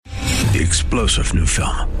The explosive new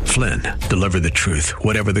film, Flynn, deliver the truth,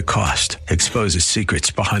 whatever the cost, exposes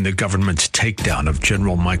secrets behind the government's takedown of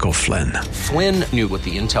General Michael Flynn. Flynn knew what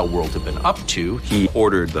the intel world had been up to. He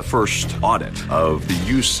ordered the first audit of the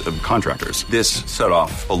use of contractors. This set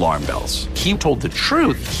off alarm bells. He told the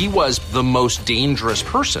truth. He was the most dangerous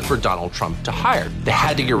person for Donald Trump to hire. They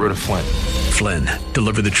had to get rid of Flynn. Flynn,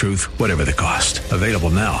 deliver the truth, whatever the cost. Available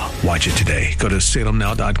now. Watch it today. Go to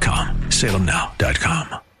salemnow.com.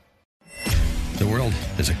 salemnow.com. The world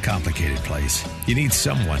is a complicated place. You need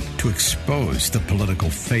someone to expose the political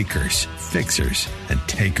fakers, fixers, and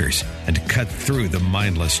takers, and to cut through the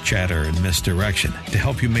mindless chatter and misdirection to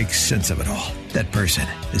help you make sense of it all. That person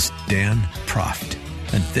is Dan Proft.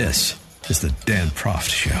 And this is the Dan Proft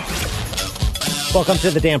Show. Welcome to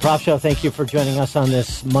the Dan Proft Show. Thank you for joining us on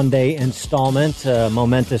this Monday installment.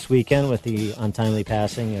 Momentous weekend with the untimely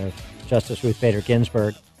passing of Justice Ruth Bader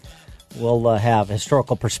Ginsburg. We'll have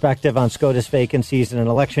historical perspective on SCOTUS vacancies in an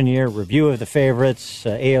election year, review of the favorites,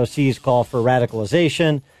 AOC's call for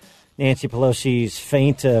radicalization, Nancy Pelosi's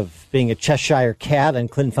feint of being a Cheshire cat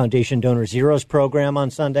and Clinton Foundation Donor Zero's program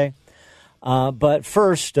on Sunday. But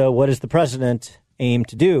first, what does the president aim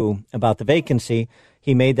to do about the vacancy?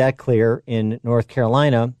 He made that clear in North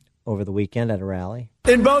Carolina over the weekend at a rally.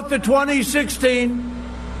 In both the 2016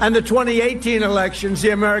 and the 2018 elections, the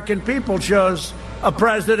American people chose a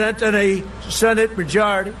president and a Senate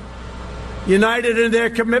majority, united in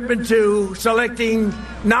their commitment to selecting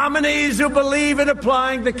nominees who believe in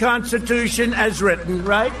applying the Constitution as written,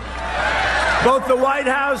 right? Both the White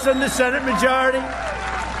House and the Senate majority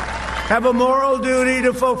have a moral duty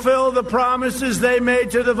to fulfill the promises they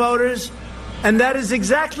made to the voters, and that is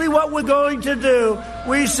exactly what we're going to do.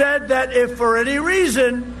 We said that if for any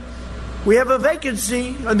reason we have a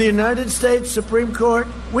vacancy on the United States Supreme Court,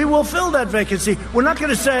 we will fill that vacancy. We're not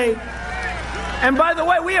going to say, and by the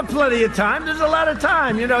way, we have plenty of time. There's a lot of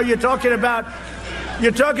time. You know, you're talking about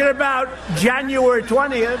January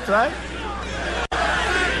 20th, right?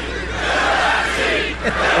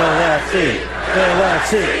 Let's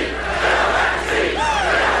see.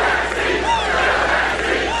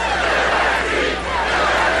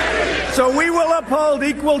 So we will uphold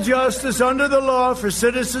equal justice under the law for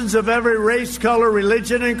citizens of every race, color,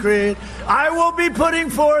 religion, and creed. I will be putting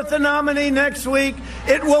forth a nominee next week.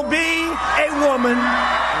 It will be a woman.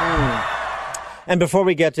 And before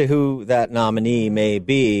we get to who that nominee may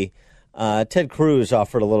be, Ted Cruz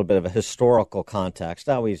offered a little bit of a historical context.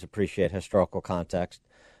 I always appreciate historical context,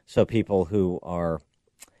 so people who are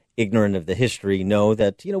ignorant of the history know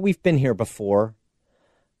that, you know, we've been here before.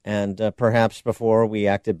 And perhaps before we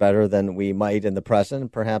acted better than we might in the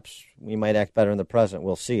present. Perhaps we might act better in the present.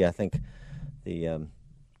 We'll see. I think the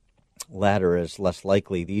latter is less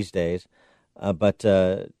likely these days. But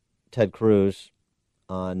Ted Cruz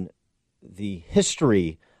on the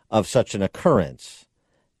history of such an occurrence,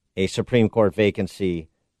 a Supreme Court vacancy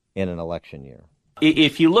in an election year.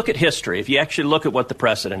 If you look at history, if you actually look at what the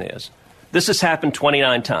precedent is, this has happened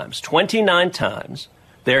 29 times. 29 times.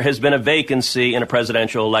 There has been a vacancy in a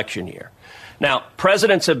presidential election year. Now,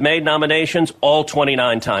 presidents have made nominations all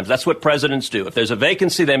 29 times. That's what presidents do. If there's a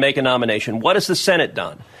vacancy, they make a nomination. What has the Senate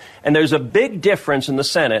done? And there's a big difference in the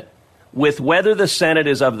Senate with whether the Senate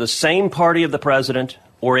is of the same party of the president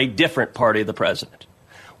or a different party of the president.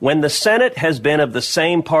 When the Senate has been of the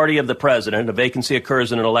same party of the president, a vacancy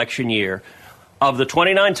occurs in an election year. Of the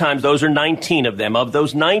 29 times, those are 19 of them. Of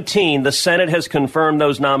those 19, the Senate has confirmed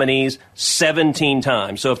those nominees 17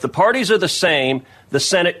 times. So if the parties are the same, the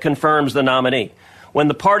Senate confirms the nominee. When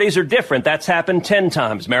the parties are different, that's happened 10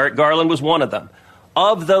 times. Merrick Garland was one of them.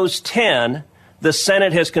 Of those 10, the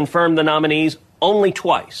Senate has confirmed the nominees only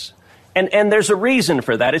twice. And there's a reason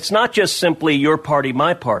for that. It's not just simply your party,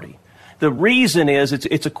 my party. The reason is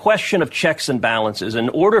it's a question of checks and balances. In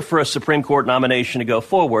order for a Supreme Court nomination to go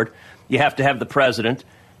forward, you have to have the president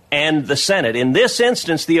and the Senate. In this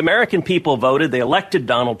instance, the American people voted. They elected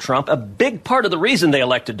Donald Trump. A big part of the reason they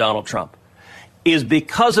elected Donald Trump is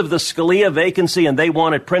because of the Scalia vacancy, and they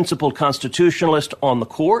wanted principled constitutionalists on the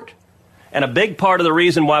court. And a big part of the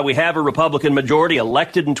reason why we have a Republican majority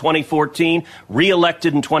elected in 2014,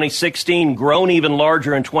 reelected in 2016, grown even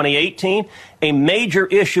larger in 2018, a major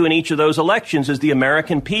issue in each of those elections is the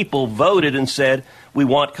American people voted and said, we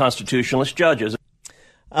want constitutionalist judges.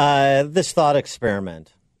 This thought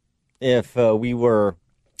experiment, if we were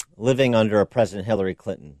living under a President Hillary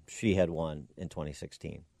Clinton, she had won in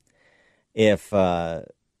 2016. If over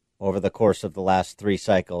the course of the last 3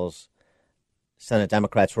 cycles, Senate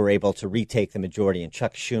Democrats were able to retake the majority and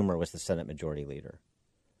Chuck Schumer was the Senate Majority Leader,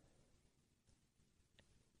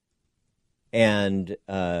 and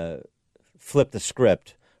flip the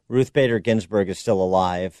script, Ruth Bader Ginsburg is still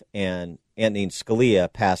alive, and Antonin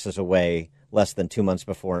Scalia passes away less than 2 months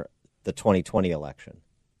before the 2020 election.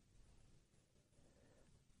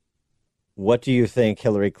 What do you think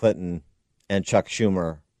Hillary Clinton and Chuck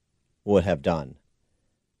Schumer would have done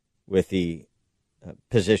with the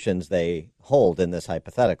positions they hold in this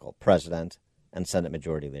hypothetical, president and Senate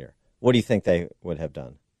Majority Leader? What do you think they would have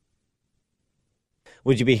done?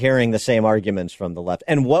 Would you be hearing the same arguments from the left?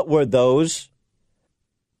 And what were those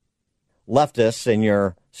leftists in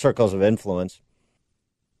your circles of influence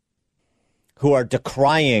who are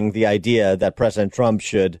decrying the idea that President Trump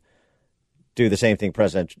should do the same thing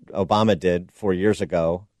President Obama did 4 years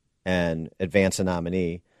ago and advance a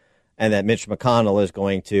nominee, and that Mitch McConnell is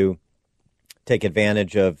going to take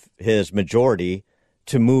advantage of his majority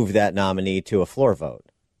to move that nominee to a floor vote?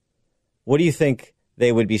 What do you think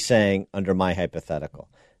they would be saying under my hypothetical?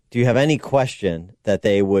 Do you have any question that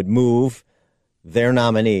they would move their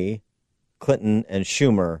nominee, Clinton and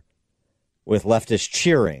Schumer, with leftists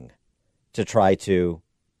cheering to try to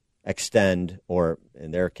extend, or in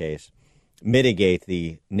their case, mitigate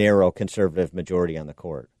the narrow conservative majority on the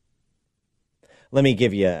court? Let me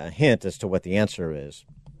give you a hint as to what the answer is.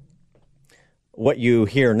 What you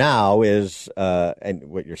hear now is, and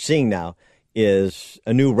what you're seeing now, is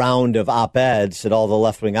a new round of op-eds at all the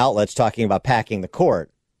left-wing outlets talking about packing the court,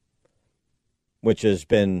 which has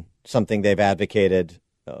been something they've advocated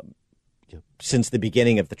since the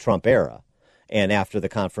beginning of the Trump era and after the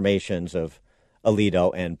confirmations of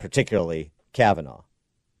Alito and particularly Kavanaugh,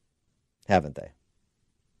 haven't they?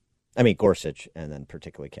 I mean, Gorsuch and then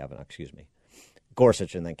particularly Kavanaugh, excuse me.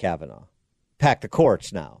 Gorsuch and then Kavanaugh. Pack the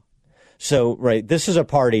courts now. So, right, this is a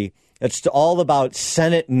party that's all about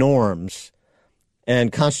Senate norms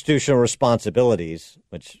and constitutional responsibilities,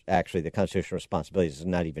 which actually the constitutional responsibilities is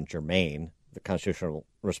not even germane. The constitutional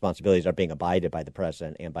responsibilities are being abided by the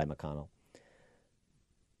president and by McConnell.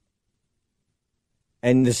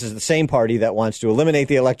 And this is the same party that wants to eliminate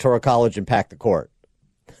the Electoral College and pack the court.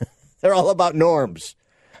 They're all about norms.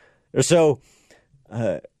 They're so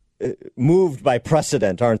moved by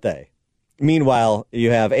precedent, aren't they? Meanwhile, you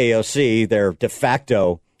have AOC, their de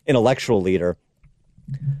facto intellectual leader,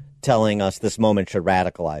 telling us this moment should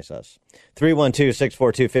radicalize us.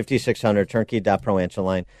 312-642-5600, turnkey.pro answer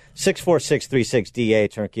line. 64636DA,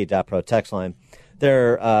 turnkey.pro text line.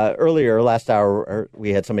 There, earlier, last hour,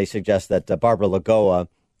 we had somebody suggest that Barbara Lagoa,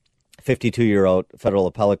 52-year-old federal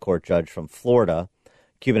appellate court judge from Florida,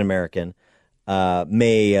 Cuban-American,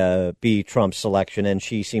 may be Trump's selection, and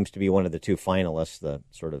she seems to be one of the two finalists, the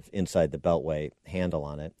sort of inside the beltway handle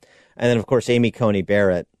on it. And then, of course, Amy Coney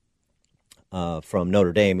Barrett from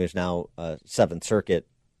Notre Dame, who's now a Seventh Circuit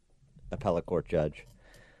appellate court judge,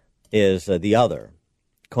 is the other.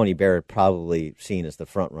 Coney Barrett probably seen as the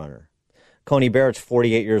front runner. Coney Barrett's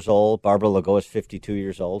 48 years old. Barbara Lagoa is 52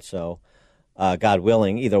 years old. So, God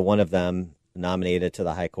willing, either one of them nominated to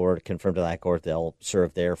the High Court, confirmed to the High Court, they'll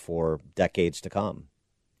serve there for decades to come.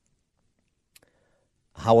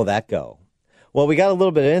 How will that go? Well, we got a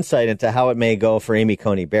little bit of insight into how it may go for Amy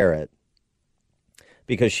Coney Barrett,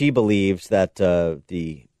 because she believes that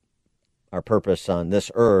our purpose on this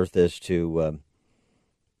earth is to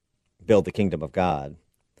build the kingdom of God.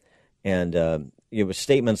 And it was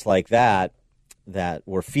statements like that that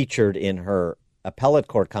were featured in her appellate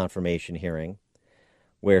court confirmation hearing,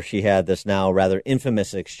 where she had this now rather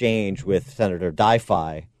infamous exchange with Senator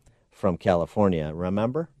Difey from California.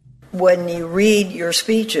 Remember? When you read your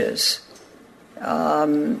speeches,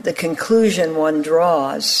 the conclusion one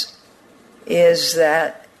draws is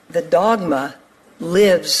that the dogma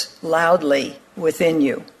lives loudly within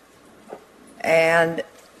you. And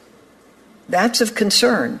that's of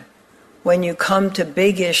concern when you come to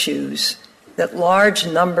big issues that large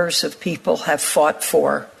numbers of people have fought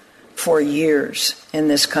for years in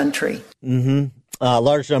this country. Mm-hmm.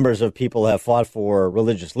 Large numbers of people have fought for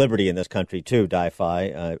religious liberty in this country too,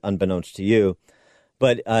 Difey, unbeknownst to you.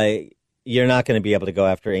 But you're not going to be able to go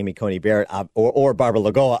after Amy Coney Barrett or Barbara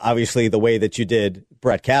Lagoa, obviously, the way that you did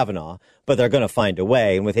Brett Kavanaugh, but they're going to find a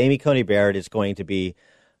way. And with Amy Coney Barrett, it's going to be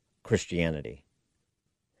Christianity.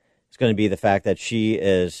 It's going to be the fact that she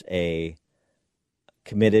is a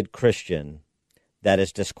committed Christian that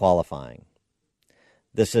is disqualifying.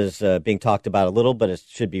 This is being talked about a little, but it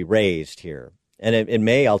should be raised here. And it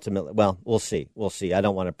may ultimately, well, we'll see. We'll see. I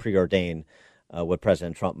don't want to preordain what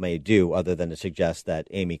President Trump may do, other than to suggest that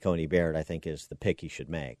Amy Coney Barrett, I think, is the pick he should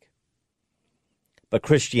make. But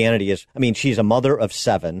Christianity is, I mean, she's a mother of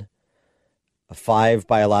 7, 5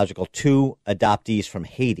 biological, 2 adoptees from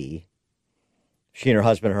Haiti. She and her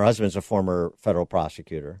husband's a former federal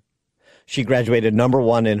prosecutor. She graduated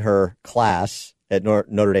 #1 in her class at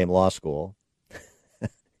Notre Dame Law School.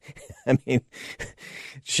 I mean,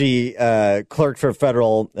 she clerked for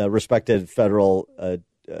respected federal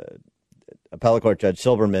appellate court Judge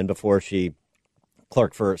Silberman before she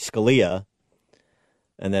clerked for Scalia,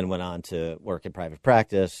 and then went on to work in private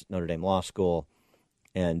practice, Notre Dame Law School,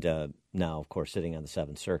 and now, of course, sitting on the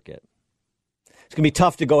Seventh Circuit. It's going to be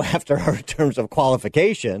tough to go after her in terms of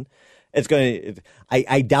qualification.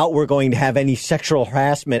 I doubt we're going to have any sexual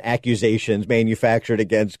harassment accusations manufactured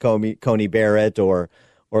against Coney Barrett or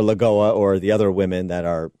Lagoa or the other women that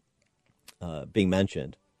are being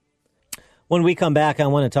mentioned. When we come back, I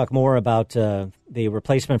want to talk more about the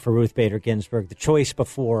replacement for Ruth Bader Ginsburg, the choice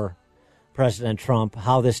before President Trump,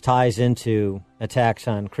 how this ties into attacks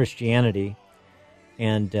on Christianity,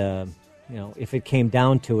 and if it came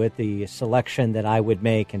down to it, the selection that I would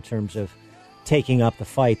make in terms of taking up the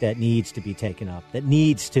fight that needs to be taken up,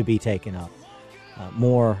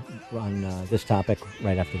 More on this topic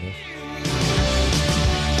right after this.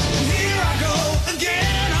 Here I go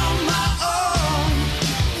again on my own,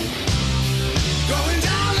 going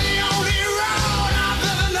down the only road I've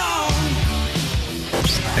ever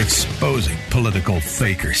known. Exposing political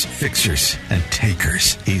fakers, fixers, and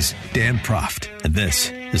takers. He's Dan Proft, and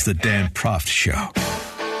this is the Dan Proft Show.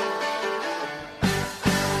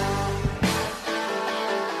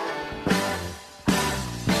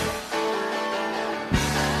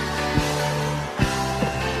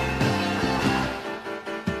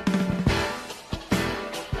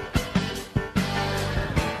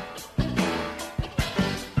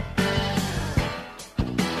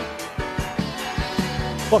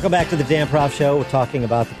 Welcome back to the Dan Proft Show. We're talking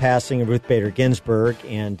about the passing of Ruth Bader Ginsburg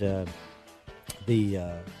and the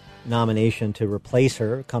nomination to replace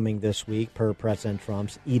her coming this week per President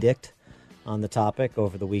Trump's edict on the topic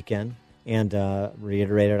over the weekend and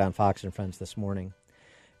reiterated on Fox and Friends this morning.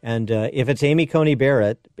 And if it's Amy Coney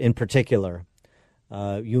Barrett in particular,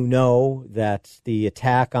 you know that the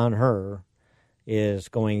attack on her is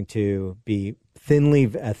going to be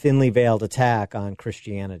a thinly veiled attack on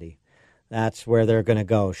Christianity. That's where they're going to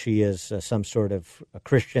go. She is some sort of a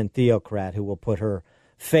Christian theocrat who will put her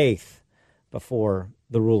faith before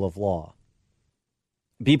the rule of law.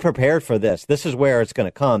 Be prepared for this. This is where it's going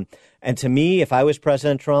to come. And to me, if I was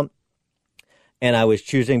President Trump and I was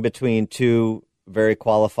choosing between two very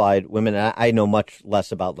qualified women, and I know much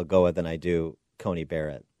less about Lagoa than I do Coney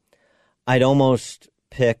Barrett, I'd almost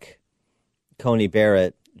pick Coney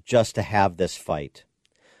Barrett just to have this fight,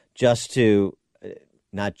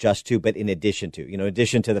 not just to, but in addition to, in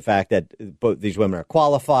addition to the fact that both these women are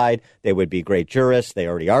qualified, they would be great jurists, they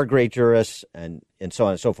already are great jurists, and so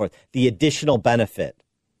on and so forth. The additional benefit,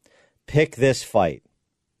 pick this fight.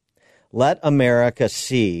 Let America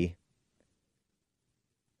see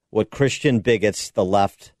what Christian bigots the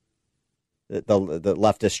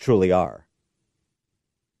leftists truly are.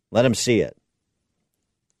 Let them see it.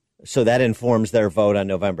 So that informs their vote on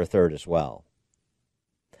November 3rd as well.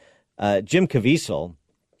 Jim Caviezel,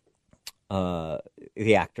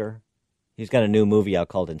 the actor, he's got a new movie out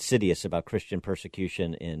called Insidious about Christian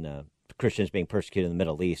persecution in Christians being persecuted in the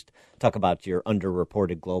Middle East. Talk about your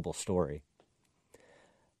underreported global story.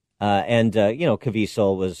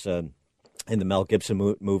 Caviezel was in the Mel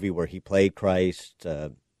Gibson movie where he played Christ,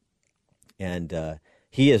 and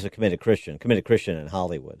he is a committed Christian in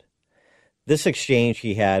Hollywood. This exchange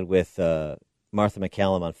he had with Martha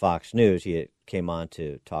McCallum on Fox News, he came on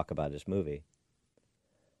to talk about his movie.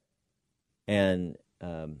 And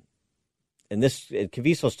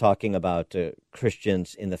Caviezel's talking about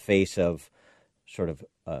Christians in the face of sort of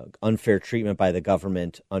unfair treatment by the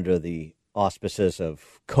government under the auspices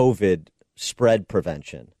of COVID spread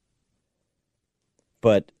prevention.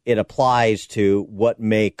 But it applies to what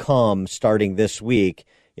may come starting this week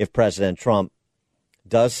if President Trump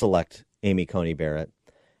does select Amy Coney Barrett,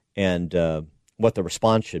 and what the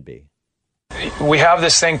response should be. We have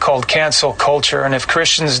this thing called cancel culture, and if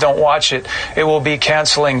Christians don't watch it, it will be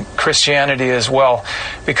canceling Christianity as well.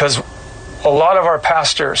 Because a lot of our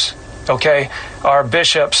pastors, our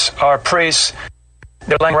bishops, our priests,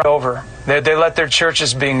 they're laying right over. They let their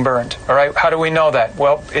churches being burned. All right, how do we know that?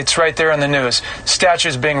 Well, it's right there in the news.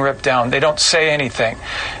 Statues being ripped down. They don't say anything.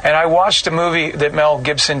 And I watched a movie that Mel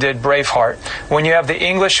Gibson did, Braveheart, when you have the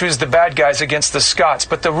English who's the bad guys against the Scots,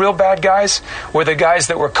 but the real bad guys were the guys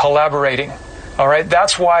that were collaborating. All right,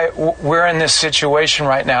 that's why we're in this situation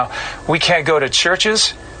right now. We can't go to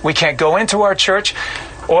churches. We can't go into our church.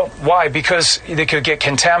 Well, why? Because they could get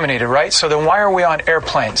contaminated, right? So then why are we on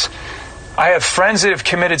airplanes? I have friends that have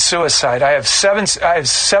committed suicide. I have seven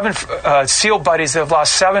SEAL buddies that have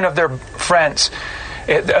lost 7 of their friends.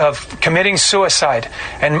 of committing suicide.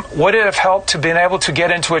 And would it have helped to been able to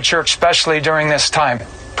get into a church, especially during this time?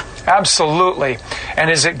 Absolutely. And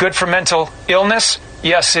is it good for mental illness?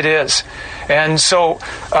 Yes, it is. And so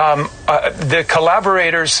the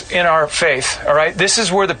collaborators in our faith, all right, this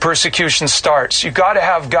is where the persecution starts. You've got to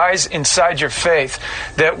have guys inside your faith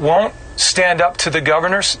that won't stand up to the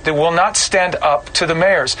governors, that will not stand up to the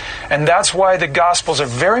mayors. And that's why the Gospels are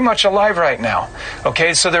very much alive right now.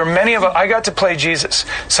 Okay, so there are many of us, I got to play Jesus.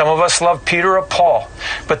 Some of us love Peter or Paul.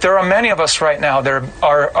 But there are many of us right now that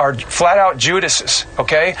are flat out Judases,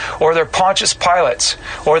 okay? Or they're Pontius Pilates,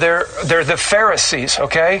 or they're the Pharisees,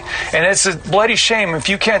 okay? And it's a bloody shame if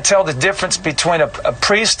you can't tell the difference between a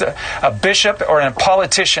priest, a bishop, or a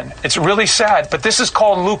politician. It's really sad, but this is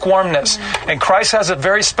called lukewarmness. And Christ has a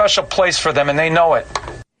very special place for them, and they know it.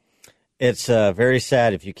 It's very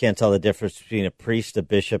sad if you can't tell the difference between a priest, a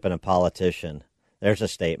bishop, and a politician. There's a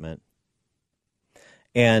statement.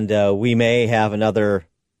 And we may have another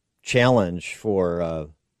challenge for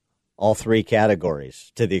all three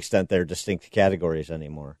categories, to the extent they're distinct categories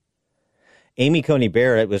anymore. Amy Coney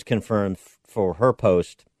Barrett was confirmed for her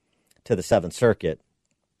post to the Seventh Circuit,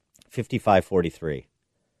 55-43.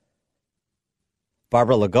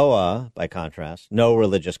 Barbara Lagoa, by contrast, no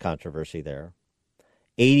religious controversy there.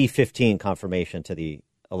 80-15 confirmation to the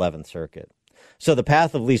 11th Circuit. So the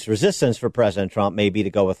path of least resistance for President Trump may be to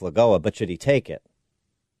go with Lagoa, but should he take it?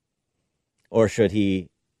 Or should he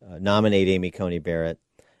nominate Amy Coney Barrett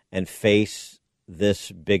and face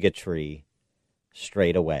this bigotry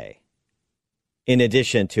straight away, in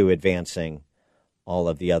addition to advancing all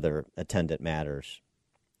of the other attendant matters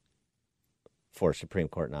for Supreme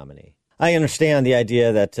Court nominee? I understand the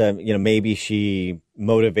idea that, maybe she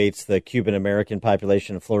motivates the Cuban-American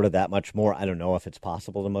population in Florida that much more. I don't know if it's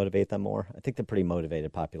possible to motivate them more. I think they're a pretty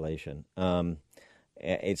motivated population.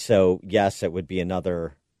 So, yes, it would be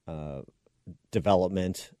another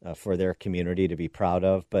development for their community to be proud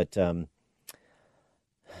of. But I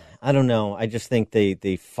don't know. I just think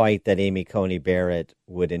the fight that Amy Coney Barrett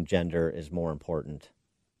would engender is more important.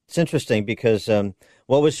 It's interesting because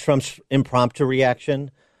what was Trump's impromptu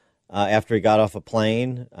reaction after he got off a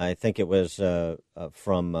plane? I think it was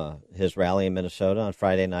from his rally in Minnesota on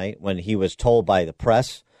Friday night when he was told by the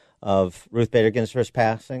press of Ruth Bader Ginsburg's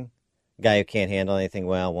passing. A guy who can't handle anything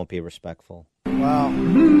well, won't be respectful. Wow.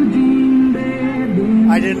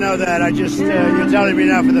 I didn't know that. I just, you're telling me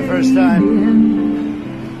now for the first time.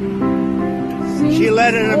 She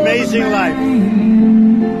led an amazing life.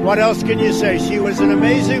 What else can you say? She was an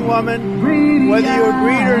amazing woman. Whether you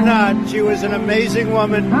agreed or not, she was an amazing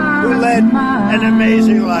woman who led an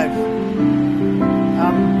amazing life.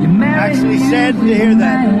 I'm actually sad to hear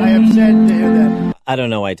that. I am sad to hear that. I don't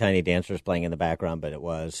know why Tiny Dancer was playing in the background, but it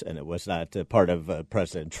was, and it was not part of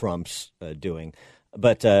President Trump's doing.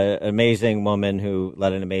 But amazing woman who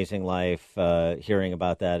led an amazing life. Hearing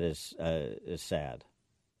about that is sad.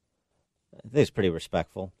 I think it's pretty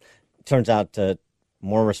respectful. Turns out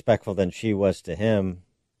more respectful than she was to him,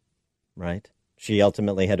 right? She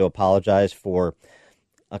ultimately had to apologize for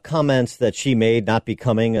comments that she made not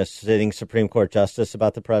becoming a sitting Supreme Court justice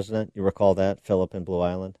about the president. You recall that, Philip in Blue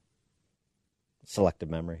Island? Selective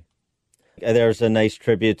memory. There's a nice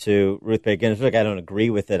tribute to Ruth Bader Ginsburg. I don't agree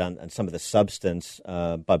with it on some of the substance,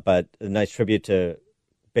 but a nice tribute to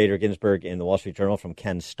Bader Ginsburg in the Wall Street Journal from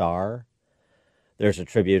Ken Starr. There's a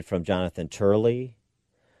tribute from Jonathan Turley.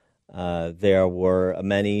 There were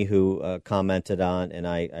many who commented on, and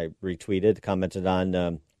I commented on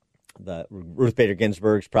the Ruth Bader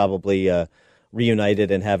Ginsburg's probably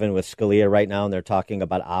reunited in heaven with Scalia right now, and they're talking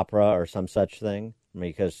about opera or some such thing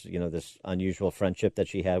because, this unusual friendship that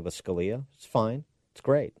she had with Scalia. It's fine. It's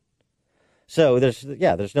great. So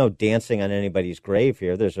there's no dancing on anybody's grave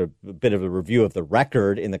here. There's a bit of a review of the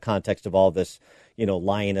record in the context of all this,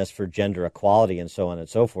 lioness for gender equality and so on and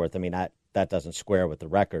so forth. I mean, that doesn't square with the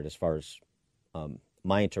record as far as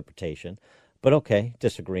my interpretation. But okay,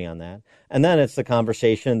 disagree on that. And then it's the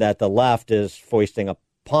conversation that the left is foisting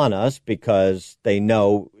upon us because they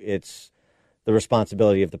know it's the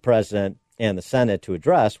responsibility of the president and the Senate to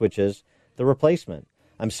address, which is the replacement.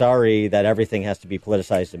 I'm sorry that everything has to be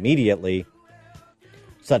politicized immediately,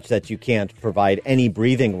 such that you can't provide any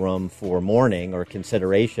breathing room for mourning or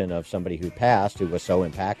consideration of somebody who passed who was so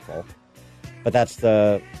impactful. But that's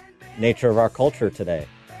the nature of our culture today.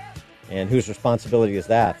 And whose responsibility is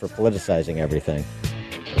that for politicizing everything?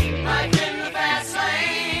 Life in the fast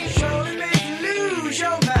lane surely make you lose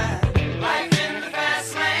your mind. Life in the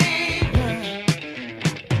fast lane.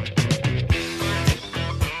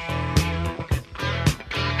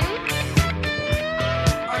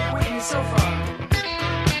 Are you with me so far?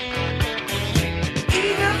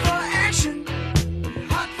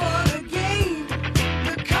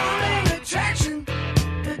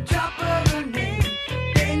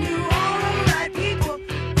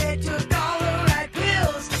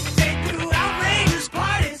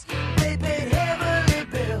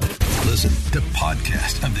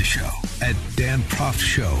 Show at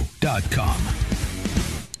danproftshow.com.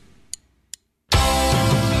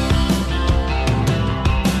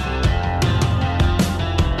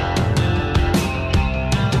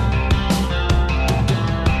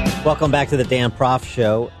 Welcome back to the Dan Proft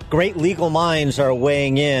Show. Great legal minds are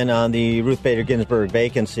weighing in on the Ruth Bader Ginsburg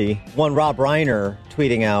vacancy. One Rob Reiner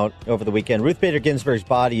tweeting out over the weekend, Ruth Bader Ginsburg's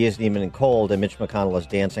body isn't even cold and Mitch McConnell is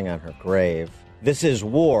dancing on her grave. This is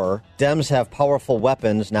war. Dems have powerful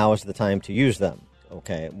weapons. Now is the time to use them.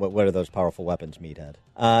 Okay, what are those powerful weapons, meathead?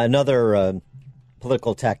 Another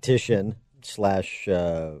political tactician slash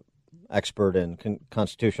expert in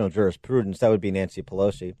constitutional jurisprudence, that would be Nancy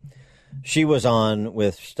Pelosi. She was on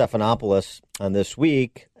with Stephanopoulos on This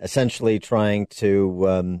Week, essentially trying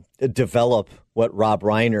to develop what Rob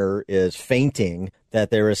Reiner is feinting, that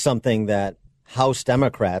there is something that House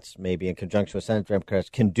Democrats, maybe in conjunction with Senate Democrats,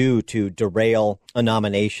 can do to derail a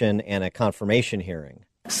nomination and a confirmation hearing.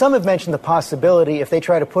 Some have mentioned the possibility, if they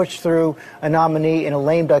try to push through a nominee in a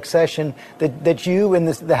lame duck session, that you and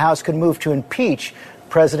the House could move to impeach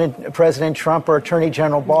President Trump or Attorney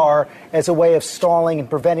General Barr as a way of stalling and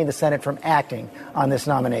preventing the Senate from acting on this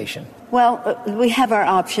nomination? Well, we have our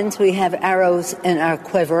options. We have arrows in our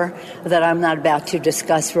quiver that I'm not about to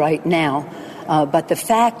discuss right now. But the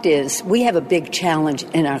fact is, we have a big challenge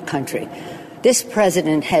in our country. This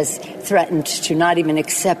president has threatened to not even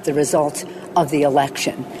accept the results of the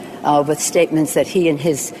election with statements that he and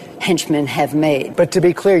his henchmen have made. But to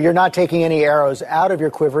be clear, you're not taking any arrows out of your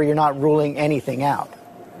quiver. You're not ruling anything out.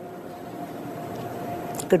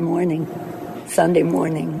 Good morning. Sunday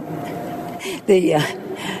morning. We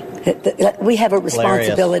have a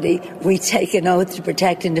responsibility. Hilarious. We take an oath to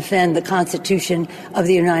protect and defend the Constitution of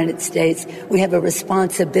the United States. We have a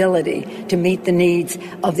responsibility to meet the needs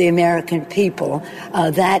of the American people.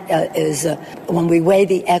 That is, when we weigh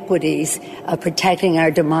the equities, protecting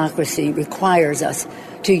our democracy requires us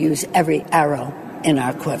to use every arrow in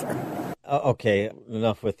our quiver. Okay,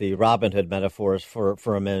 enough with the Robin Hood metaphors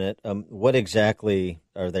for a minute. What exactly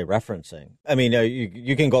are they referencing? I mean,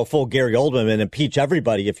 you can go full Gary Oldman and impeach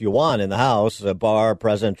everybody if you want in the House, Barr,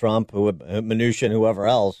 President Trump, Mnuchin, whoever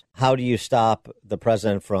else. How do you stop the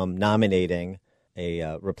president from nominating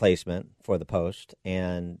a replacement for the post?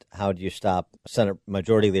 And how do you stop Senate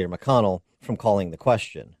Majority Leader McConnell from calling the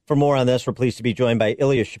question? For more on this, we're pleased to be joined by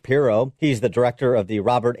Ilya Shapiro. He's the director of the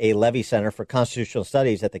Robert A. Levy Center for Constitutional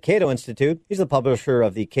Studies at the Cato Institute. He's the publisher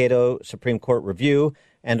of the Cato Supreme Court Review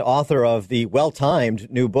and author of the well-timed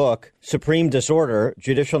new book, Supreme Disorder,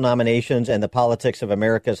 Judicial Nominations and the Politics of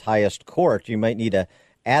America's Highest Court. You might need to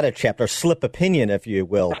add a chapter, slip opinion, if you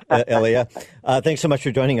will, Ilya. Thanks so much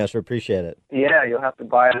for joining us. We appreciate it. Yeah, you'll have to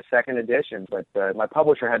buy a second edition, but my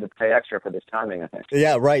publisher had to pay extra for this timing, I think.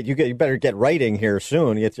 Yeah, right. You better get writing here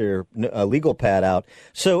soon. Get your legal pad out.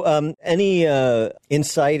 So any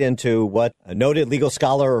insight into what a noted legal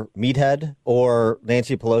scholar Meathead or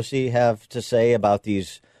Nancy Pelosi have to say about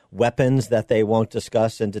these weapons that they won't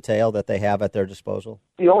discuss in detail that they have at their disposal?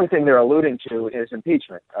 The only thing they're alluding to is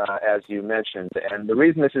impeachment, as you mentioned. And the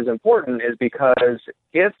reason this is important is because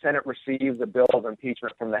if Senate receives a bill of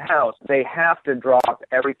impeachment from the House, they have to drop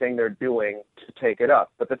everything they're doing to take it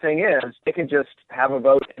up. But the thing is, they can just have a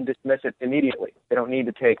vote and dismiss it immediately. They don't need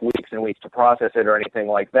to take weeks and weeks to process it or anything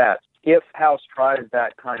like that. If House tries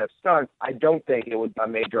that kind of stunt, I don't think it would be a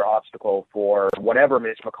major obstacle for whatever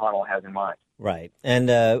Mitch McConnell has in mind. Right. And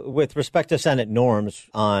with respect to Senate norms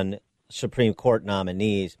on Supreme Court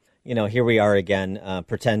nominees, you know, here we are again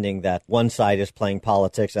pretending that one side is playing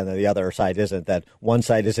politics and the other side isn't, that one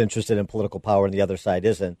side is interested in political power and the other side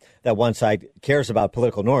isn't, that one side cares about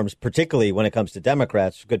political norms, particularly when it comes to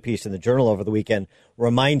Democrats. Good piece in the Journal over the weekend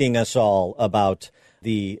reminding us all about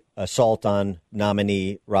the assault on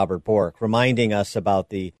nominee Robert Bork, reminding us about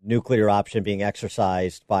the nuclear option being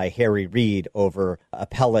exercised by Harry Reid over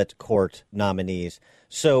appellate court nominees.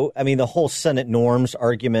 So, I mean, the whole Senate norms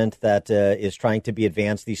argument that is trying to be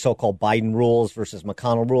advanced, these so-called Biden rules versus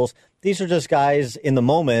McConnell rules, these are just guys in the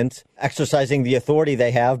moment exercising the authority they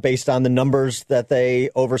have based on the numbers that they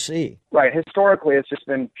oversee. Right. Historically, it's just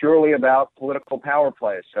been purely about political power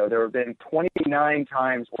plays. So there have been 29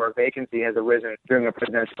 times where a vacancy has arisen during a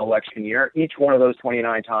presidential election year. Each one of those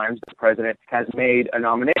 29 times, the president has made a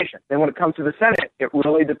nomination. Then when it comes to the Senate, it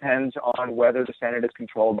really depends on whether the Senate is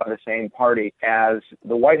controlled by the same party as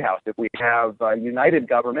the White House. If we have united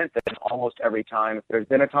government, then almost every time there's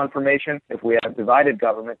been a confirmation. If we have divided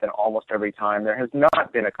government, then almost almost every time there has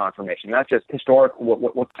not been a confirmation. That's just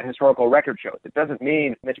what the historical record shows. It doesn't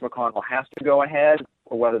mean Mitch McConnell has to go ahead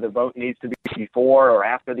or whether the vote needs to be before or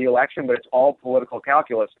after the election, but it's all political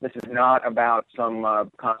calculus. This is not about some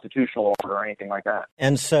constitutional order or anything like that.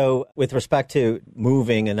 And so with respect to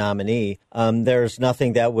moving a nominee, there's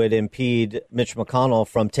nothing that would impede Mitch McConnell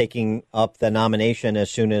from taking up the nomination as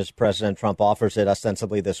soon as President Trump offers it,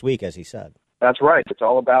 ostensibly this week, as he said. That's right. It's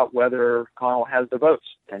all about whether McConnell has the votes.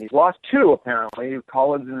 And he's lost two, apparently.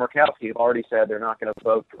 Collins and Murkowski have already said they're not going to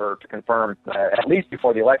vote to confirm, at least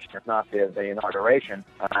before the election, if not the inauguration.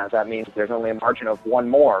 That means there's only a margin of one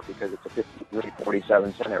more because it's a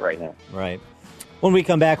 53-47 Senate right now. Right. When we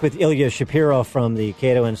come back with Ilya Shapiro from the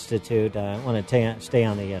Cato Institute, I want to stay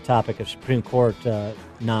on the topic of Supreme Court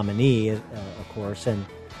nominee, of course, and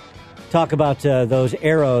talk about those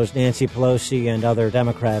arrows Nancy Pelosi and other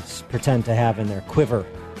Democrats pretend to have in their quiver.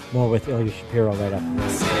 More with Ilya Shapiro right up.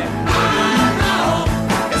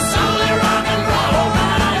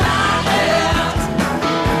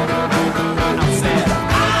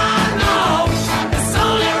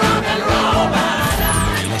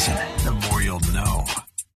 Hey, listen, the more you'll know.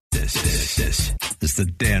 This is the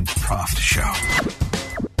Dan Proft Show.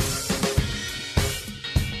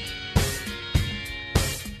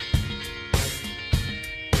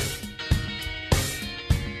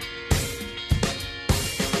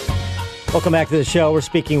 Welcome back to the show. We're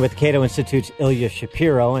speaking with Cato Institute's Ilya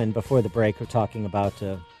Shapiro, and before the break, we're talking about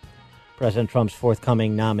President Trump's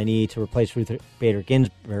forthcoming nominee to replace Ruth Bader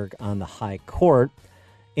Ginsburg on the High Court.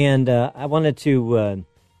 And I wanted to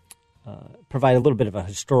provide a little bit of a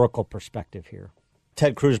historical perspective here.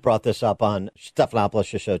 Ted Cruz brought this up on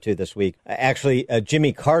Stephanopoulos' show, too, this week. Actually,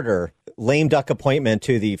 Jimmy Carter, lame duck appointment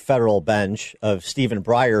to the federal bench of Stephen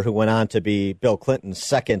Breyer, who went on to be Bill Clinton's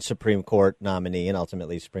second Supreme Court nominee and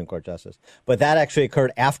ultimately Supreme Court justice. But that actually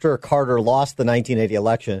occurred after Carter lost the 1980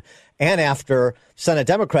 election and after Senate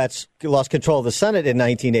Democrats lost control of the Senate in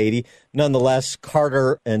 1980. Nonetheless,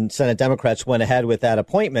 Carter and Senate Democrats went ahead with that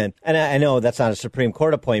appointment. And I know that's not a Supreme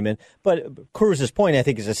Court appointment, but Cruz's point, I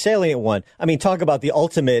think, is a salient one. I mean, talk about the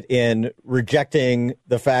ultimate in rejecting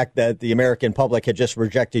the fact that the American public had just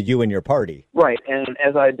rejected you and your party. Right. And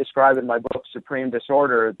as I describe in my book, Supreme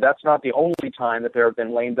Disorder, that's not the only time that there have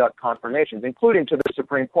been lame duck confirmations, including to the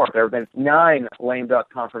Supreme Court. There have been 9 lame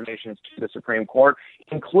duck confirmations to the Supreme Court,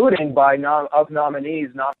 including by nominees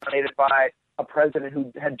nominated by a president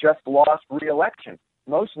who had just lost re-election.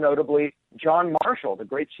 Most notably, John Marshall, the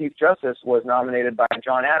great Chief Justice, was nominated by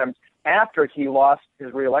John Adams after he lost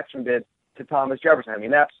his re-election bid to Thomas Jefferson. I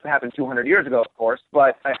mean, that's happened 200 years ago, of course.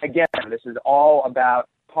 But again, this is all about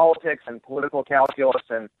politics and political calculus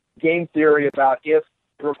and game theory about if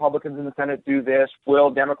the Republicans in the Senate do this, will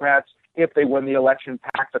Democrats, if they win the election,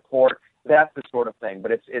 pack the court. That's the sort of thing.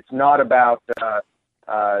 But it's not about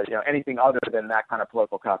anything other than that kind of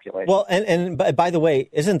political calculation. Well, and by the way,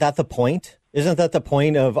 isn't that the point? Isn't that the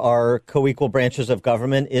point of our co-equal branches of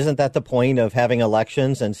government? Isn't that the point of having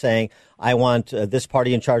elections and saying, I want this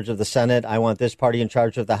party in charge of the Senate, I want this party in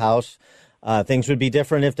charge of the House? Things would be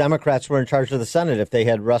different if Democrats were in charge of the Senate, if they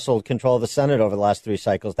had wrestled control of the Senate over the last 3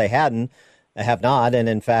 cycles. They have not. And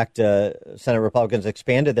in fact, Senate Republicans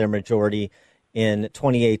expanded their majority in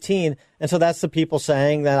 2018. And so that's the people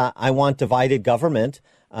saying that I want divided government.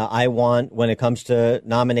 I want, when it comes to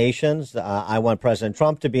nominations, I want President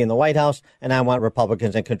Trump to be in the White House, and I want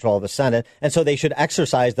Republicans in control of the Senate. And so they should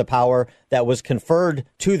exercise the power that was conferred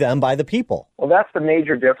to them by the people. Well, that's the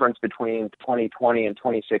major difference between 2020 and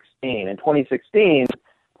 2016. In 2016,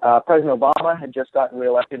 President Obama had just gotten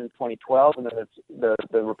reelected in 2012, and then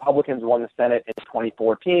the Republicans won the Senate in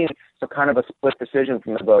 2014, so kind of a split decision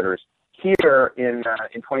from the voters. Here in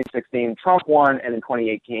 2016, Trump won, and in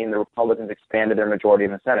 2018, the Republicans expanded their majority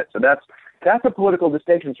in the Senate. So that's a political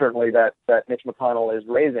distinction, certainly, that Mitch McConnell is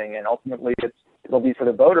raising, and ultimately it'll be for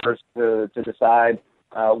the voters to decide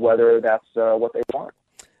whether that's what they want.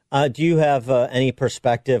 Do you have any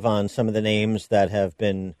perspective on some of the names that have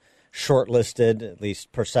been shortlisted, at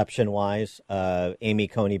least perception-wise? Amy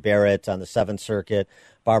Coney Barrett on the 7th Circuit,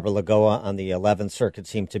 Barbara Lagoa on the 11th Circuit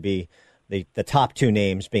seem to be the top 2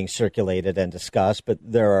 names being circulated and discussed, but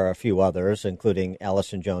there are a few others, including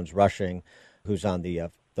Allison Jones Rushing, who's on the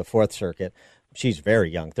 4th Circuit. She's very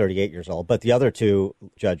young, 38 years old. But the other 2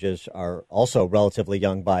 judges are also relatively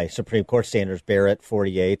young by Supreme Court standards, Barrett,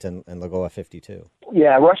 48, and Lagoa, 52.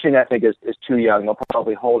 Yeah, Rushing, I think, is too young. They'll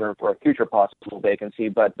probably hold her for a future possible vacancy.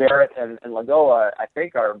 But Barrett and Lagoa, I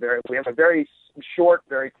think, we have a very short,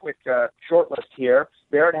 very quick short list here.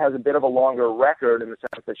 Barrett has a bit of a longer record in the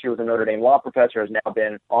sense that she was a Notre Dame law professor, has now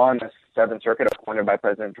been on the Seventh Circuit, appointed by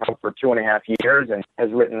President Trump for 2.5 years, and has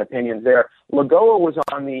written opinions there. Lagoa was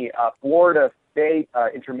on the Florida State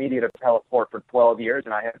Intermediate Appellate Court for 12 years,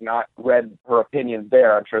 and I have not read her opinions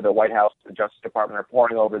there. I'm sure the White House, the Justice Department are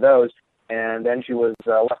poring over those. And then she was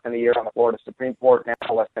less than a year on the Florida Supreme Court,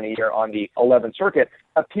 now less than a year on the 11th Circuit.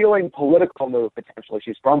 Appealing political move, potentially.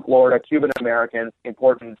 She's from Florida, Cuban-American,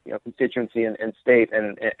 important constituency and state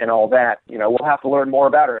and all that. We'll have to learn more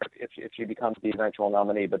about her if she becomes the eventual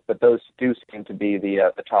nominee. But those do seem to be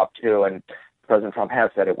the top two, and President Trump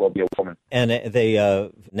has said it will be a woman. And the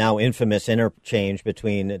now infamous interchange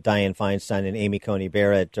between Dianne Feinstein and Amy Coney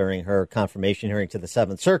Barrett during her confirmation hearing to the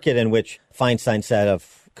Seventh Circuit, in which Feinstein said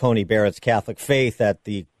of Coney Barrett's Catholic faith that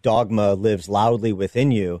the dogma lives loudly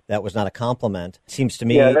within you. That was not a compliment. It seems to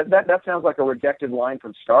me. Yeah, that sounds like a rejected line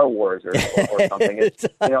from Star Wars or something.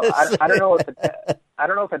 I don't know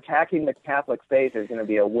if attacking the Catholic faith is going to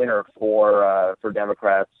be a winner for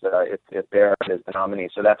Democrats if Barrett is the nominee.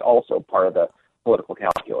 So that's also part of the political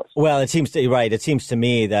calculus. Well, it seems to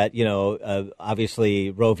me that,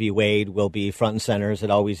 obviously Roe v. Wade will be front and center, as it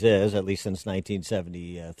always is, at least since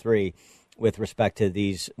 1973, with respect to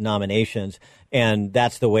these nominations. And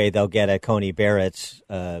that's the way they'll get at Coney Barrett's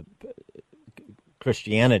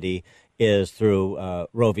Christianity, is through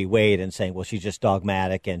Roe v. Wade and saying, well, she's just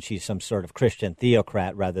dogmatic and she's some sort of Christian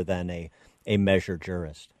theocrat rather than a measured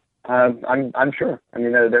jurist. I'm sure. I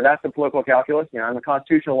mean, that's the political calculus. I'm a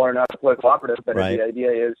constitutional lawyer, not a political operative, but right. The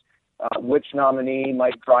idea is which nominee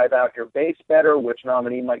might drive out your base better, which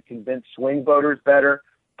nominee might convince swing voters better.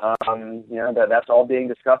 That's all being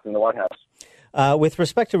discussed in the White House. With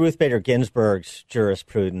respect to Ruth Bader Ginsburg's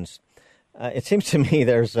jurisprudence, it seems to me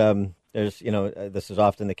there's this is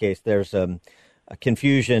often the case. There's a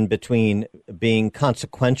confusion between being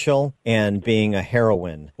consequential and being a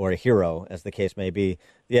heroine or a hero, as the case may be.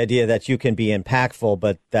 The idea that you can be impactful,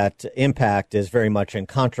 but that impact is very much in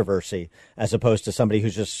controversy, as opposed to somebody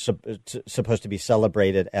who's just supposed to be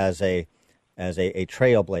celebrated as a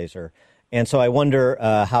trailblazer. And so I wonder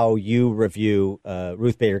how you review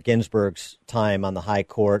Ruth Bader Ginsburg's time on the high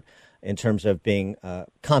court in terms of being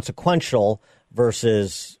consequential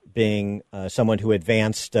versus being someone who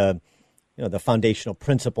advanced the foundational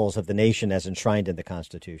principles of the nation as enshrined in the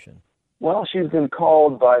Constitution. Well, she's been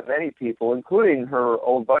called by many people, including her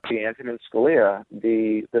old buddy, Antonin Scalia,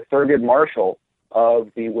 the Thurgood Marshall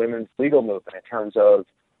of the women's legal movement in terms of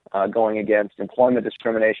going against employment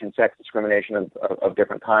discrimination, sex discrimination of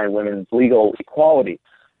different kind, women's legal equality.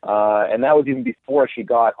 And that was even before she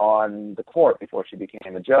got on the court, before she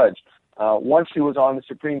became a judge. Once she was on the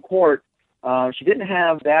Supreme Court, she didn't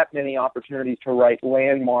have that many opportunities to write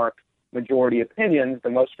landmark majority opinions.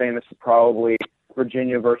 The most famous is probably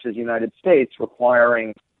Virginia versus United States,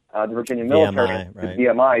 requiring the Virginia military,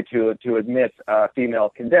 VMI, to admit female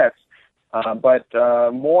cadets. But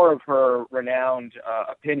more of her renowned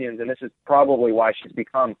opinions, and this is probably why she's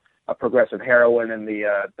become a progressive heroine, and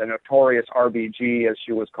the notorious RBG, as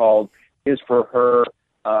she was called, is for her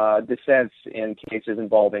dissents in cases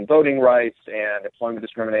involving voting rights and employment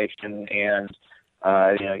discrimination and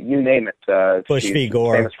you name it. Bush v.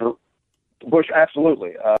 Gore. Bush,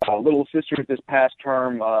 absolutely. Little Sisters this past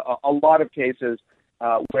term, a lot of cases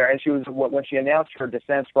where, and when she announced her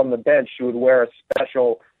dissents from the bench, she would wear a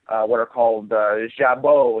special, what are called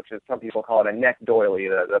jabot, which is, some people call it a neck doily,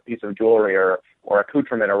 a piece of jewelry or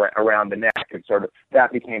accoutrement around the neck, and sort of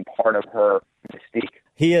that became part of her mystique.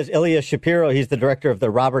 He is Ilya Shapiro. He's the director of the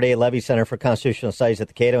Robert A. Levy Center for Constitutional Studies at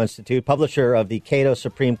the Cato Institute, publisher of the Cato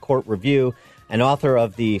Supreme Court Review, and author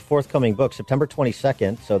of the forthcoming book, September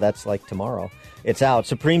 22nd, so that's like tomorrow. It's out,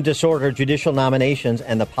 Supreme Disorder, Judicial Nominations,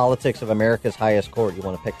 and the Politics of America's Highest Court. You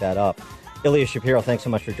want to pick that up. Ilya Shapiro, thanks so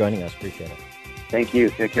much for joining us. Appreciate it. Thank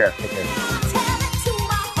you. Take care. Take care.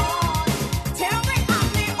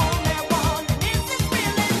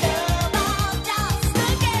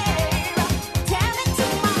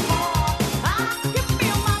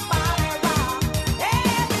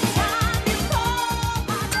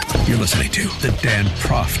 You're listening to The Dan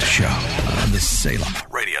Proft Show on the Salem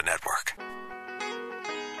Radio Network.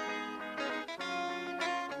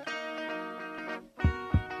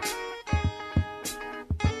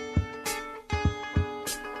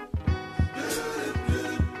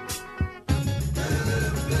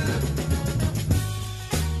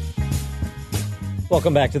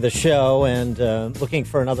 Welcome back to the show, and looking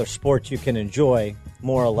for another sport you can enjoy,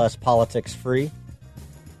 more or less politics-free.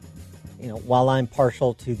 while I'm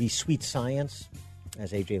partial to the sweet science,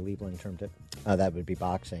 as A.J. Liebling termed it, that would be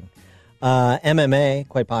boxing. MMA,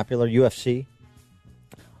 quite popular. UFC,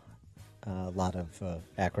 a lot of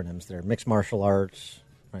acronyms there. Mixed martial arts,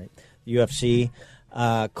 right? UFC.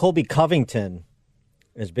 Colby Covington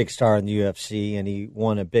is a big star in the UFC, and he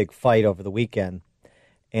won a big fight over the weekend.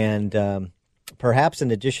 And perhaps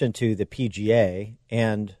in addition to the PGA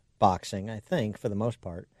and boxing, I think, for the most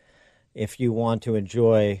part, if you want to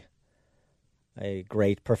enjoy a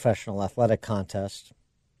great professional athletic contest,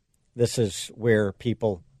 this is where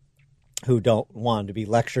people who don't want to be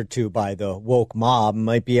lectured to by the woke mob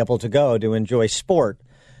might be able to go to enjoy sport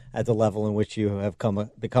at the level in which you have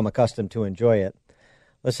become accustomed to enjoy it.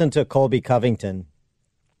 Listen to Colby Covington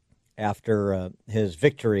after his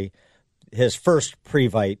victory, his first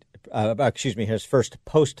his first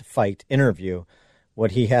post-fight interview,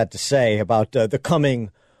 what he had to say about the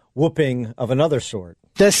coming whooping of another sort.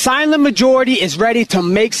 The silent majority is ready to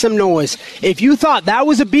make some noise. If you thought that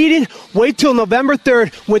was a beating, wait till November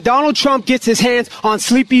 3rd when Donald Trump gets his hands on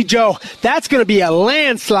Sleepy Joe. That's going to be a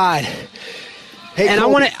landslide. Hey, and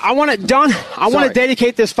Colby. I want to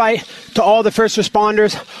dedicate this fight to all the first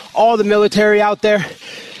responders, all the military out there.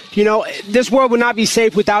 This world would not be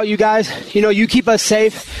safe without you guys. You keep us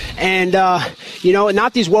safe. And,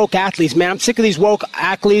 not these woke athletes, man. I'm sick of these woke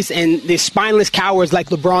athletes and these spineless cowards like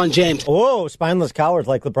LeBron James. Oh, spineless cowards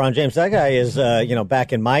like LeBron James. That guy is,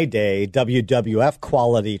 back in my day, WWF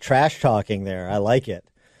quality trash talking there. I like it.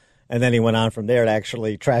 And then he went on from there to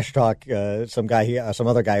actually trash talk some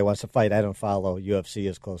other guy who wants to fight. I don't follow UFC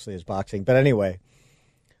as closely as boxing. But anyway,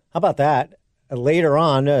 how about that? Later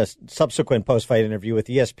on, a subsequent post-fight interview with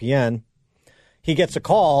ESPN, he gets a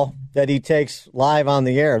call that he takes live on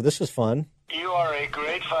the air. This is fun. You are a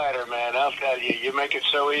great fighter, man. I'll tell you. You make it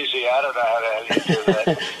so easy. I don't know how to do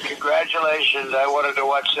that. Congratulations. I wanted to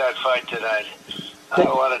watch that fight tonight. I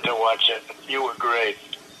wanted to watch it. You were great.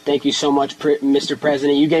 Thank you so much, Mr.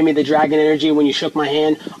 President. You gave me the dragon energy when you shook my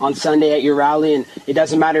hand on Sunday at your rally, and it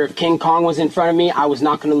doesn't matter if King Kong was in front of me. I was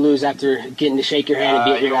not going to lose after getting to shake your hand and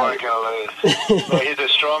beat your rally. You weren't going to lose. Well, he's a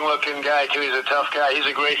strong-looking guy, too. He's a tough guy. He's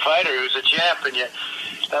a great fighter. He was a champ, and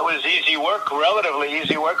that was easy work, relatively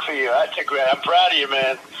easy work for you. That's great. I'm proud of you,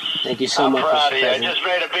 man. Thank you so much, I'm proud Mr. of you. President. I just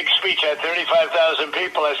made a big speech. I had 35,000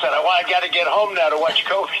 people. I said, I got to get home now to watch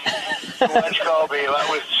Kobe. That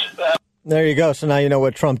was... There you go. So now you know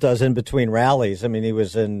what Trump does in between rallies. I mean, he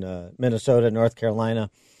was in Minnesota, North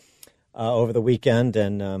Carolina over the weekend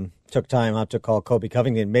and took time out to call Colby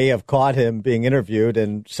Covington. May have caught him being interviewed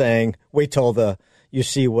and saying, wait till you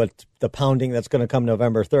see what the pounding that's going to come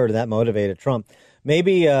November 3rd. And that motivated Trump.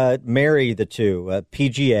 Maybe marry the two,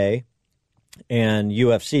 PGA and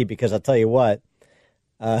UFC, because I'll tell you what,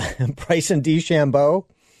 Bryson DeChambeau,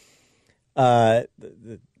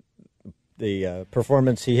 the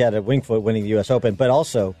performance he had at Winged Foot winning the U.S. Open, but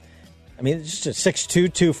also, I mean, just a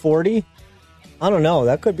 6'2", 240. I don't know.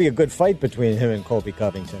 That could be a good fight between him and Colby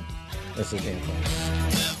Covington. This is Dan Proft.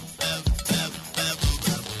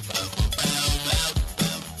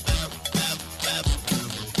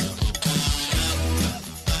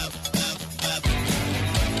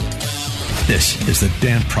 This is the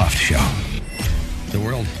Dan Proft Show. The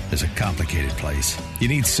world is a complicated place. You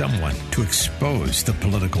need someone to expose the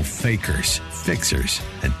political fakers, fixers,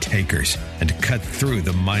 and takers, and to cut through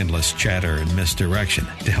the mindless chatter and misdirection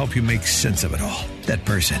to help you make sense of it all. That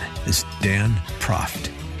person is Dan Proft.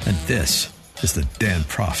 And this is the Dan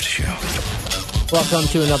Proft Show. Welcome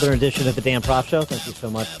to another edition of the Dan Proft Show. Thank you so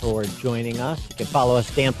much for joining us. You can follow us,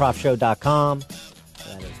 danproftshow.com.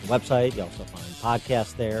 That is the website. You also find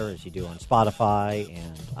podcasts there, as you do on Spotify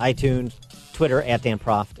and iTunes. Twitter, at Dan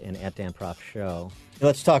Proft and at Dan Proft Show.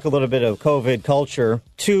 Let's talk a little bit of COVID culture.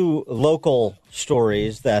 Two local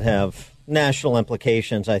stories that have national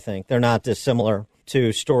implications, I think. They're not dissimilar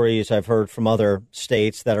to stories I've heard from other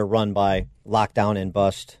states that are run by lockdown and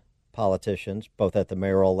bust politicians, both at the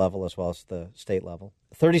mayoral level as well as the state level.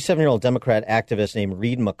 A 37-year-old Democrat activist named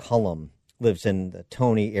Reed McCullum lives in the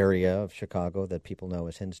Tony area of Chicago that people know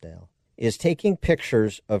as Hinsdale, is taking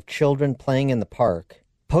pictures of children playing in the park,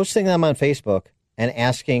 posting them on Facebook, and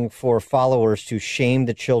asking for followers to shame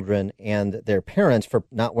the children and their parents for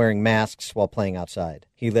not wearing masks while playing outside.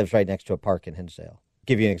 He lives right next to a park in Hinsdale.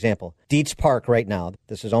 Give you an example. Dietz Park right now,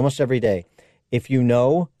 this is almost every day. If you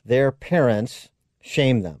know their parents,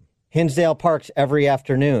 shame them. Hinsdale Parks every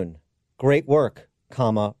afternoon. Great work,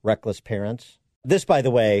 reckless parents. This, by the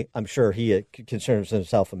way, I'm sure he considers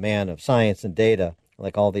himself a man of science and data,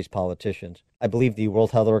 like all these politicians. I believe the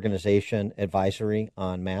World Health Organization advisory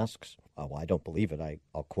on masks, well, I don't believe it,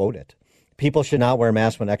 I'll quote it. People should not wear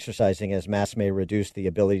masks when exercising, as masks may reduce the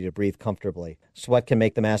ability to breathe comfortably. Sweat can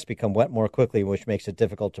make the mask become wet more quickly, which makes it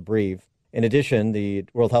difficult to breathe. In addition, the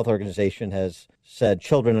World Health Organization has said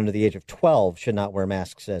children under the age of 12 should not wear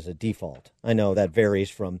masks as a default. I know that varies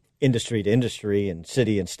from industry to industry and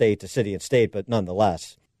city and state to city and state, but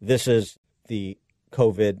nonetheless, this is the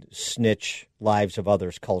COVID snitch lives of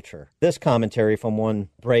others culture. This commentary from one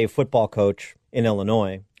brave football coach in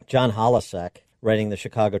Illinois, John Holasek, writing the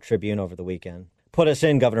Chicago Tribune over the weekend. Put us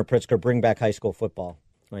in, Governor Pritzker, bring back high school football.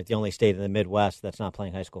 Right, the only state in the Midwest that's not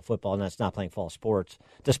playing high school football and that's not playing fall sports.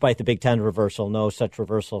 Despite the Big Ten reversal, no such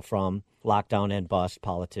reversal from lockdown and bust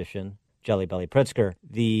politician Jelly Belly Pritzker.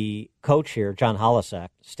 The coach here, John Holasek,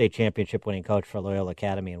 state championship winning coach for Loyola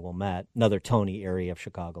Academy in Wilmette, another Tony area of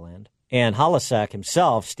Chicagoland. And Holasek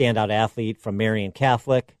himself, standout athlete from Marian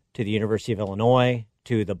Catholic to the University of Illinois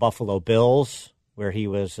to the Buffalo Bills, where he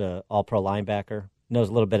was an all-pro linebacker, knows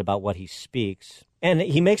a little bit about what he speaks. And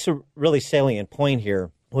he makes a really salient point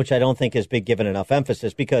here, which I don't think has been given enough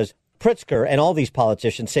emphasis, because Pritzker and all these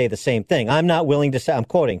politicians say the same thing. I'm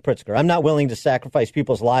quoting Pritzker, I'm not willing to sacrifice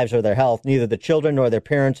people's lives or their health, neither the children nor their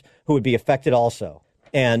parents who would be affected also.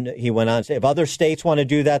 And he went on to say, if other states want to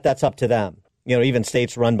do that, that's up to them. You know, even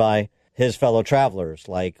states run by his fellow travelers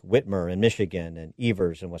like Whitmer in Michigan and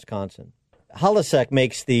Evers in Wisconsin. Holasek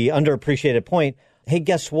makes the underappreciated point, hey,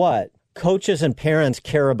 guess what? Coaches and parents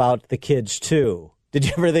care about the kids too. Did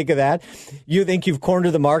you ever think of that? You think you've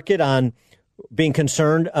cornered the market on being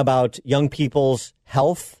concerned about young people's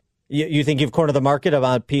health? You think you've cornered the market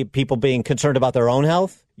about people being concerned about their own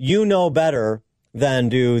health? You know better than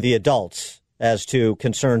do the adults as to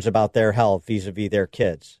concerns about their health vis-a-vis their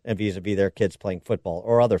kids and vis-a-vis their kids playing football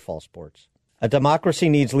or other fall sports. A democracy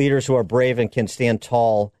needs leaders who are brave and can stand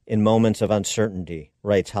tall in moments of uncertainty,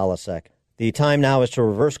 writes Holasek. The time now is to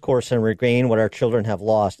reverse course and regain what our children have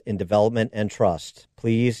lost in development and trust.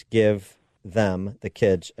 Please give them, the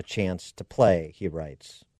kids, a chance to play, he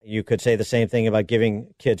writes. You could say the same thing about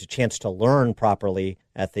giving kids a chance to learn properly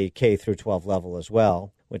at the K through 12 level as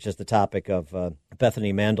well, which is the topic of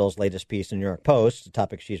Bethany Mandel's latest piece in the New York Post, a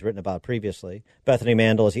topic she's written about previously. Bethany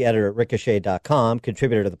Mandel is the editor at Ricochet.com,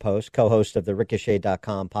 contributor to the Post, co-host of the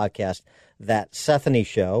Ricochet.com podcast, That Sethany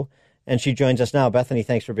Show. And she joins us now. Bethany,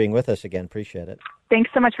 thanks for being with us again. Appreciate it. Thanks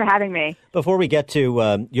so much for having me. Before we get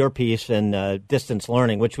to your piece and distance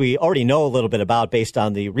learning, which we already know a little bit about based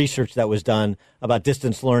on the research that was done about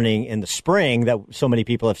distance learning in the spring that so many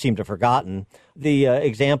people have seemed to have forgotten, the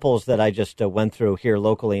examples that I just went through here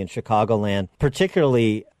locally in Chicagoland,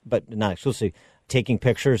 particularly, but not exclusively, taking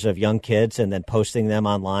pictures of young kids and then posting them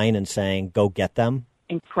online and saying, go get them.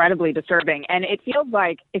 Incredibly disturbing. And it feels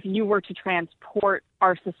like if you were to transport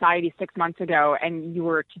our society 6 months ago and you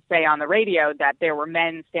were to say on the radio that there were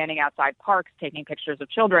men standing outside parks taking pictures of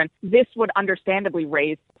children, this would understandably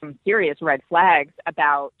raise some serious red flags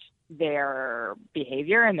about their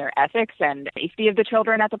behavior and their ethics and safety of the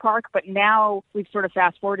children at the park. But now we've sort of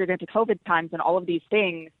fast forwarded into COVID times, and all of these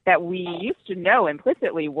things that we used to know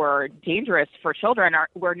implicitly were dangerous for children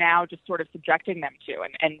we're now just sort of subjecting them to.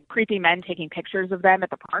 And creepy men taking pictures of them at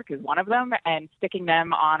the park is one of them, and sticking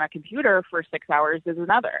them on a computer for 6 hours is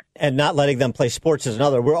another. And not letting them play sports is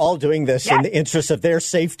another. We're all doing this in the interest of their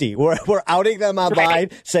safety. We're outing them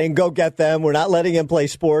online, saying go get them. We're not letting them play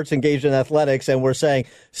sports, engage in athletics, and we're saying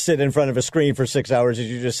sit in front of a screen for 6 hours, as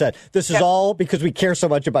you just said. This is all because we care so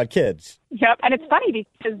much about kids. Yep. And it's funny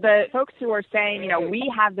because the folks who are saying, you know, we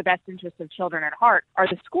have the best interests of children at heart are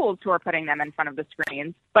the schools who are putting them in front of the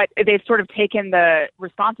screens. But they've sort of taken the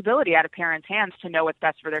responsibility out of parents' hands to know what's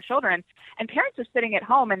best for their children. And parents are sitting at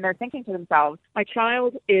home and they're thinking to themselves, my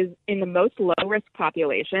child is in the most low-risk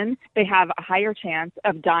population. They have a higher chance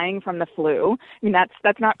of dying from the flu. I mean,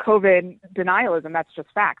 that's not COVID denialism. That's just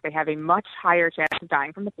fact. They have a much higher chance of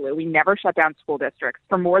dying from the flu. We never shut down school districts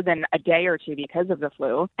for more than a day or two because of the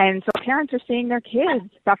flu. And so parents are seeing their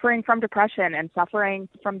kids suffering from depression and suffering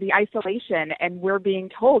from the isolation, and we're being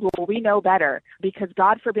told, well, we know better, because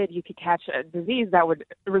God forbid you could catch a disease that would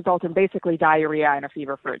result in basically diarrhea and a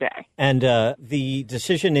fever for a day. And the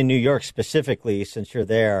decision in New York specifically, since you're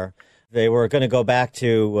there, they were going to go back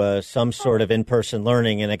to some sort of in-person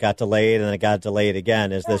learning, and it got delayed, and it got delayed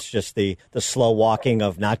again. Is this just the slow walking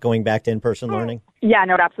of not going back to in-person learning? Yeah,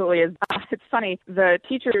 no, it absolutely is. It's funny. The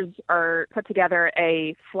teachers are put together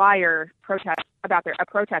a flyer protest about a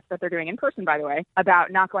protest that they're doing in person, by the way,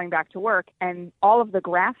 about not going back to work. And all of the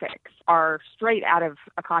graphics are straight out of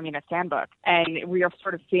a communist handbook. And we are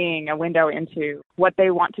sort of seeing a window into what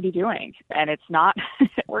they want to be doing. And it's not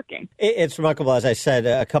working. It's remarkable, as I said,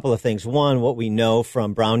 a couple of things. One, what we know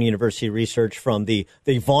from Brown University research, from the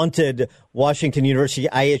vaunted Washington University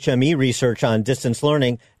IHME research on distance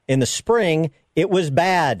learning. In the spring, it was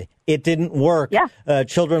bad. It didn't work. Yeah.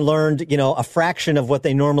 Children learned, a fraction of what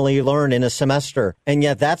they normally learn in a semester. And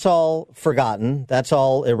yet that's all forgotten. That's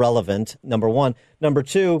all irrelevant, number one. Number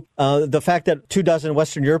two, the fact that 24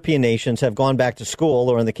 Western European nations have gone back to school,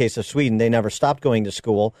 or in the case of Sweden, they never stopped going to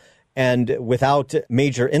school. And without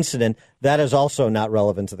major incident, that is also not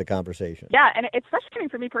relevant to the conversation. Yeah, and it's frustrating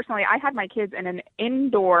for me personally. I had my kids in an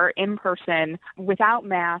indoor, in-person, without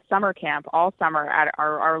mask summer camp all summer at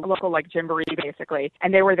our local jamboree, basically.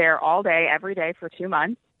 And they were there all day, every day for 2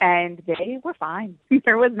 months. And they were fine.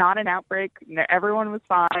 There was not an outbreak. Everyone was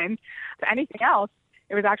fine. If anything else,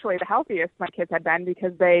 it was actually the healthiest my kids had been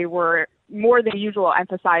because they were more than usual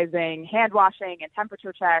emphasizing hand washing and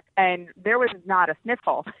temperature check, and there was not a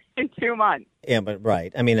sniffle in 2 months. Yeah, but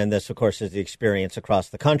right. I mean, and this, of course, is the experience across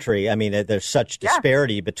the country. I mean, there's such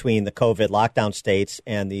disparity between the COVID lockdown states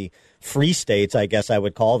and the free states, I guess I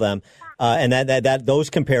would call them. And that those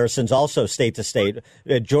comparisons also state to state.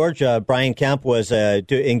 Georgia, Brian Kemp was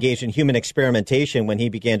engaged in human experimentation when he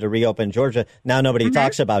began to reopen Georgia. Now nobody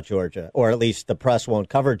talks about Georgia, or at least the press won't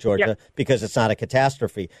cover Georgia because it's not a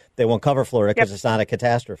catastrophe. They won't cover Florida because it's not a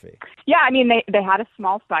catastrophe. Yeah, I mean, they had a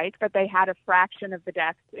small spike, but they had a fraction of the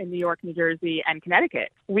deaths in New York, New Jersey, and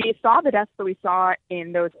Connecticut. We saw the deaths that we saw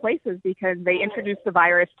in those places because they introduced the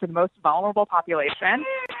virus to the most vulnerable population,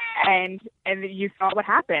 and you saw what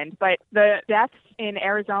happened. But the deaths in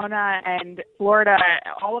Arizona and Florida,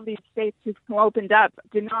 all of these states who opened up,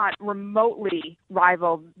 did not remotely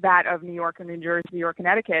rival that of New York and New Jersey or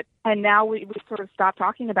Connecticut. And now we sort of stopped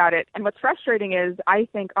talking about it. And what's frustrating is, I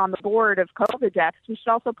think on the board of COVID deaths, we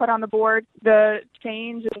should also put on the board the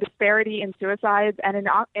change and disparity in suicides and in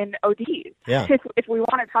ODs. Yeah. If we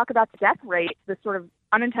want to talk about the death rate, the sort of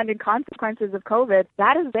unintended consequences of COVID,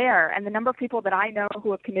 that is there. And the number of people that I know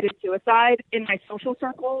who have committed suicide in my social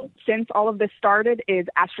circle since all of this started is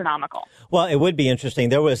astronomical. Well, it would be interesting.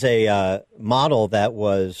 There was a model that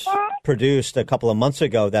was produced a couple of months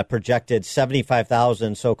ago that projected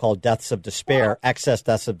 75,000 so-called deaths of despair, excess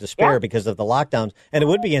deaths of despair because of the lockdowns. And it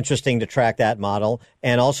would be interesting to track that model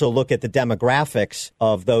and also look at the demographics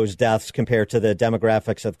of those deaths compared to the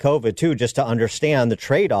demographics of COVID, too, just to understand the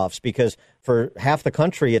trade-offs, because for half the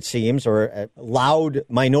country, it seems, or a loud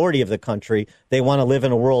minority of the country, they want to live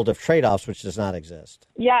in a world of trade-offs, which does not exist.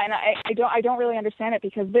 Yeah, and I don't really understand it,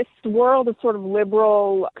 because this world of sort of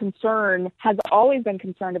liberal concern has always been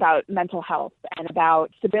concerned about mental health and about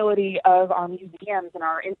stability of our museums and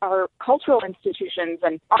our cultural institutions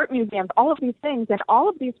and art museums, all of these things. And all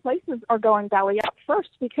of these places are going belly up first,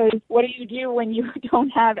 because what do when you don't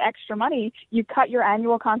have extra money? You cut your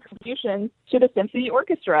annual contributions to the symphony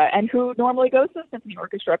orchestra. And who normally goes to the symphony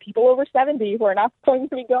orchestra? People over 70 who are not going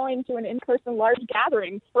to be going to an in-person large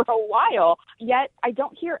gathering for a while. Yet I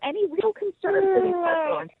don't hear any real concern for these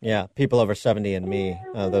people. Yeah, people over 70 and me.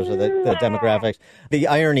 Those are the demographics. The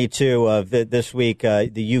irony, too, of this week,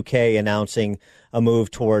 the UK announcing a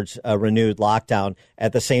move towards a renewed lockdown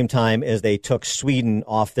at the same time as they took Sweden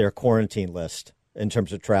off their quarantine list in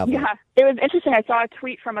terms of travel. Yeah, it was interesting. I saw a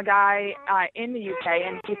tweet from a guy in the UK,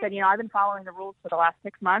 and he said, I've been following the rules for the last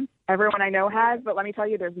 6 months. Everyone I know has, but let me tell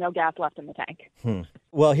you, there's no gas left in the tank.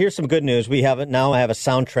 Well, here's some good news. We have a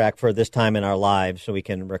soundtrack for this time in our lives, so we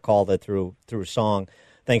can recall that through song.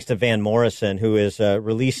 Thanks to Van Morrison, who is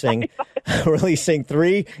releasing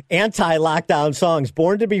 3 anti-lockdown songs.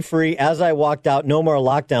 Born to Be Free, As I Walked Out, No More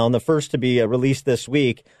Lockdown, the first to be released this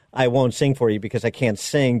week. I won't sing for you because I can't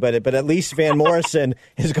sing, but at least Van Morrison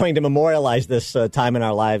is going to memorialize this time in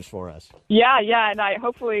our lives for us. Yeah, and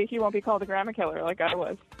hopefully he won't be called a grammar killer like I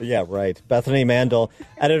was. Yeah, right. Bethany Mandel,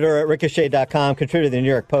 editor at Ricochet.com, contributor to the New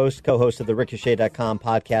York Post, co-host of the Ricochet.com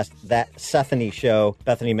podcast, That Sethany Show.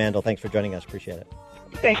 Bethany Mandel, thanks for joining us. Appreciate it.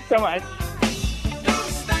 Thanks so much.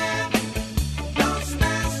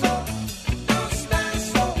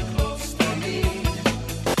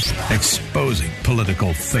 Exposing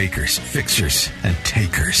political fakers, fixers, and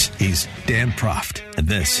takers. He's Dan Proft, and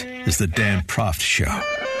this is The Dan Proft Show.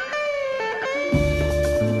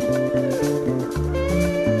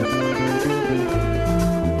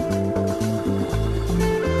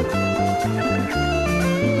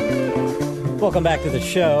 Welcome back to the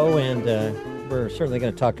show, and We're certainly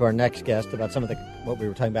going to talk to our next guest about some of what we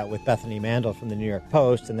were talking about with Bethany Mandel from the New York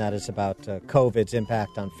Post, and that is about COVID's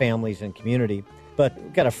impact on families and community. But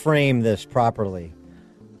we've got to frame this properly.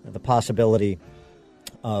 The possibility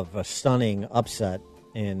of a stunning upset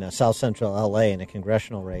in South Central L.A. in a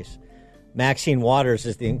congressional race. Maxine Waters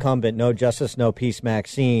is the incumbent, No Justice, No Peace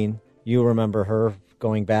Maxine. You remember her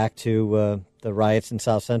going back to the riots in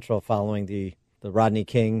South Central following the Rodney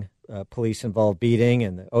King police-involved beating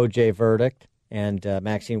and the O.J. verdict, and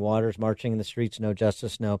Maxine Waters marching in the streets, no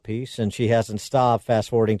justice, no peace. And she hasn't stopped,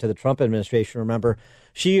 fast-forwarding to the Trump administration. Remember,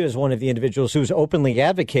 she is one of the individuals who's openly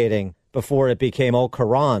advocating, before it became au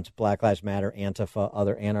courant, Black Lives Matter, Antifa,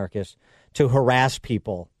 other anarchists, to harass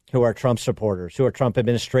people who are Trump supporters, who are Trump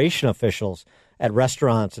administration officials at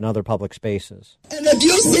restaurants and other public spaces. And if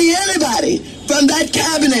you see anybody from that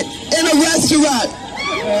cabinet in a restaurant,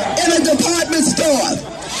 in a department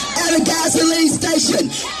store, at a gasoline station,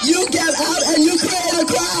 you get out and you create a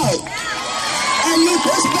crowd and you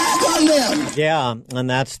push back on them. Yeah, and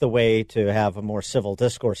that's the way to have a more civil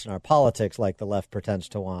discourse in our politics, like the left pretends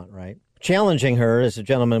to want, right? Challenging her is a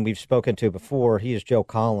gentleman we've spoken to before. He is Joe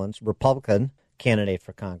Collins, Republican candidate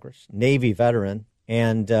for Congress, Navy veteran,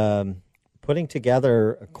 and putting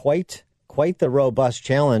together quite the robust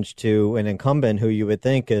challenge to an incumbent who you would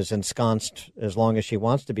think is ensconced as long as she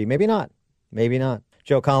wants to be. Maybe not.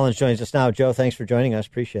 Joe Collins joins us now. Joe, thanks for joining us.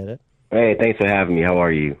 Appreciate it. Hey, thanks for having me. How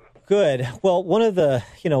are you? Good. Well, one of the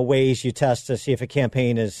ways you test to see if a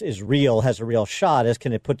campaign is real, has a real shot, is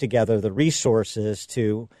can it put together the resources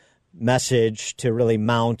to message, to really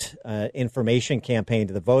mount information campaign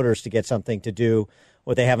to the voters to get something to do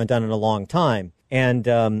what they haven't done in a long time. And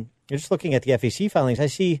you're just looking at the FEC filings. I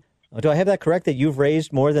see, do I have that correct, that you've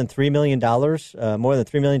raised more than $3 million,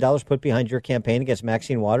 put behind your campaign against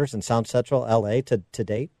Maxine Waters in South Central L.A. to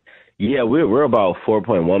date? Yeah, we're about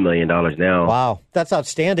 $4.1 million now. Wow, that's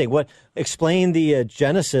outstanding. Explain the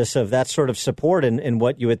genesis of that sort of support and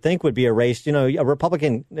what you would think would be a race. A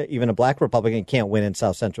Republican, even a black Republican, can't win in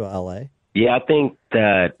South Central L.A. Yeah, I think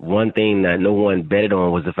that one thing that no one betted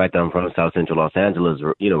on was the fact that I'm from South Central Los Angeles,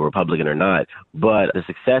 Republican or not. But the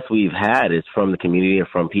success we've had is from the community and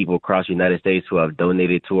from people across the United States who have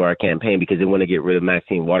donated to our campaign because they want to get rid of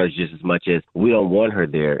Maxine Waters just as much as we don't want her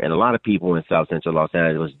there. And a lot of people in South Central Los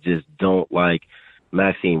Angeles just don't like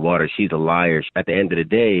Maxine Waters. She's a liar. At the end of the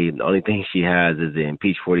day, the only thing she has is the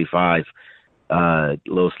Impeach 45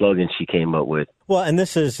 little slogan she came up with. Well, and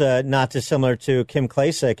this is not dissimilar to Kim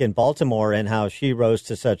Klacik in Baltimore and how she rose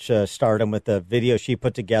to such stardom with the video she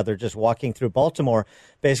put together just walking through Baltimore,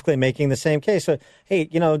 basically making the same case. So, hey,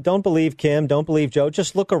 don't believe Kim, don't believe Joe.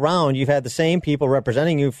 Just look around. You've had the same people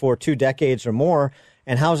representing you for 2 decades or more.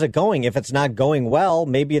 And how's it going? If it's not going well,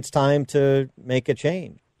 maybe it's time to make a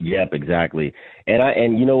change. Yep, exactly.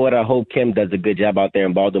 And you know what? I hope Kim does a good job out there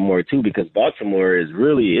in Baltimore too, because Baltimore is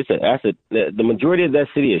really the majority of that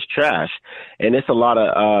city is trash, and it's a lot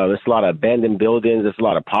of abandoned buildings. It's a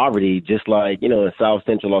lot of poverty, just like in South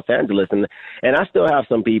Central Los Angeles. And I still have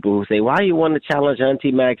some people who say, "Why do you want to challenge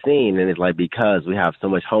Auntie Maxine?" And it's like, because we have so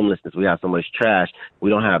much homelessness, we have so much trash, we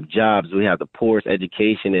don't have jobs, we have the poorest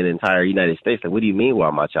education in the entire United States. Like, what do you mean? Why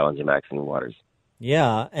am I challenging Maxine Waters?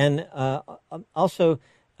 Yeah, and also.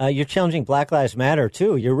 You're challenging Black Lives Matter,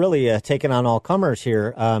 too. You're really taking on all comers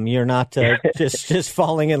here. You're not just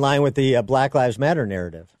falling in line with the Black Lives Matter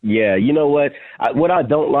narrative. Yeah, you know what? What I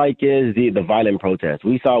don't like is the violent protests.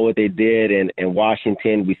 We saw what they did in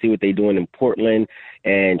Washington. We see what they're doing in Portland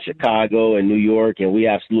and Chicago and New York, and we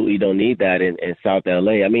absolutely don't need that in South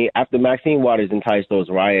L.A. I mean, after Maxine Waters enticed those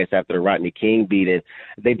riots after the Rodney King beating,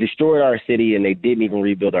 they destroyed our city, and they didn't even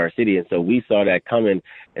rebuild our city. And so we saw that coming.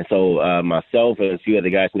 And so myself and a few other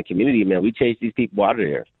guys in the community, man, we chased these people out of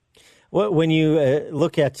there. Well, when you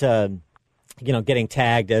look at, getting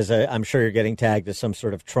tagged I'm sure you're getting tagged as some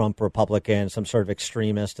sort of Trump Republican, some sort of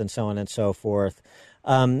extremist and so on and so forth.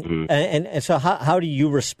 And so how do you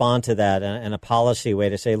respond to that in a policy way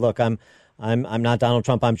to say, look, I'm not Donald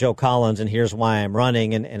Trump, I'm Joe Collins, and here's why I'm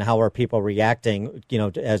running, and how are people reacting,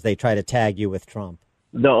 as they try to tag you with Trump?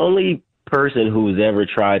 The only person who's ever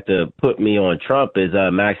tried to put me on Trump is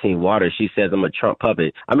Maxine Waters. She says I'm a Trump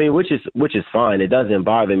puppet. I mean, which is fine. It doesn't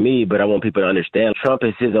bother me, but I want people to understand Trump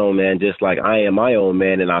is his own man, just like I am my own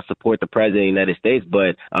man, and I support the president of the United States.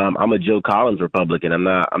 But I'm a Joe Collins Republican. I'm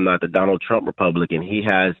not the Donald Trump Republican. He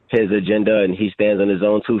has his agenda, and he stands on his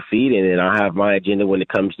own 2 feet, and I have my agenda when it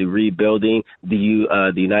comes to rebuilding the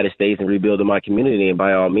United States and rebuilding my community. And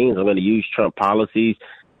by all means, I'm going to use Trump policies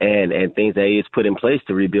and things that he has put in place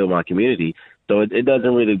to rebuild my community. So it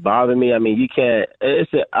doesn't really bother me. I mean, you can't.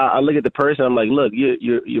 I look at the person. I'm like, look,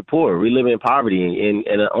 you're poor. We live in poverty, and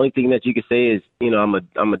the only thing that you can say is,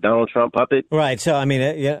 I'm a Donald Trump puppet. Right. So I mean,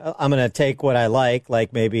 I'm going to take what I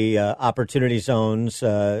like maybe opportunity zones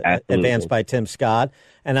advanced by Tim Scott,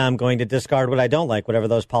 and I'm going to discard what I don't like, whatever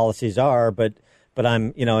those policies are. But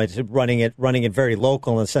I'm, it's running it very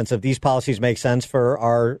local in the sense of these policies make sense for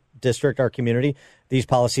our district, our community. These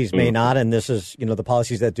policies may not, and this is, the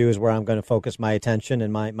policies that do is where I'm going to focus my attention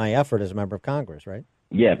and my effort as a member of Congress, right?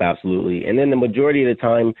 Yeah, absolutely. And then the majority of the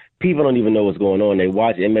time, people don't even know what's going on. They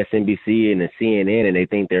watch MSNBC and the CNN, and they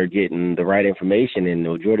think they're getting the right information, and the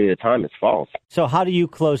majority of the time, it's false. So, how do you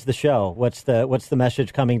close the show? What's the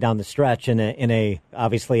message coming down the stretch in a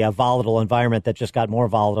obviously a volatile environment that just got more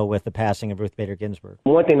volatile with the passing of Ruth Bader Ginsburg?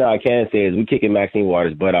 One thing that I can say is we're kicking Maxine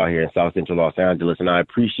Waters' butt out here in South Central Los Angeles, and I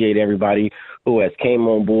appreciate everybody who has came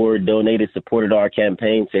on board, donated, supported our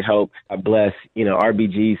campaign to help bless,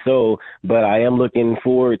 RBG. But I am looking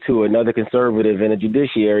forward to another conservative in the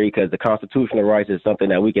judiciary, because the constitutional rights is something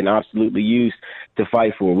that we can absolutely use to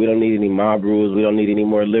fight for. We don't need any mob rules. We don't need any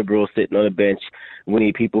more liberals sitting on the bench. We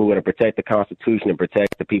need people who are going to protect the Constitution and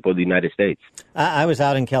protect the people of the United States. I was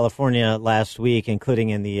out in California last week, including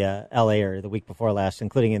in the L.A. area, the week before last,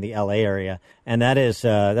 including in the L.A. area, and that is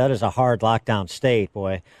a hard lockdown state,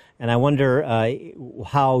 boy. And I wonder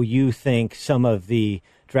how you think some of the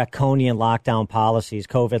draconian lockdown policies,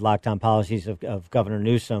 COVID lockdown policies of Governor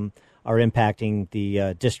Newsom are impacting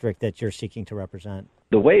the district that you're seeking to represent.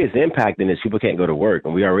 The way it's impacting is people can't go to work,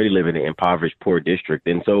 and we already live in an impoverished, poor district.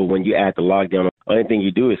 And so when you add the lockdown, the only thing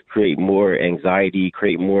you do is create more anxiety,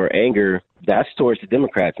 create more anger. That's towards the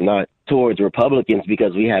Democrats, not towards Republicans,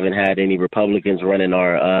 because we haven't had any Republicans running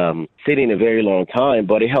our city in a very long time.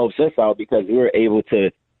 But it helps us out because we're able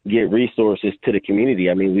to get resources to the community.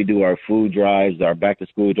 I mean, we do our food drives, our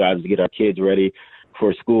back-to-school drives to get our kids ready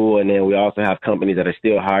for school, and then we also have companies that are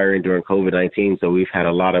still hiring during COVID-19. So we've had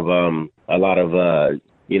a lot of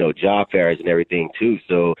job fairs and everything too.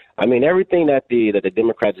 So I mean, everything that the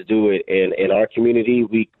Democrats do in our community,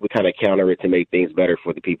 we kind of counter it to make things better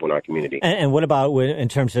for the people in our community. And what about in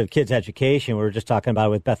terms of kids' education? We were just talking about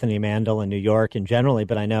it with Bethany Mandel in New York and generally,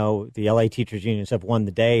 but I know the LA teachers unions have won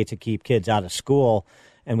the day to keep kids out of school,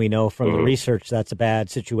 and we know from the research that's a bad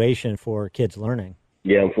situation for kids learning.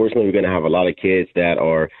 Yeah, unfortunately, we're going to have a lot of kids that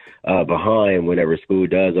are behind whenever school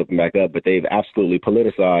does open back up, but they've absolutely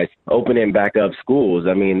politicized opening back up schools.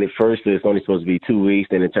 I mean, at first it's only supposed to be 2 weeks,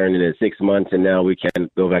 then it turned into 6 months, and now we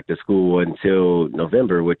can't go back to school until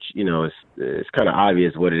November, which, it's kind of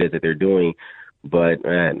obvious what it is that they're doing. But,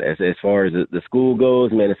 man, as far as the school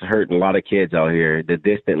goes, man, it's hurting a lot of kids out here. The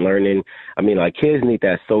distant learning, I mean, like, kids need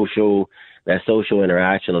that social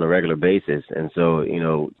interaction on a regular basis. And so, as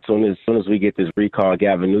soon as we get this recall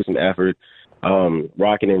Gavin Newsom effort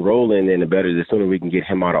rocking and rolling, then the sooner we can get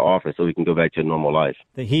him out of office so we can go back to normal life.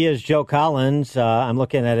 He is Joe Collins. I'm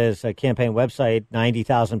looking at his campaign website.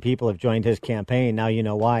 90,000 people have joined his campaign. Now you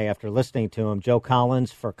know why after listening to him.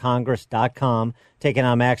 JoeCollinsForCongress.com, taking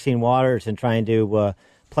on Maxine Waters and trying to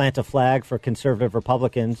plant a flag for conservative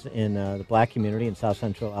Republicans in the black community in South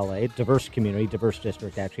Central L.A. Diverse community, diverse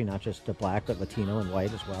district, actually, not just black, but Latino and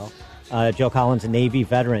white as well. Joe Collins, a Navy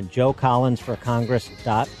veteran.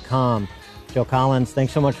 JoeCollinsForCongress.com. Joe Collins,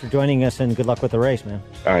 thanks so much for joining us, and good luck with the race, man.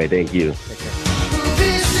 All right, thank you. Take care.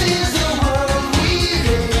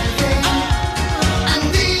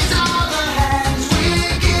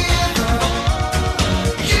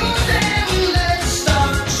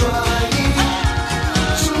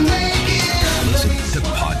 Listen to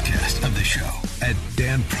the podcast of the show at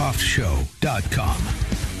danproftshow.com.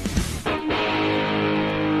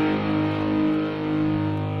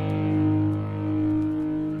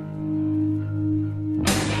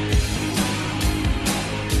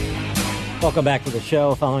 Welcome back to the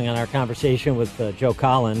show. Following on our conversation with Joe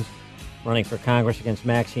Collins, running for Congress against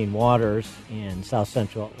Maxine Waters in South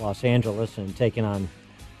Central Los Angeles and taking on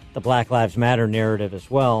the Black Lives Matter narrative as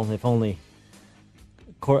well. If only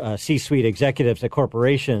C-suite executives at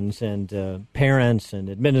corporations and parents and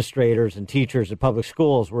administrators and teachers at public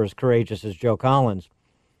schools were as courageous as Joe Collins.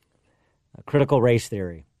 Critical race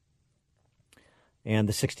theory and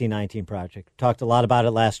the 1619 Project. Talked a lot about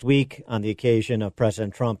it last week on the occasion of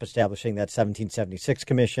President Trump establishing that 1776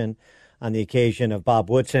 commission, on the occasion of Bob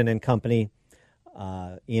Woodson and company,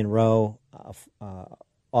 Ian Rowe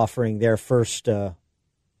offering their first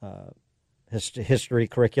history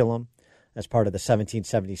curriculum as part of the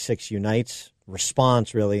 1776 Unites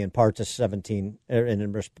response, really, in part to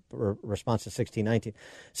response to 1619.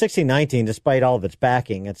 1619, despite all of its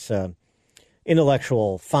backing, its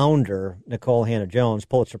intellectual founder, Nicole Hannah-Jones,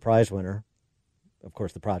 Pulitzer Prize winner, of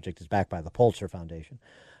course, the project is backed by the Pulitzer Foundation.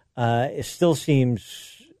 It still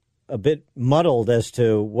seems a bit muddled as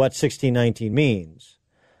to what 1619 means.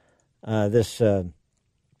 This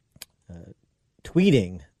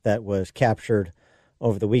tweeting that was captured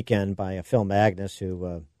over the weekend by Phil Magnus,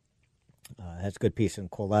 who has a good piece in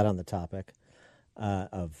Quillette on the topic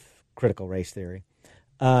of critical race theory.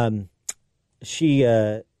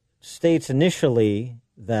 She states initially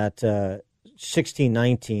that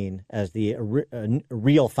 1619 as the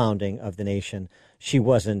real founding of the nation, she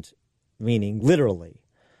wasn't meaning literally.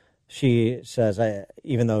 She says,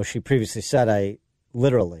 even though she previously said I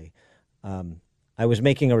was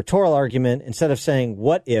making a rhetorical argument. Instead of saying,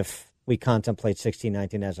 what if we contemplate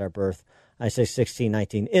 1619 as our birth, I say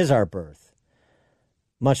 1619 is our birth.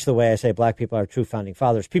 Much the way I say black people are true founding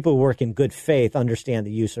fathers. People who work in good faith understand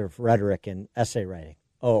the use of rhetoric in essay writing.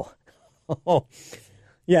 Oh,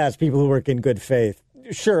 yes, people who work in good faith.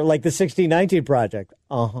 Sure, like the 1619 Project.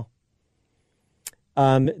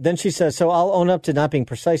 Then she says, so I'll own up to not being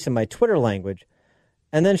precise in my Twitter language.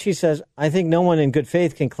 And then she says, I think no one in good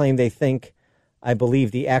faith can claim they think I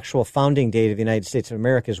believe the actual founding date of the United States of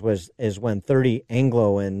America is when 30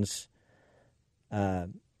 Angolans, 30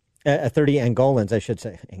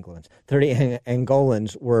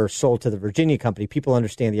 Angolans were sold to the Virginia Company. People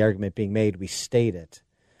understand the argument being made. We state it.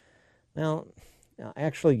 Now,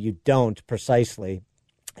 actually, you don't precisely.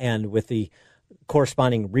 And with the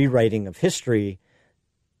corresponding rewriting of history,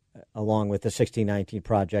 along with the 1619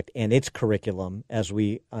 Project and its curriculum, as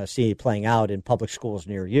we see playing out in public schools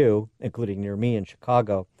near you, including near me in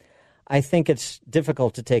Chicago, I think it's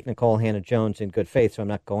difficult to take Nikole Hannah-Jones in good faith, so I'm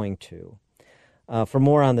not going to. For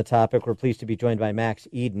more on the topic, we're pleased to be joined by Max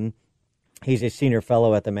Eden. He's a senior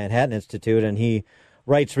fellow at the Manhattan Institute, and he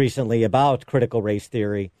writes recently about critical race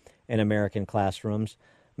theory in American classrooms.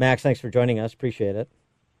 Max, thanks for joining us. Appreciate it.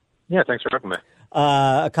 Yeah, thanks for having me.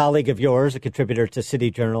 A colleague of yours, a contributor to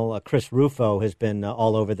City Journal, Chris Rufo, has been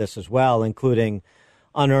all over this as well, including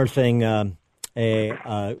unearthing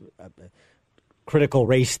a critical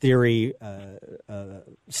race theory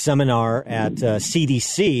seminar at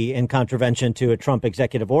CDC in contravention to a Trump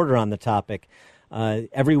executive order on the topic.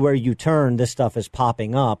 Everywhere you turn, this stuff is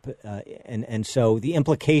popping up. And so the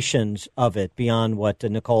implications of it beyond what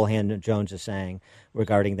Nikole Hannah-Jones is saying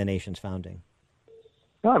regarding the nation's founding.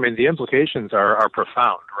 No, I mean, the implications are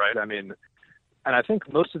profound, right? I mean, and I think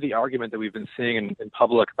most of the argument that we've been seeing in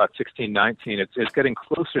public about 1619, it's getting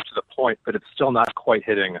closer to the point, but it's still not quite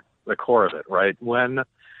hitting the core of it, right? When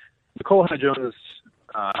Nikole Hannah-Jones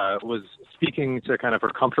was speaking to kind of her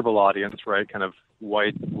comfortable audience, right, kind of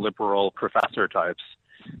white, liberal professor types,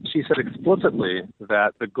 she said explicitly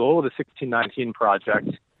that the goal of the 1619 Project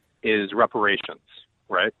is reparations,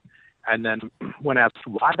 right? And then when asked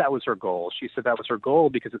why that was her goal, she said that was her goal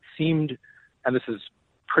because it seemed, and this is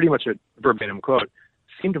pretty much a verbatim quote,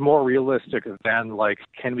 seemed more realistic than, like,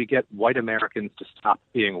 can we get white Americans to stop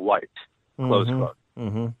being white, close quote,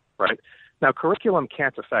 right? Now, curriculum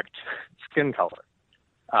can't affect skin color.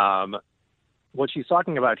 What she's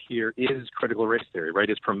talking about here is critical race theory, right?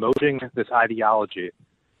 It's promoting this ideology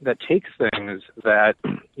that takes things that,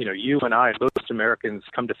 you know, you and I and most Americans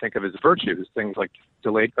come to think of as virtues, things like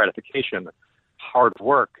delayed gratification, hard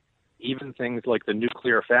work, even things like the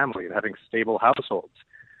nuclear family and having stable households.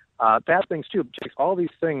 Bad things, too. Takes all these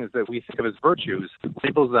things that we think of as virtues,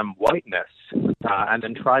 labels them whiteness, and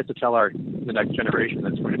then tries to tell the next generation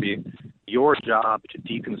that it's going to be your job to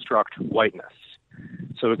deconstruct whiteness.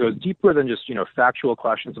 So it goes deeper than just, you know, factual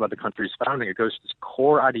questions about the country's founding. It goes to this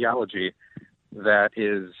core ideology that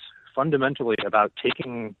is fundamentally about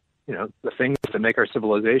taking, you know, the things that make our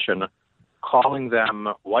civilization, calling them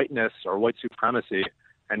whiteness or white supremacy,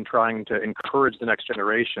 and trying to encourage the next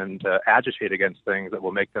generation to agitate against things that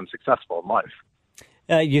will make them successful in life.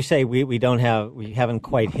 You say we haven't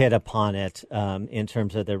quite hit upon it in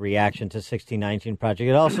terms of the reaction to 1619 Project.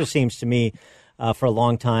 It also seems to me for a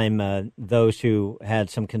long time those who had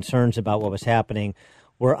some concerns about what was happening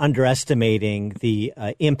were underestimating the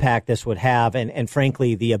impact this would have and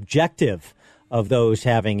frankly, the objective of those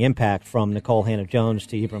having impact, from Nikole Hannah-Jones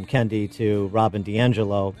to Ibram Kendi to Robin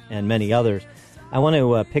DiAngelo and many others. I want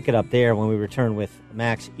to pick it up there when we return with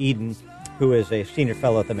Max Eden, who is a senior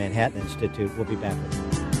fellow at the Manhattan Institute. We'll be back with you.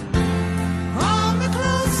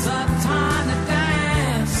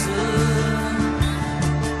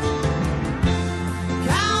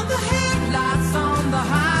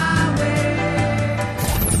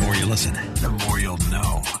 The more you listen, the more you'll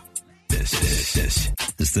know. This is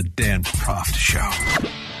the Dan Proft Show.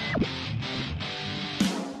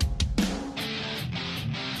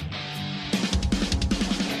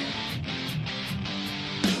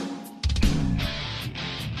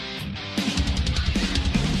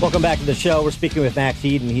 Welcome back to the show. We're speaking with Max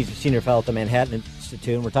Eden. He's a senior fellow at the Manhattan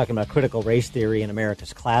Institute, and we're talking about critical race theory in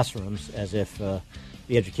America's classrooms, as if the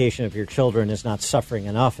education of your children is not suffering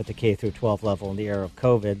enough at the K through 12 level in the era of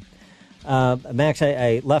COVID. Max,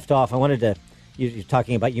 I left off. I wanted to. You're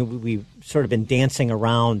talking about we've sort of been dancing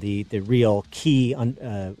around the real key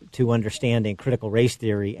to understanding critical race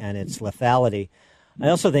theory and its lethality. I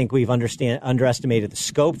also think we've underestimated the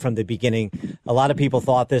scope from the beginning. A lot of people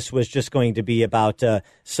thought this was just going to be about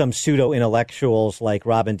some pseudo-intellectuals like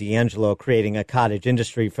Robin DiAngelo creating a cottage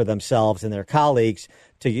industry for themselves and their colleagues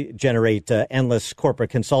to generate endless corporate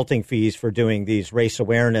consulting fees for doing these race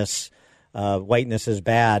awareness, whiteness is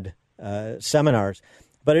bad seminars.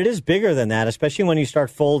 But it is bigger than that, especially when you start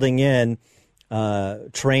folding in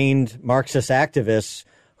trained Marxist activists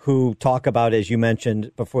who talk about, as you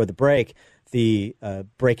mentioned before the break, the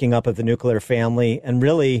breaking up of the nuclear family and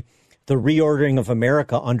really the reordering of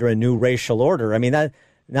America under a new racial order. I mean,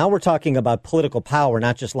 now we're talking about political power,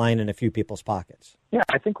 not just lying in a few people's pockets. Yeah,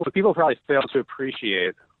 I think what people probably fail to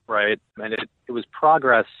appreciate, right, and it was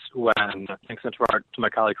progress when, thanks to my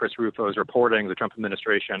colleague Chris Rufo's reporting, the Trump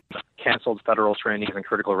administration canceled federal trainings in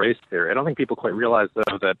critical race theory. I don't think people quite realize,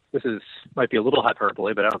 though, that this might be a little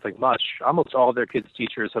hyperbole, but I don't think much. Almost all of their kids'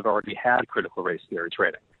 teachers have already had critical race theory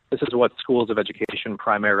training. This is what schools of education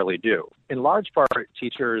primarily do. In large part,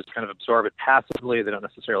 teachers kind of absorb it passively. They don't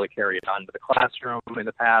necessarily carry it on to the classroom. In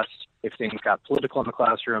the past, if things got political in the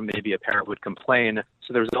classroom, maybe a parent would complain.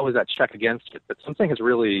 So there's always that check against it. But something has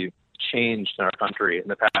really changed in our country in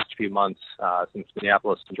the past few months since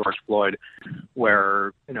Minneapolis and George Floyd,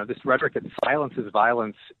 where, this rhetoric that silences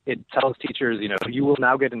violence, it tells teachers, you will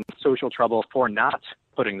now get in social trouble for not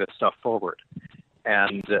putting this stuff forward.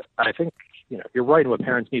 And I think, you're right in what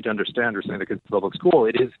parents need to understand or sending their kids to public school.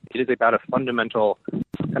 It is about a fundamental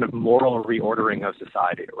kind of moral reordering of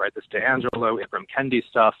society, right? This DiAngelo, Ibram Kendi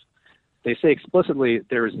stuff, they say explicitly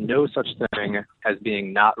there is no such thing as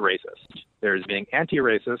being not racist. There is being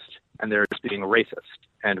anti-racist and there is being racist.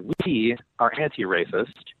 And we are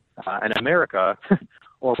anti-racist, and America,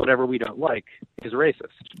 or whatever we don't like, is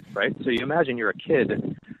racist, right? So you imagine you're a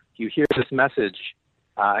kid, you hear this message,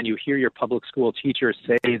 and you hear your public school teacher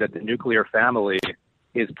say that the nuclear family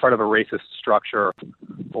is part of a racist structure,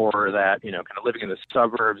 or that, kind of living in the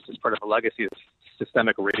suburbs is part of a legacy of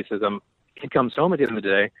systemic racism. He comes home at the end of the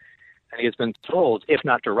day, and he has been told, if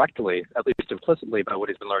not directly, at least implicitly by what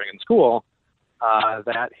he's been learning in school,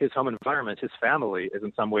 that his home environment, his family, is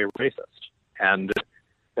in some way racist, and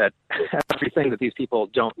that everything that these people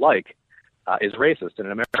don't like is racist. And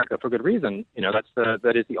in America, for good reason,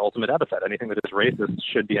 that is the ultimate epithet. Anything that is racist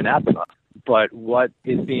should be anathema. But what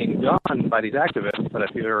is being done by these activists that I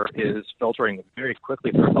fear is filtering very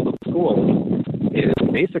quickly through public schools is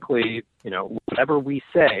basically, whatever we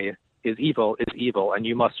say is evil, and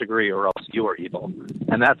you must agree or else you are evil.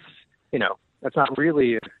 And that's not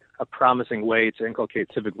really a promising way to inculcate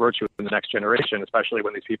civic virtue in the next generation, especially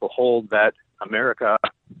when these people hold that America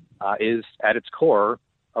is at its core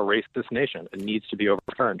a racist nation and needs to be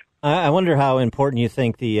overturned. I wonder how important you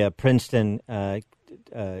think the Princeton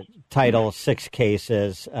Title VI case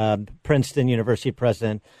is. Princeton University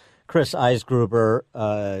President Chris Eisgruber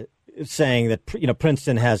saying that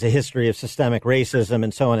Princeton has a history of systemic racism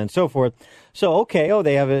and so on and so forth. So,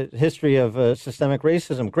 they have a history of systemic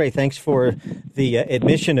racism. Great, thanks for the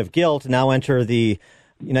admission of guilt. Now enter the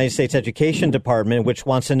United States Education Department, which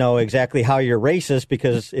wants to know exactly how you're racist,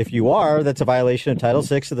 because if you are, that's a violation of Title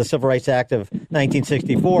VI of the Civil Rights Act of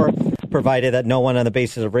 1964, provided that no one on the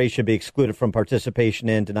basis of race should be excluded from participation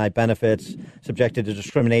in, denied benefits, subjected to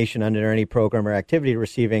discrimination under any program or activity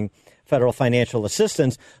receiving federal financial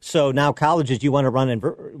assistance. So now colleges, you want to run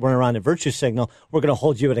around a virtue signal, we're going to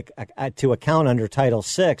hold you to account under Title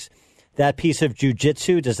VI. That piece of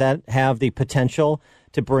jujitsu, does that have the potential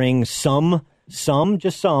to bring some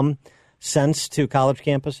sense to college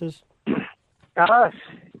campuses?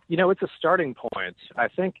 It's a starting point. I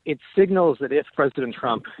think it signals that if President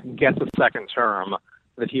Trump gets a second term,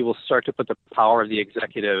 that he will start to put the power of the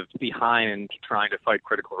executive behind trying to fight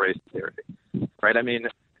critical race theory, right? I mean,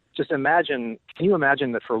 can you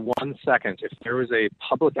imagine that for 1 second, if there was a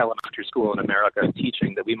public elementary school in America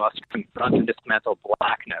teaching that we must confront and dismantle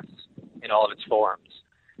blackness in all of its forms,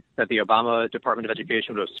 that the Obama Department of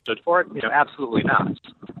Education would have stood for it? Absolutely not.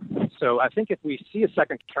 So I think if we see a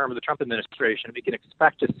second term of the Trump administration, we can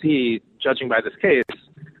expect to see, judging by this case,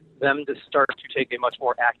 them to start to take a much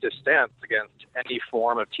more active stance against any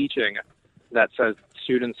form of teaching that says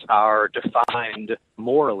students are defined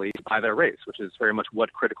morally by their race, which is very much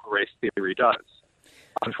what critical race theory does.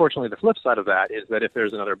 Unfortunately, the flip side of that is that if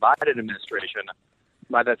there's another Biden administration,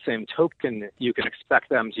 by that same token, you can expect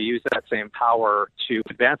them to use that same power to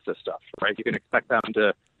advance this stuff, right? You can expect them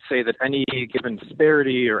to say that any given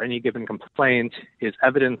disparity or any given complaint is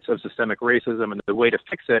evidence of systemic racism, and the way to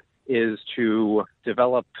fix it is to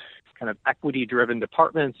develop kind of equity-driven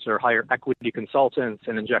departments or hire equity consultants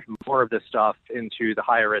and inject more of this stuff into the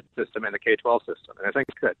higher ed system and the K-12 system. And I think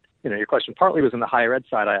that, your question partly was on the higher ed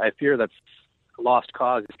side. I fear that's a lost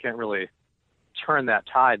cause. You can't really turn that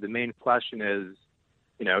tide. The main question is,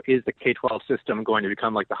 is the K-12 system going to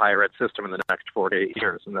become like the higher ed system in the next 4 to 8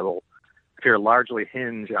 years? And that'll appear largely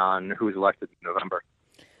hinge on who's elected in November.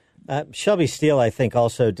 Shelby Steele, I think,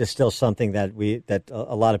 also distills something that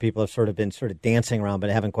a lot of people have been dancing around,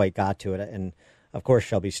 but haven't quite got to it. And of course,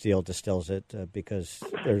 Shelby Steele distills it because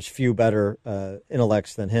there's few better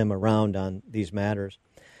intellects than him around on these matters.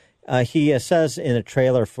 He says in a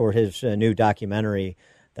trailer for his new documentary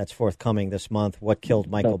that's forthcoming this month, What Killed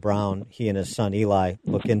Michael Brown, he and his son Eli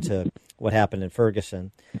look into what happened in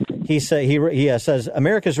Ferguson. He says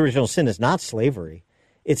America's original sin is not slavery.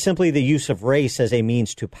 It's simply the use of race as a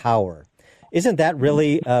means to power. Isn't that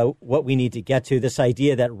really what we need to get to, this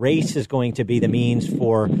idea that race is going to be the means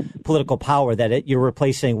for political power, that you're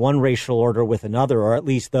replacing one racial order with another, or at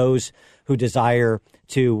least those who desire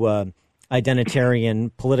to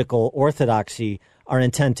identitarian political orthodoxy are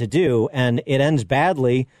intent to do, and it ends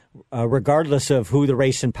badly regardless of who the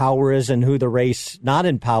race in power is and who the race not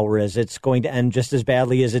in power is. It's going to end just as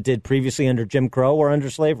badly as it did previously under Jim Crow or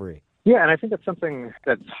under slavery. Yeah, and I think that's something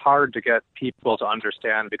that's hard to get people to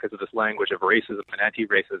understand because of this language of racism and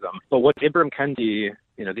anti-racism. But what Ibram Kendi,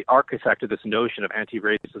 the architect of this notion of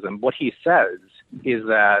anti-racism, what he says is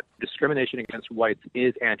that discrimination against whites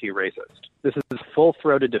is anti-racist. This is a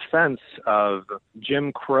full-throated defense of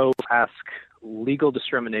Jim Crow-esque legal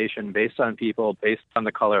discrimination based on people, based on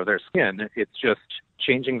the color of their skin. It's just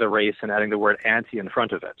changing the race and adding the word anti in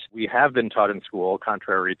front of it. We have been taught in school,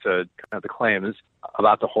 contrary to the claims,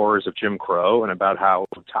 about the horrors of Jim Crow and about how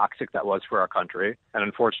toxic that was for our country. And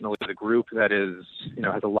unfortunately, the group that is,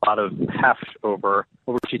 has a lot of heft over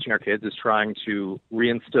what we're teaching our kids is trying to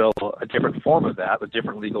reinstill a different form of that with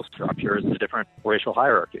different legal structures and different racial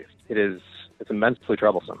hierarchies. It's immensely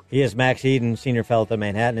troublesome. He is Max Eden, Senior Fellow at the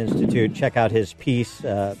Manhattan Institute. Check out his piece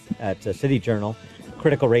at City Journal,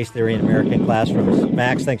 Critical Race Theory in American Classrooms.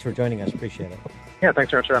 Max, thanks for joining us. Appreciate it. Yeah,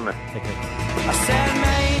 thanks very much for having me. Take care. I said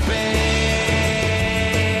maybe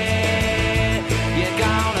you're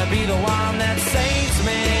gonna be the one that saves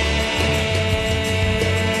me.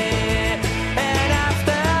 And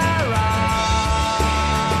after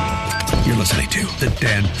all, You're listening to The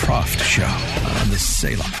Dan Proft Show on the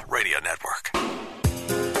Salem Radio Network.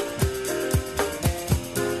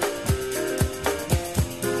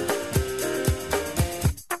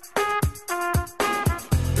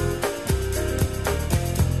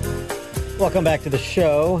 Welcome back to the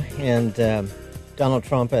show. And Donald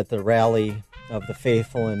Trump at the rally of the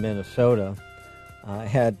faithful in Minnesota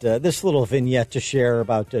had this little vignette to share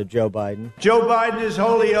about Joe Biden. Joe Biden is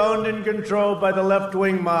wholly owned and controlled by the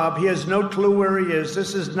left-wing mob. He has no clue where he is.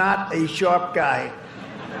 This is not a sharp guy.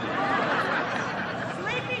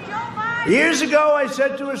 Years ago, I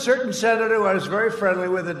said to a certain senator who I was very friendly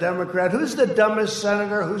with, a Democrat, who's the dumbest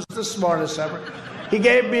senator? Who's the smartest senator? He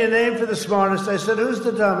gave me a name for the smartest. I said, who's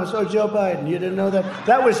the dumbest? Oh, Joe Biden. You didn't know that?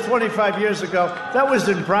 That was 25 years ago. That was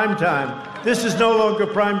in prime time. This is no longer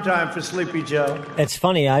prime time for Sleepy Joe. It's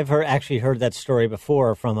funny. I've actually heard that story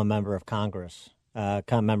before from a member of Congress.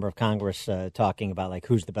 Talking about like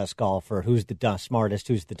who's the best golfer, who's the smartest,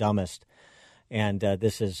 who's the dumbest. And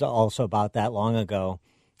this is also about that long ago.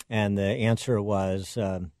 And the answer was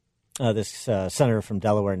this senator from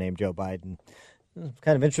Delaware named Joe Biden.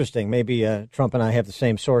 Kind of interesting. Maybe Trump and I have the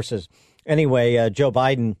same sources. Anyway, Joe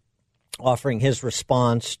Biden offering his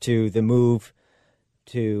response to the move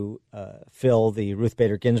to fill the Ruth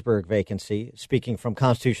Bader Ginsburg vacancy, speaking from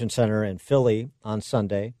Constitution Center in Philly on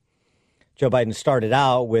Sunday. Joe Biden started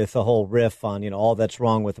out with a whole riff on, all that's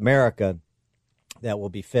wrong with America that will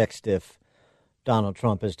be fixed if Donald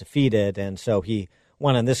Trump is defeated. And so he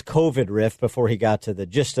went on this COVID riff before he got to the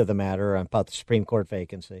gist of the matter about the Supreme Court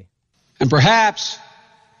vacancy. And perhaps,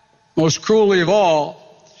 most cruelly of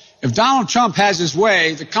all, if Donald Trump has his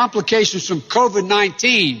way, the complications from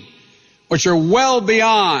COVID-19, which are well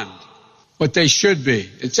beyond what they should be.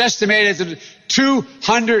 It's estimated that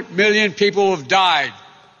 200 million people have died,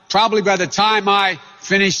 probably by the time I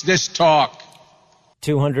finish this talk.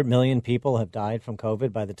 200 million people have died from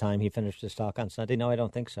COVID by the time he finished his talk on Sunday? No, I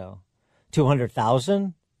don't think so.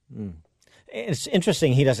 200,000? It's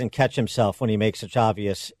interesting he doesn't catch himself when he makes such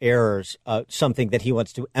obvious errors, something that he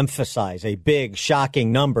wants to emphasize, a big,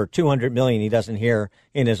 shocking number, 200 million he doesn't hear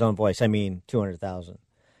in his own voice. I mean, 200,000.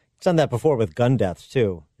 He's done that before with gun deaths,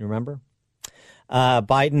 too. You remember?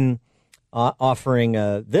 Biden offering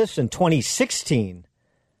this in 2016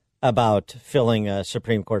 about filling a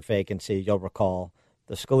Supreme Court vacancy. You'll recall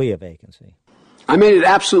the Scalia vacancy. I made it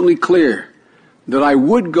absolutely clear that I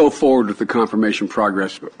would go forward with the confirmation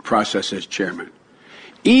process as chairman,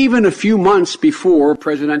 even a few months before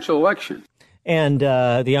presidential election. And the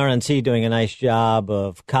RNC doing a nice job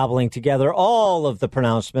of cobbling together all of the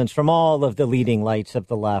pronouncements from all of the leading lights of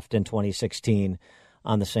the left in 2016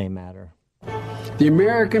 on the same matter. The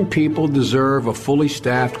American people deserve a fully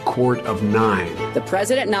staffed court of 9. The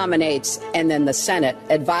president nominates, and then the Senate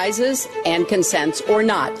advises and consents or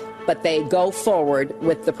not, but they go forward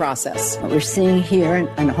with the process. What we're seeing here,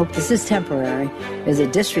 and I hope this is temporary, is a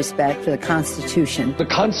disrespect for the Constitution. The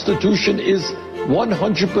Constitution is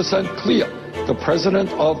 100% clear. The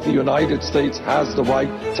President of the United States has the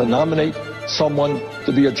right to nominate someone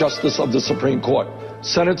to be a justice of the Supreme Court.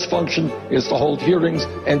 Senate's function is to hold hearings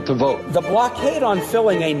and to vote. The blockade on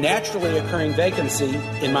filling a naturally occurring vacancy,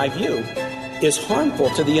 in my view, is harmful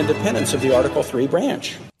to the independence of the Article III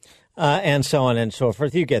branch. And so on and so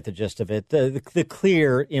forth. You get the gist of it. The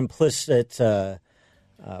clear, implicit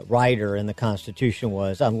rider in the Constitution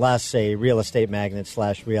was, unless a real estate magnate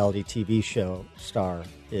 / reality TV show star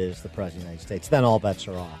is the President of the United States, then all bets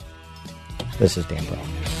are off. This is Dan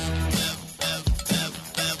Proft.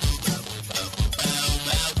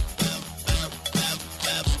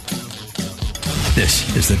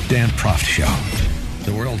 This is the Dan Proft Show.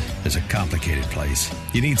 The world is a complicated place.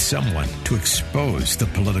 You need someone to expose the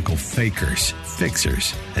political fakers,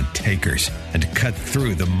 fixers, and takers, and to cut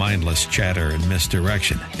through the mindless chatter and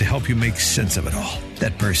misdirection to help you make sense of it all.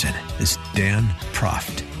 That person is Dan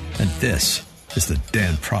Proft. And this is the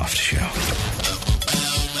Dan Proft Show.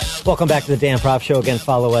 Welcome back to the Dan Proft Show. Again,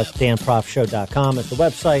 follow us, danproftshow.com is the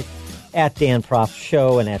website, at Dan Proft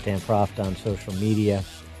Show and at Dan Proft on social media.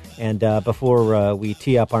 And before we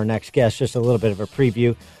tee up our next guest, just a little bit of a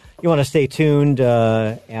preview. You want to stay tuned.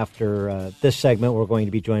 After this segment, we're going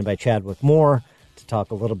to be joined by Chadwick Moore to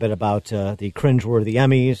talk a little bit about the cringeworthy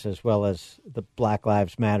Emmys, as well as the Black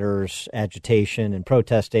Lives Matters agitation and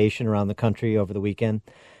protestation around the country over the weekend.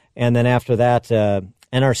 And then after that,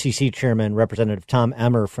 NRCC Chairman Representative Tom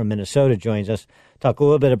Emmer from Minnesota joins us. Talk a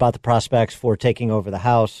little bit about the prospects for taking over the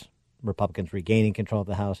House, Republicans regaining control of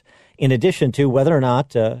the House, in addition to whether or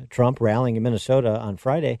not Trump rallying in Minnesota on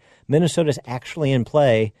Friday. Minnesota's actually in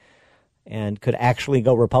play and could actually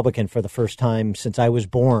go Republican for the first time since I was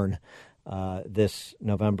born this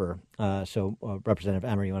November. So Representative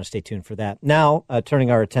Emmer, you want to stay tuned for that. Now, turning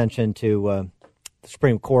our attention to the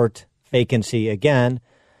Supreme Court vacancy again,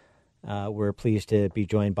 we're pleased to be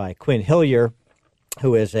joined by Quinn Hillier,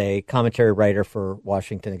 who is a commentary writer for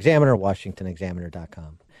Washington Examiner,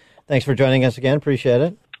 WashingtonExaminer.com. Thanks for joining us again. Appreciate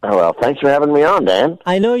it. Oh, well, thanks for having me on, Dan.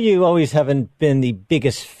 I know you always haven't been the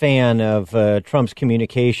biggest fan of Trump's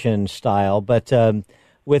communication style, but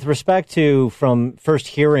with respect to from first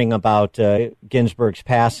hearing about Ginsburg's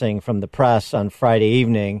passing from the press on Friday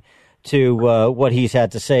evening to what he's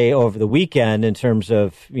had to say over the weekend in terms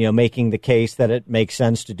of, making the case that it makes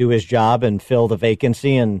sense to do his job and fill the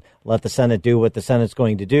vacancy and let the Senate do what the Senate's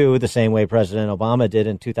going to do, the same way President Obama did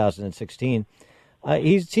in 2016.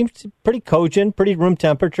 He seems pretty cogent, pretty room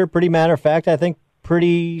temperature, pretty matter of fact. I think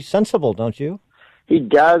pretty sensible, don't you? He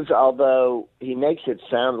does, although he makes it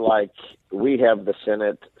sound like we have the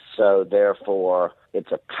Senate, so therefore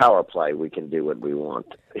it's a power play. We can do what we want.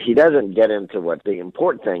 He doesn't get into what the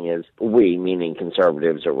important thing is. We, meaning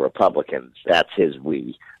conservatives or Republicans, that's his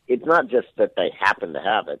we. It's not just that they happen to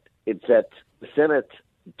have it. It's that the Senate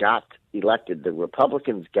got elected. The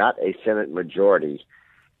Republicans got a Senate majority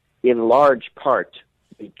in large part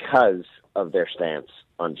because of their stance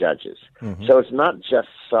on judges. Mm-hmm. So it's not just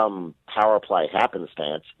some power play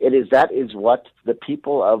happenstance. That is what the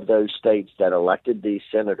people of those states that elected these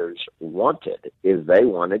senators wanted, is they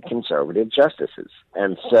wanted conservative justices.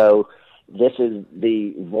 And so this is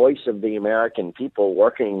the voice of the American people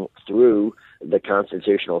working through the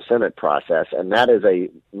Constitutional Senate process, and that is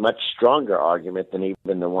a much stronger argument than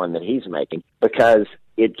even the one that he's making, because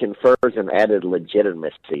it confers an added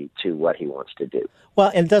legitimacy to what he wants to do.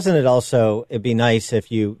 Well, and doesn't it also, it'd be nice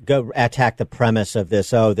if you go attack the premise of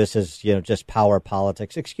this is, just power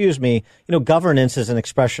politics. Excuse me, governance is an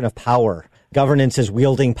expression of power. governance is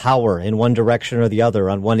wielding power in one direction or the other,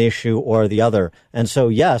 on one issue or the other. And so,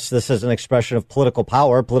 yes, this is an expression of political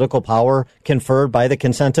power conferred by the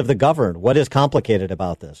consent of the governed. What is complicated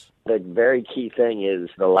about this? The very key thing is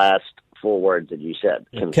the last 4 words that you said,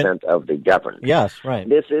 consent of the governed. Yes, right.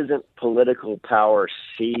 This isn't political power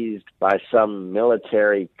seized by some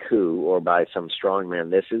military coup or by some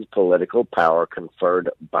strongman. This is political power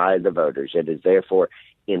conferred by the voters. It is therefore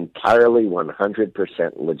entirely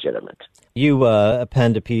 100% legitimate. You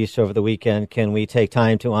penned a piece over the weekend. Can we take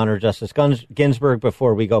time to honor Justice Ginsburg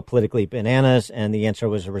before we go politically bananas? And the answer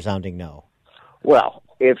was a resounding no. Well,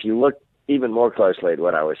 if you look even more closely at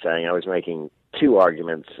what I was saying, I was making 2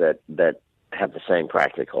 arguments that have the same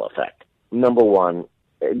practical effect. Number one,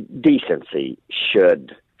 decency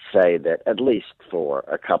should say that at least for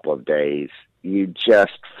a couple of days, you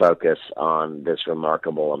just focus on this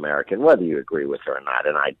remarkable American, whether you agree with her or not,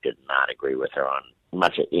 and I did not agree with her on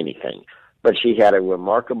much of anything. But she had a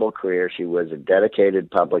remarkable career. She was a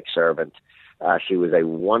dedicated public servant. She was a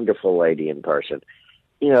wonderful lady in person.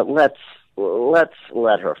 Let's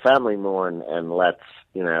let her family mourn, and let's,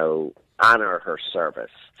 honor her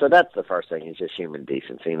service. So that's the first thing, is just human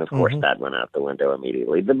decency. And of course that went out the window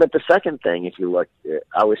immediately. But the second thing, if you look,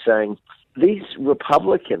 I was saying these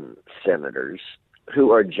Republican senators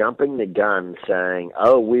who are jumping the gun saying,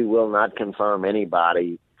 oh, we will not confirm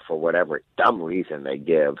anybody for whatever dumb reason they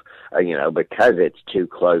give, because it's too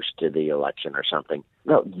close to the election or something.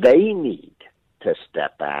 No, they need to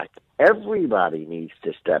step back. Everybody needs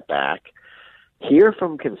to step back, hear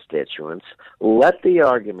from constituents, let the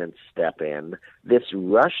arguments step in. This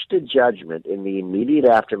rush to judgment in the immediate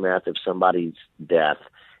aftermath of somebody's death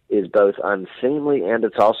is both unseemly and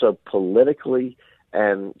it's also politically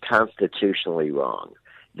and constitutionally wrong.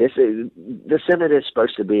 The Senate is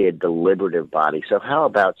supposed to be a deliberative body, so how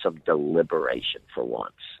about some deliberation for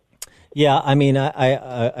once? Yeah, I mean,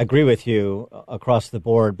 I agree with you across the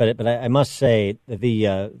board, but I must say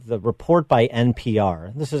the report by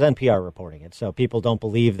NPR, this is NPR reporting it, so people don't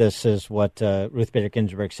believe this is what Ruth Bader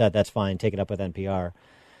Ginsburg said, that's fine, take it up with NPR,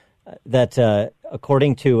 that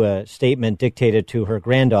according to a statement dictated to her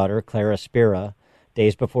granddaughter, Clara Spira,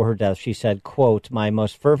 days before her death, she said, quote, my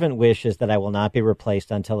most fervent wish is that I will not be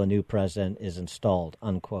replaced until a new president is installed,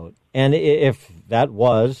 unquote. And if that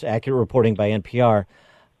was accurate reporting by NPR,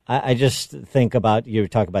 I just think about, you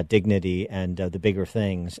talk about dignity and the bigger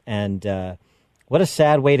things, and what a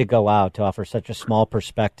sad way to go out, to offer such a small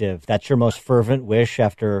perspective. That's your most fervent wish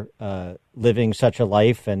after living such a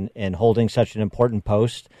life and holding such an important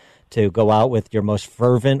post, to go out with your most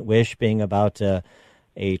fervent wish being about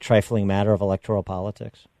a trifling matter of electoral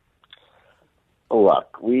politics?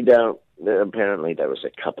 Look, we don't, apparently that was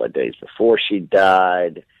a couple of days before she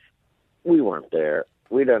died. We weren't there.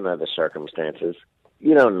 We don't know the circumstances.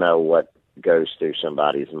 You don't know what goes through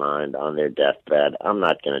somebody's mind on their deathbed. I'm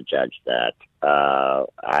not going to judge that.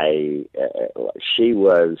 She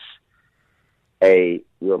was a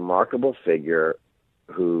remarkable figure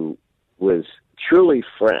who was truly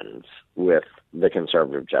friends with the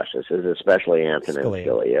conservative justices, especially Antonin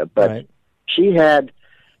Scalia. But right. she had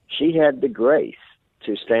the grace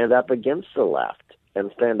to stand up against the left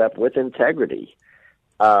and stand up with integrity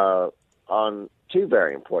on 2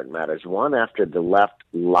 very important matters. One, after the left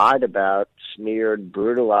lied about, smeared,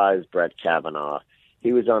 brutalized Brett Kavanaugh,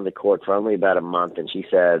 he was on the court for only about a month, and she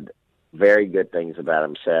said very good things about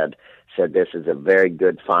him, said this is a very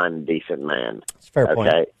good, fine, decent man. That's a fair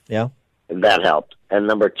point. Yeah. That helped. And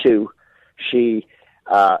number 2, she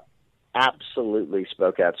absolutely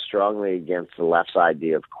spoke out strongly against the left's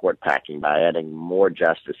idea of court packing by adding more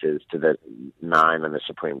justices to the 9 on the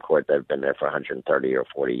Supreme Court that have been there for 130 or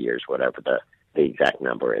 40 years, whatever the exact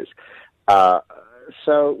number is.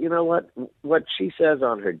 So, you know what she says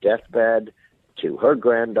on her deathbed to her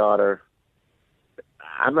granddaughter,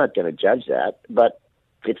 I'm not going to judge that, but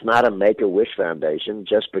it's not a Make-A-Wish Foundation.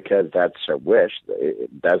 Just because that's her wish,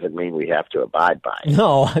 it doesn't mean we have to abide by it.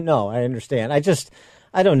 No, I understand.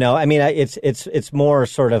 I don't know. I mean, it's more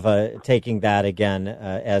sort of taking that again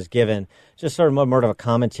as given, just sort of more of a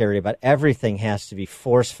commentary about everything has to be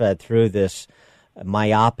force-fed through this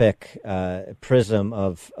myopic prism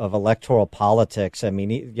of electoral politics. I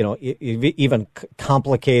mean, even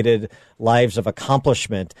complicated lives of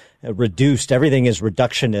accomplishment reduced. Everything is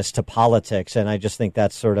reductionist to politics, and I just think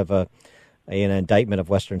that's sort of an indictment of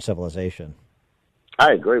Western civilization.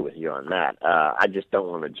 I agree with you on that. I just don't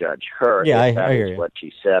want to judge her. Yeah, if I hear you. What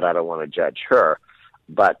she said, I don't want to judge her.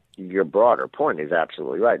 But your broader point is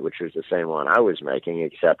absolutely right, which was the same one I was making,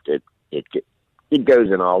 except it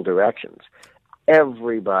goes in all directions.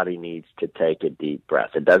 everybody needs to take a deep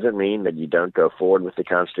breath. It doesn't mean that you don't go forward with the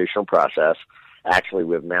constitutional process. Actually,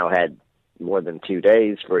 we've now had more than 2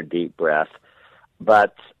 days for a deep breath,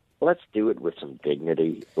 but let's do it with some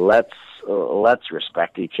dignity. Let's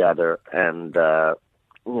respect each other, and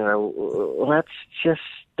let's just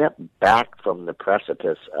step back from the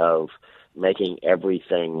precipice of making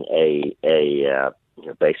everything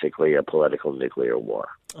basically a political nuclear war.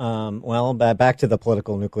 Back to the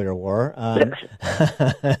political nuclear war.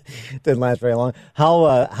 Didn't last very long.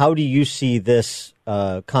 How do you see this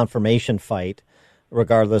confirmation fight,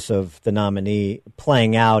 regardless of the nominee,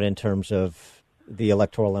 playing out in terms of the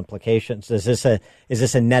electoral implications? Is this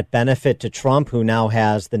a net benefit to Trump, who now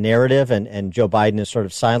has the narrative, and Joe Biden is sort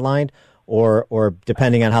of sidelined, or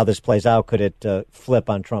depending on how this plays out, could it flip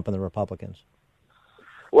on Trump and the Republicans?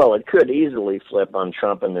 Well, it could easily flip on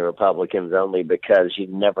Trump and the Republicans, only because you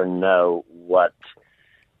never know what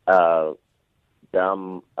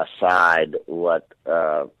dumb aside, what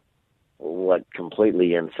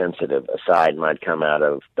completely insensitive aside might come out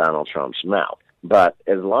of Donald Trump's mouth. But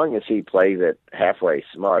as long as he plays it halfway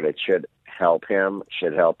smart, it should help him,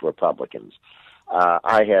 should help Republicans.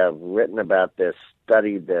 I have written about this,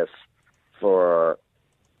 studied this for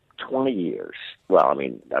 20 years. Well, I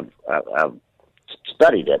mean, I've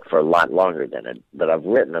studied it for a lot longer than it, but I've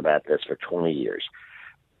written about this for 20 years.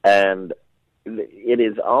 And it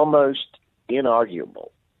is almost inarguable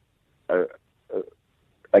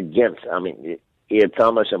it's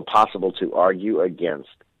almost impossible to argue against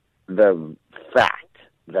the fact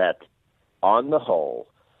that, on the whole,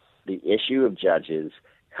 the issue of judges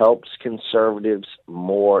helps conservatives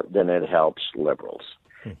more than it helps liberals.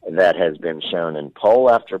 That has been shown in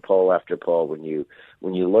poll after poll after poll. When you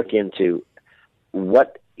look into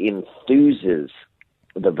what enthuses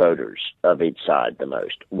the voters of each side the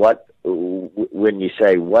most, when you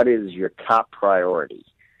say what is your top priority,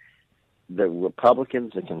 the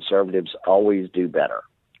Republicans and conservatives always do better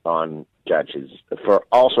on judges for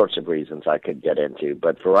all sorts of reasons I could get into.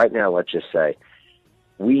 But for right now, let's just say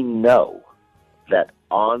we know that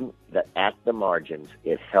at the margins,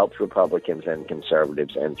 it helps Republicans and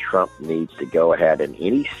conservatives, and Trump needs to go ahead, and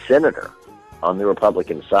any senator on the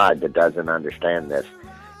Republican side that doesn't understand this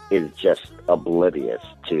is just oblivious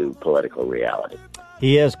to political reality.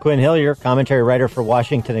 He is Quinn Hillier, commentary writer for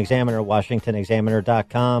Washington Examiner,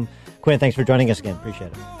 WashingtonExaminer.com. Quinn, thanks for joining us again.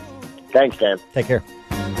 Appreciate it. Thanks, Dan. Take care.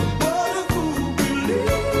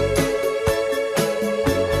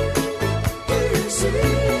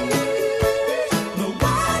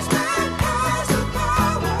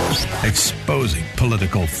 Exposing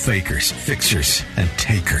political fakers, fixers, and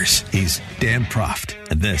takers. He's Dan Proft,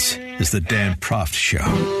 and this is the Dan Proft Show.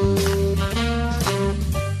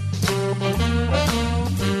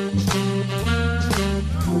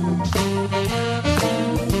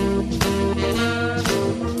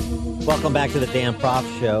 Welcome back to the Dan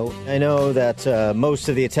Proft Show. I know that most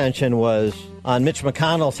of the attention was on Mitch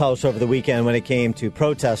McConnell's house over the weekend when it came to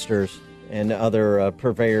protesters and other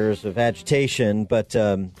purveyors of agitation, but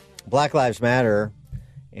Black Lives Matter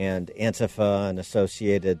and Antifa and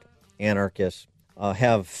associated anarchists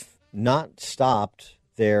have not stopped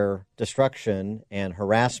their destruction and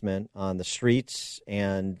harassment on the streets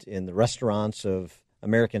and in the restaurants of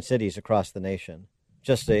American cities across the nation.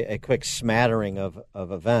 Just a quick smattering of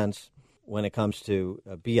events when it comes to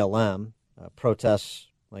BLM protests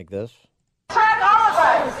like this. Track all of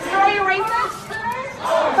us. Are you racist?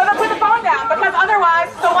 So then put the phone down, because otherwise,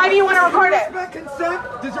 so why do you want to record it? Respect consent?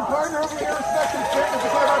 Does your partner over here respect consent? Does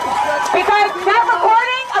your partner respect? Because that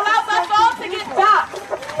recording allows us all to get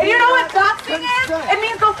doxxed. And you know what doxing is? It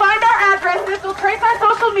means they'll find our addresses, they'll trace our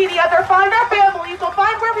social media, they'll find our families, they'll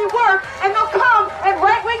find where we work, and they'll come, and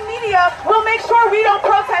right-wing media will make sure we don't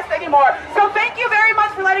protest anymore. So thank you very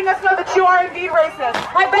much for letting us know that you are indeed racist.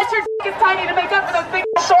 I bet your is tiny to make up for those big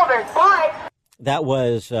shoulders. Bye. That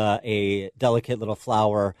was a delicate little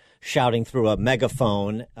flower shouting through a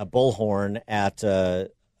megaphone, a bullhorn, at a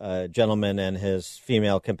gentleman and his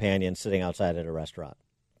female companion sitting outside at a restaurant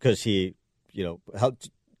because he,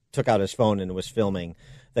 took out his phone and was filming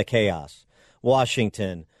the chaos.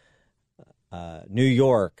 Washington, New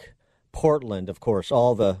York, Portland, of course,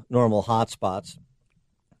 all the normal hot spots.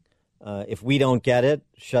 If we don't get it,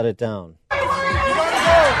 shut it down.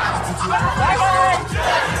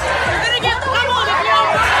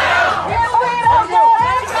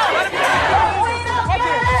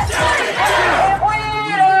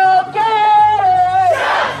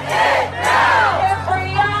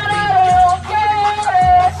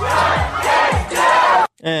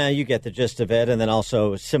 you get the gist of it. And then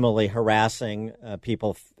also similarly harassing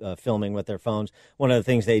people filming with their phones. One of the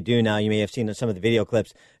things they do now, you may have seen in some of the video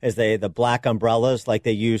clips, is the black umbrellas like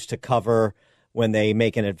they use to cover when they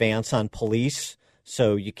make an advance on police.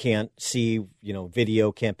 So you can't see,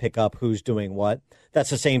 video can't pick up who's doing what.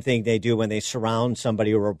 That's the same thing they do when they surround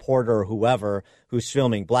somebody, a reporter or whoever who's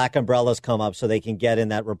filming. Black umbrellas come up so they can get in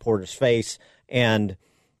that reporter's face, and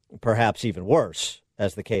perhaps even worse,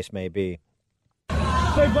 as the case may be. Say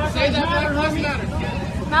Black Lives Matter.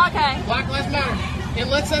 Malachi. Black Lives Matter. It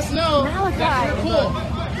lets us know that you're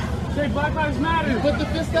cool. Say Black Lives Matter. You put the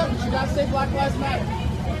fist up, but you gotta say Black Lives Matter.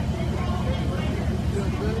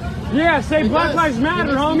 Yeah, say Black Lives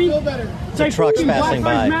Matter, homie. Feel better. Say truck's passing Black Lives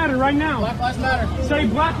by. Matter right now. Black Lives Matter. Say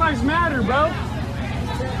Black Lives Matter, bro.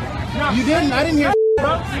 No, you didn't. I didn't hear,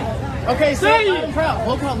 bro. Okay, say it. I'm proud.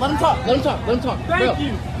 Hold on. Let him talk. Let him talk. Let him talk. Thank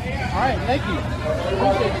you. All right, thank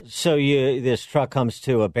you. So this truck comes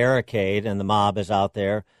to a barricade, and the mob is out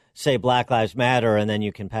there. Say Black Lives Matter, and then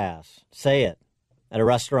you can pass. Say it. At a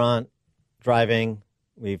restaurant, driving.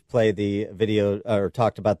 We've played the video, or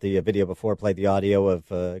talked about the video before, played the audio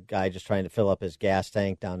of a guy just trying to fill up his gas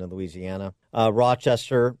tank down in Louisiana.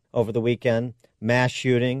 Rochester over the weekend, mass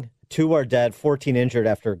shooting. 2 are dead, 14 injured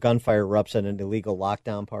after gunfire erupts at an illegal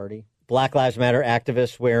lockdown party. Black Lives Matter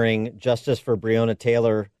activist wearing Justice for Breonna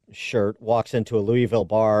Taylor shirt walks into a Louisville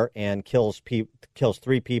bar and kills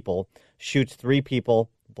 3 people, shoots 3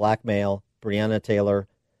 people, black male, Breonna Taylor,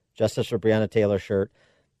 Justice for Breonna Taylor shirt,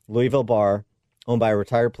 Louisville bar, owned by a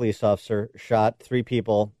retired police officer, shot 3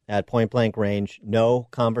 people at point-blank range. No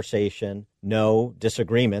conversation, no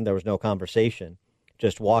disagreement. There was no conversation.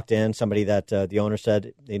 Just walked in, somebody that the owner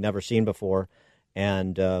said they'd never seen before,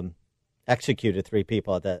 and executed 3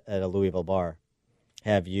 people at a Louisville bar.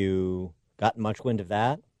 Have you gotten much wind of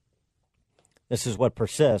that? This is what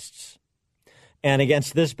persists. And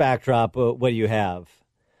against this backdrop, what do you have?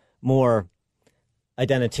 More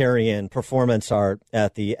identitarian performance art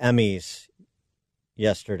at the Emmys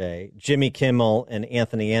yesterday. Jimmy Kimmel and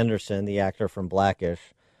Anthony Anderson, the actor from Blackish.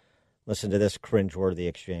 Listen to this cringeworthy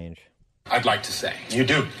exchange. I'd like to say. You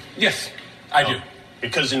do? Yes, I do.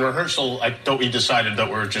 Because in rehearsal, I thought we decided that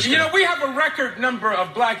we're just gonna... we have a record number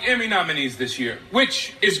of Black Emmy nominees this year,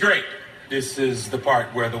 which is great. This is the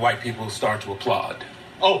part where the white people start to applaud.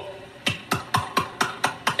 Oh.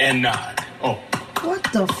 And nod. Oh. What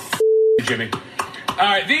the Jimmy. All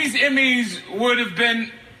right, these Emmys would have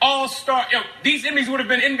been All-Star... these Emmys would have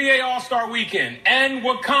been NBA All-Star Weekend and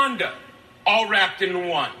Wakanda all wrapped in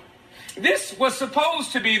one. This was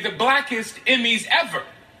supposed to be the blackest Emmys ever.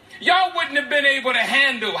 Y'all wouldn't have been able to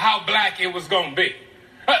handle how black it was going to be.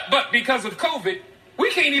 But because of COVID,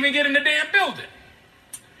 we can't even get in the damn building.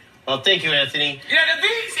 Well, thank you, Anthony.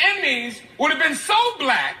 These Emmys would have been so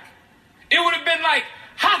black, it would have been like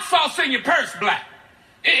hot sauce in your purse black.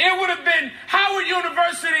 It would have been Howard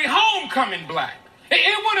University homecoming black.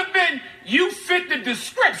 It would have been you fit the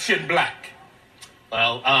description black.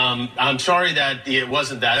 Well, I'm sorry that it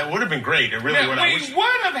wasn't that. It would have been great. It really would have. We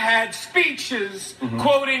would have had speeches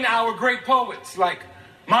quoting our great poets like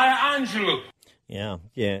Maya Angelou. Yeah,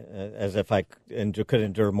 as if I could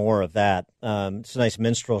endure more of that. It's a nice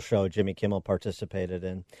minstrel show Jimmy Kimmel participated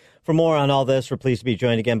in. For more on all this, we're pleased to be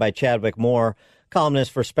joined again by Chadwick Moore,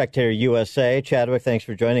 columnist for Spectator USA. Chadwick, thanks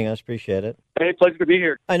for joining us. Appreciate it. Hey, pleasure to be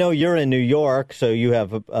here. I know you're in New York, so you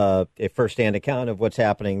have a firsthand account of what's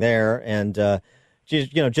happening there. And,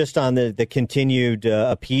 just on the continued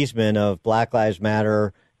appeasement of Black Lives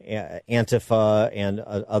Matter, Antifa, and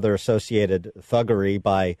other associated thuggery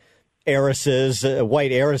by heiresses,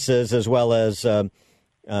 white heiresses, as well as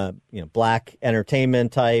black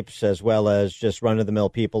entertainment types, as well as just run-of-the-mill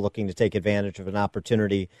people looking to take advantage of an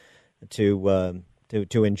opportunity to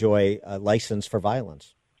enjoy a license for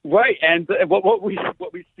violence. Right, and what we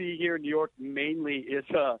see here in New York mainly is,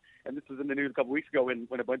 and this was in the news a couple weeks ago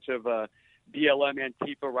when a bunch of BLM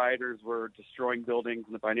Antifa rioters were destroying buildings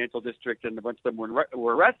in the financial district, and a bunch of them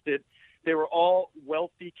were arrested. They were all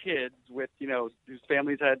wealthy kids with, whose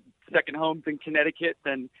families had second homes in Connecticut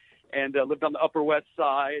and lived on the Upper West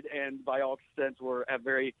Side, and by all extents have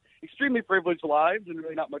very extremely privileged lives and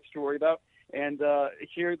really not much to worry about. And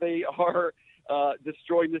here they are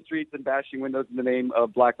destroying the streets and bashing windows in the name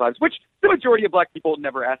of Black Lives, which the majority of Black people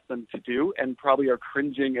never asked them to do, and probably are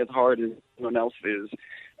cringing as hard as anyone else is.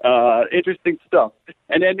 Interesting stuff.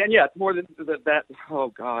 And it's more than that. Oh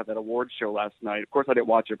God, that award show last night. Of course, I didn't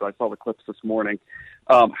watch it, but I saw the clips this morning.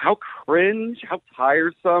 How cringe, how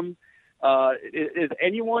tiresome. Is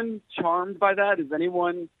anyone charmed by that? Is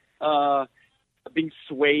anyone being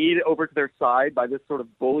swayed over to their side by this sort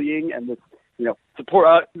of bullying and this,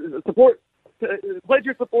 support pledge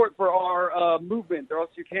your support for our movement, or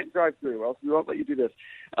else you can't drive through, or else we won't let you do this.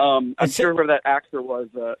 I'm sure whoever that actor was,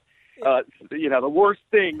 the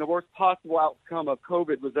worst possible outcome of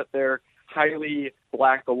COVID was that their highly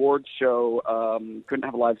black awards show couldn't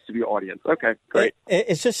have a live studio audience. Okay, great.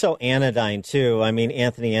 It's just so anodyne, too. I mean,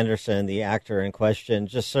 Anthony Anderson, the actor in question,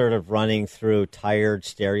 just sort of running through tired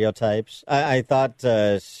stereotypes. I thought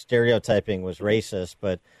stereotyping was racist,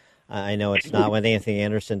 but I know it's not when Anthony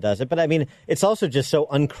Anderson does it. But, I mean, it's also just so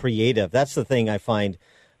uncreative. That's the thing I find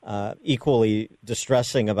equally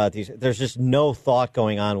distressing about these. There's just no thought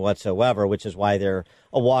going on whatsoever, which is why they're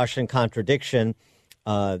awash in contradiction.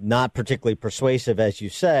 Not particularly persuasive, as you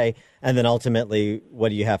say, and then ultimately, what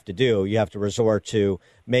do you have to do? You have to resort to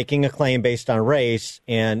making a claim based on race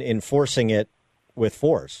and enforcing it with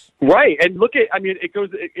force. Right, and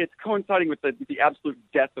it's coinciding with the absolute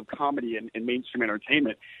death of comedy in mainstream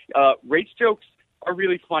entertainment. Race jokes are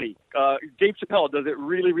really funny. Dave Chappelle does it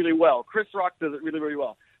really, really well. Chris Rock does it really, really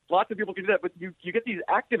well. Lots of people can do that, but you get these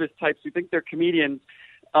activist types who think they're comedians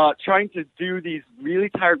trying to do these really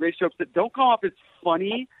tired race jokes that don't come off as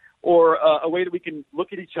funny or a way that we can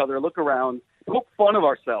look at each other, look around, poke fun of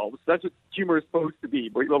ourselves. That's what humor is supposed to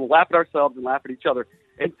be. We're able to laugh at ourselves and laugh at each other.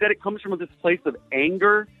 Instead, it comes from this place of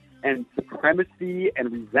anger and supremacy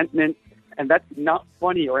and resentment, and that's not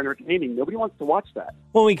funny or entertaining. Nobody wants to watch that.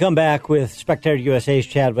 When we come back with Spectator USA's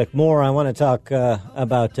Chadwick Moore, I want to talk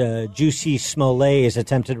about Jussie Smollett's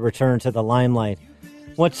attempted return to the limelight.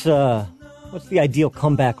 What's the ideal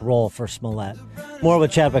comeback role for Smollett? More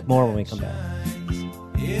with Chadwick Moore when we come back.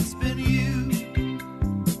 It's been you,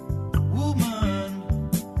 woman,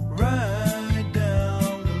 right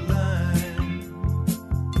down the line.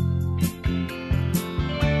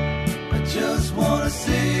 I just want to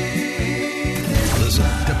say Listen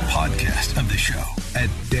to podcast of the show at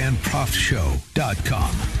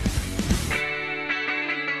danproftshow.com.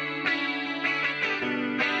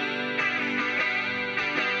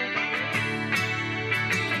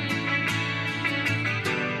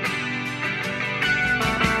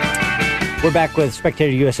 We're back with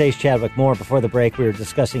Spectator USA's Chadwick Moore. Before the break, we were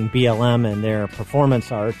discussing BLM and their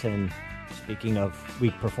performance art. And speaking of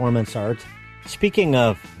weak performances,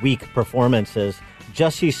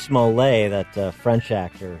 Jussie Smollett, that French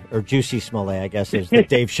actor, or Jussie Smollett, I guess is the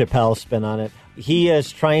Dave Chappelle spin on it. He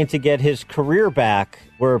is trying to get his career back.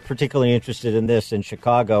 We're particularly interested in this in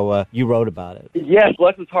Chicago. You wrote about it. Yes,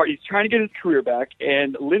 bless his heart. He's trying to get his career back.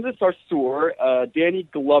 And Linda Sarsour, Danny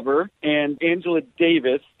Glover, and Angela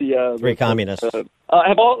Davis, the three communists, have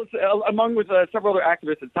all, among with several other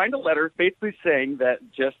activists, had signed a letter basically saying that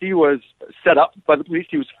Jussie was set up by the police.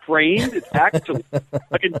 He was framed. It's actually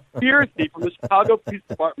a conspiracy from the Chicago Police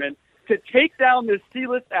Department to take down this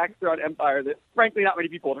C-list actor on Empire that, frankly, not many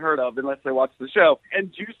people had heard of unless they watched the show.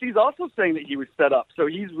 And Jussie's also saying that he was set up. So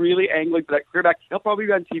he's really angling for that career back. He'll probably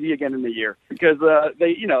be on TV again in a year because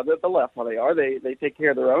they, the left, how they are, they take care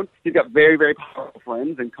of their own. He's got very, very powerful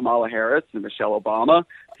friends in Kamala Harris and Michelle Obama.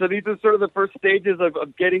 So these are sort of the first stages of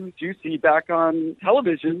getting Jussie back on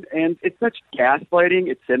television. And it's such gaslighting.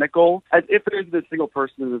 It's cynical. As if there isn't a single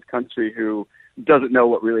person in this country who doesn't know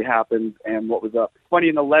what really happened and what was up. Funny,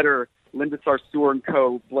 in the letter, Linda Sarsour and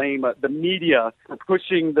co. blame the media for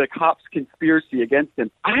pushing the cops' conspiracy against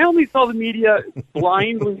him. I only saw the media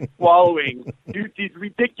blindly swallowing Jussie's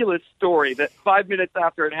ridiculous story that 5 minutes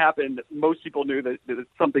after it happened, most people knew that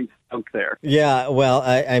something stunk there. Yeah, well,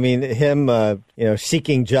 I mean, him,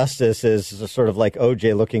 seeking justice is sort of like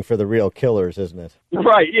O.J. looking for the real killers, isn't it?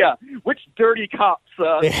 Right, yeah. Which dirty cops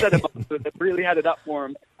set him up that really had it up for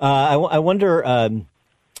him? I wonder...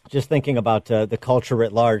 just thinking about the culture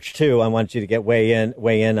writ large, too, I want you to weigh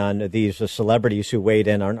in on these celebrities who weighed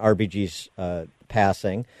in on RBG's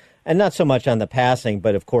passing, and not so much on the passing,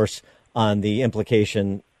 but of course on the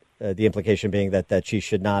implication being that she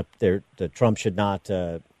should not, Trump should not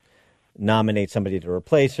nominate somebody to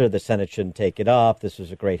replace her. The Senate shouldn't take it up. This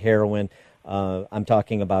was a great heroine. I'm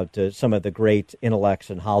talking about some of the great intellects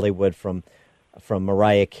in Hollywood, from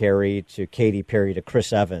Mariah Carey to Katy Perry to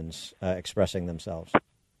Chris Evans, expressing themselves.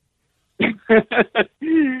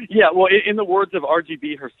 Yeah, well, in the words of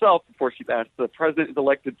RGB herself before she passed, the president is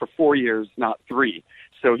elected for 4 years, not 3.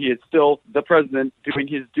 So he is still the president doing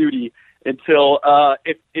his duty until,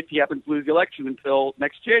 if he happens to lose the election, until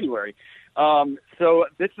next January. So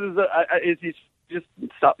this is he just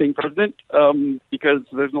stop being president because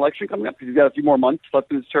there's an election coming up because he's got a few more months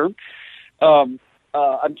left in his term.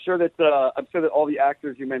 I'm sure that all the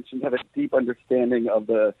actors you mentioned have a deep understanding of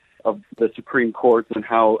the Supreme Court and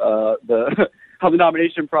how the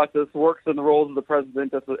nomination process works and the roles of the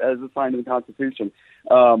president as assigned in the Constitution.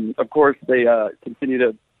 Of course, they continue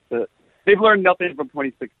to they've learned nothing from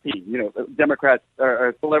 2016. You know, Democrats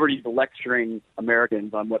or celebrities lecturing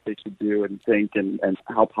Americans on what they should do and think and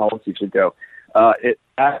how policy should go. It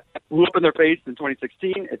blew up in their face in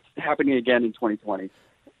 2016. It's happening again in 2020.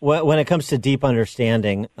 When it comes to deep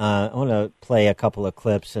understanding, I want to play a couple of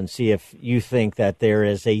clips and see if you think that there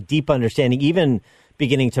is a deep understanding, even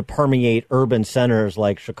beginning to permeate urban centers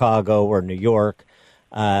like Chicago or New York,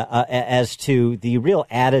 as to the real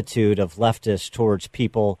attitude of leftists towards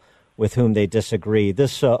people with whom they disagree.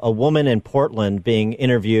 This a woman in Portland being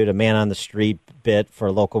interviewed, a man on the street bit for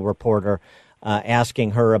a local reporter,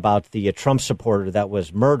 asking her about the Trump supporter that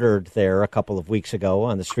was murdered there a couple of weeks ago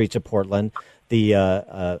on the streets of Portland. The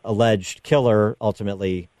alleged killer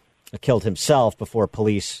ultimately killed himself before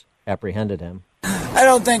police apprehended him. I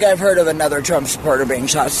don't think I've heard of another Trump supporter being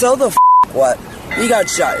shot. So the what? He got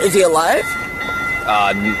shot. Is he alive?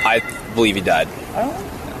 I believe he died.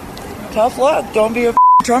 Oh, tough luck. Don't be a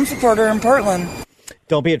Trump supporter in Portland.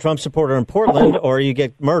 Don't be a Trump supporter in Portland, or you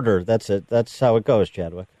get murdered. That's it. That's how it goes,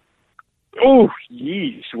 Chadwick. Oh,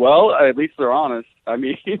 yeesh. Well, at least they're honest. I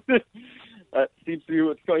mean, that seems to be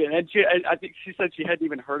what's going on. And I think she said she hadn't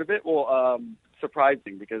even heard of it. Well,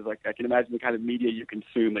 surprising, because like I can imagine the kind of media you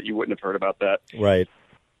consume that you wouldn't have heard about that. Right.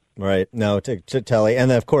 No, to Telly.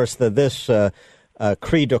 And, of course, this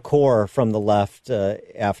cri de coeur from the left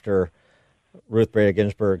after Ruth Bader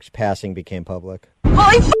Ginsburg's passing became public.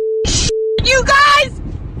 Holy you guys!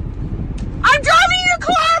 I'm driving your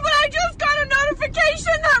car, but I just got a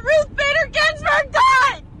notification that Ruth Bader Ginsburg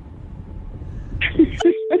died!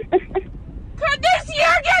 Could this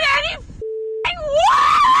year get any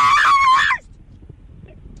worse?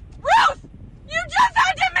 Ruth, you just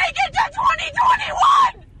had to make it to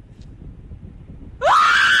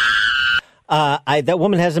 2021! That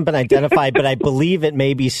woman hasn't been identified, but I believe it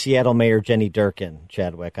may be Seattle Mayor Jenny Durkan,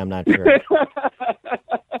 Chadwick. I'm not sure.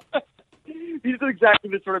 These are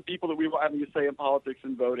exactly the sort of people that we want having to say in politics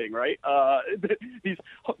and voting, right?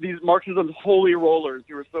 These Marxism's holy rollers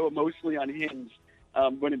who are so emotionally unhinged.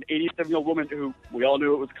 When an 87-year-old woman who we all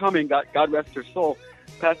knew it was coming, God rest her soul,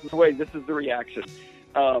 passes away, this is the reaction.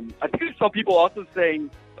 I think I saw people also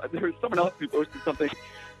saying, there was someone else who posted something,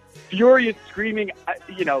 furious, screaming,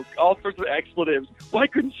 all sorts of expletives. Why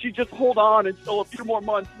couldn't she just hold on until a few more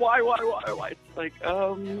months? Why? It's like,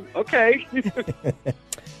 okay.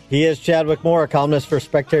 He is Chadwick Moore, a columnist for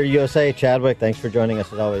Spectator USA. Chadwick, thanks for joining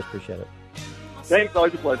us as always. Appreciate it. Thanks,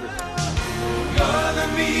 always a pleasure. You're the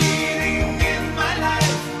meaning in my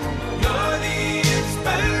life. You're the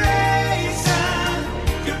inspiration.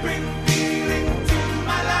 You bring feeling to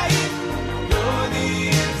my life. You're the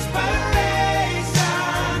inspiration.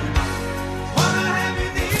 Wanna have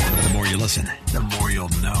you there. The more you listen, the more you'll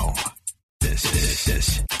know. This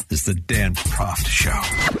is the Dan Proft Show.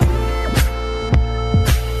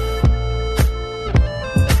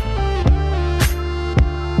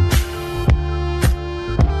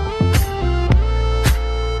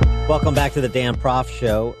 Welcome back to the Dan Proft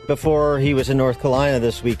Show. Before he was in North Carolina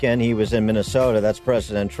this weekend, he was in Minnesota. That's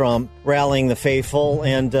President Trump rallying the faithful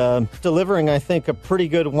and delivering, I think, a pretty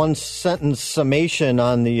good one-sentence summation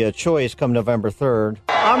on the choice come November 3rd.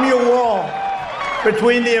 I'm your wall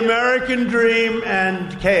between the American dream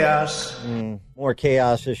and chaos. More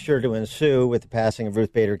chaos is sure to ensue with the passing of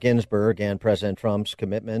Ruth Bader Ginsburg and President Trump's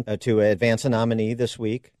commitment to advance a nominee this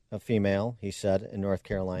week. A female, he said, in North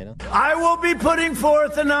Carolina. I will be putting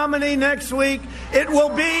forth a nominee next week. It will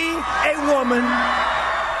be a woman.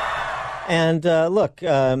 And look,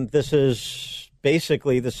 this is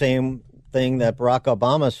basically the same thing that Barack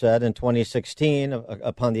Obama said in 2016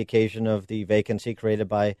 upon the occasion of the vacancy created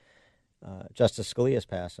by Justice Scalia's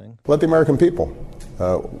passing. Let the American people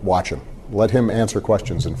watch him. Let him answer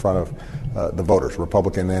questions in front of the voters,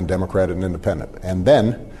 Republican and Democrat and Independent, and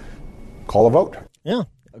then call a vote. Yeah.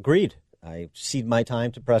 Agreed. I cede my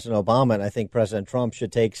time to President Obama, and I think President Trump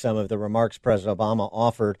should take some of the remarks President Obama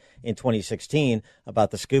offered in 2016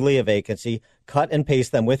 about the Scalia vacancy, cut and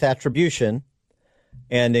paste them with attribution,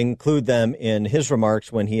 and include them in his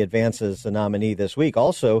remarks when he advances the nominee this week.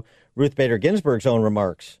 Also, Ruth Bader Ginsburg's own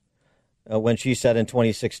remarks when she said in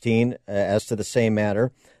 2016, as to the same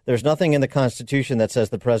matter, there's nothing in the Constitution that says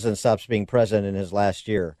the president stops being president in his last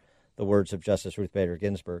year. The words of Justice Ruth Bader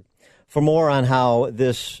Ginsburg. For more on how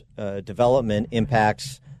this development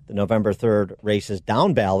impacts the November 3rd race's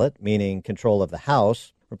down ballot, meaning control of the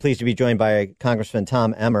House, We're pleased to be joined by Congressman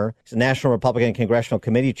Tom Emmer. He's a National Republican Congressional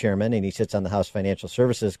Committee Chairman, and he sits on the House Financial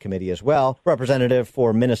Services Committee as well. Representative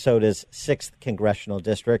for Minnesota's 6th Congressional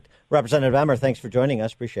District. Representative Emmer, thanks for joining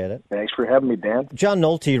us. Appreciate it. Thanks for having me, Dan. John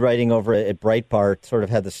Nolte, writing over at Breitbart, sort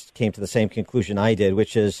of came to the same conclusion I did,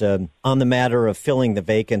 which is on the matter of filling the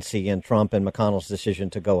vacancy in Trump and McConnell's decision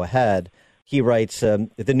to go ahead. He writes,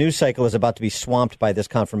 the news cycle is about to be swamped by this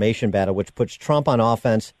confirmation battle, which puts Trump on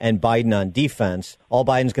offense and Biden on defense. All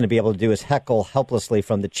Biden's going to be able to do is heckle helplessly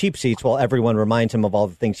from the cheap seats while everyone reminds him of all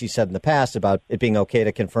the things he said in the past about it being okay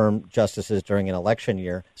to confirm justices during an election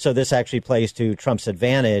year. So this actually plays to Trump's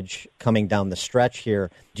advantage coming down the stretch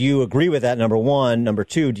here. Do you agree with that, number one? Number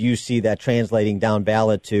two, do you see that translating down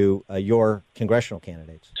ballot to your congressional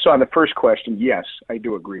candidates? So on the first question, yes, I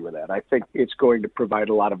do agree with that. I think it's going to provide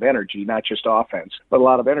a lot of energy, not just offense, but a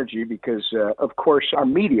lot of energy because, of course, our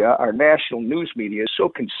media, our national news media, is so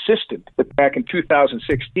consistent that back in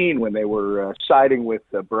 2016 when they were siding with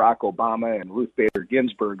Barack Obama and Ruth Bader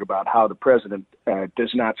Ginsburg about how the president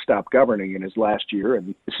does not stop governing in his last year,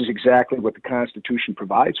 and this is exactly what the Constitution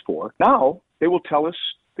provides for. Now they will tell us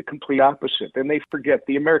the complete opposite. And they forget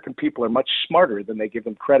the American people are much smarter than they give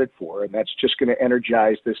them credit for, and that's just going to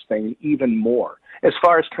energize this thing even more. As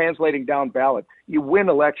far as translating down ballot, you win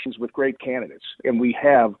elections with great candidates, and we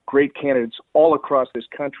have great candidates all across this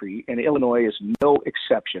country, and Illinois is no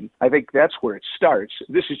exception. I think that's where it starts.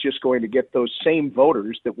 This is just going to get those same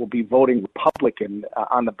voters that will be voting Republican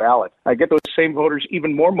on the ballot. I get those same voters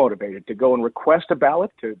even more motivated to go and request a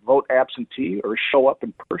ballot, to vote absentee, or show up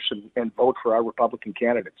in person and vote for our Republican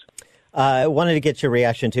candidates. I wanted to get your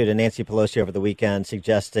reaction to Nancy Pelosi over the weekend,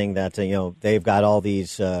 suggesting that they've got all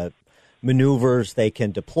these maneuvers they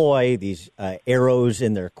can deploy, these arrows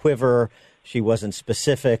in their quiver. She wasn't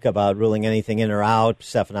specific about ruling anything in or out.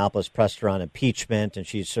 Stephanopoulos pressed her on impeachment, and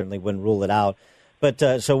she certainly wouldn't rule it out.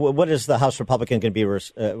 But so what is the House Republican going to be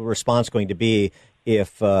response going to be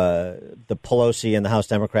if the Pelosi and the House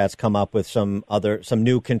Democrats come up with some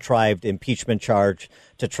new contrived impeachment charge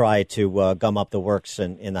to try to gum up the works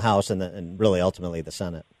in the House and really ultimately the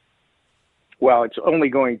Senate? Well, it's only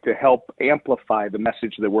going to help amplify the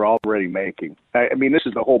message that we're already making. I mean, this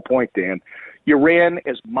is the whole point, Dan. You ran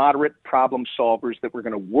as moderate problem solvers that we're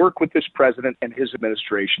going to work with this president and his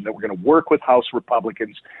administration, that we're going to work with House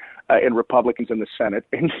Republicans and Republicans in the Senate,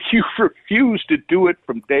 and you refused to do it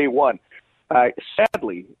from day one.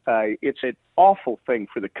 Sadly, it's an awful thing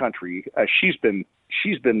for the country. She's been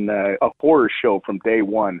a horror show from day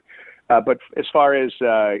one. But as far as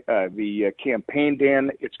the campaign,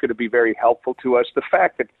 Dan, it's going to be very helpful to us. The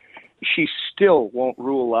fact that she still won't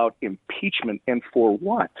rule out impeachment, and for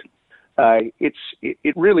what?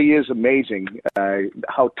 It really is amazing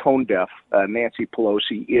how tone deaf Nancy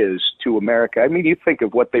Pelosi is to America. I mean, you think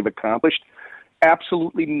of what they've accomplished.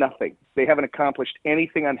 Absolutely nothing. They haven't accomplished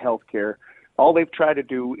anything on health care. All they've tried to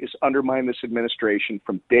do is undermine this administration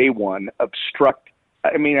from day one, obstruct.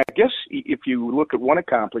 I mean, I guess if you look at one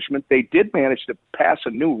accomplishment, they did manage to pass a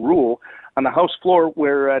new rule on the House floor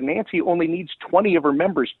where Nancy only needs 20 of her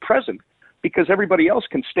members present because everybody else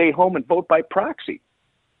can stay home and vote by proxy.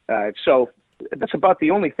 So that's about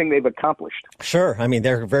the only thing they've accomplished. Sure. I mean,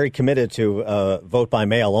 they're very committed to vote by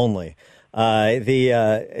mail only. Maybe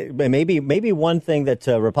one thing that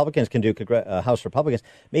Republicans can do, House Republicans,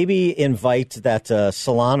 maybe invite that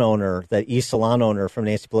salon owner, that East salon owner from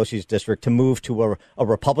Nancy Pelosi's district, to move to a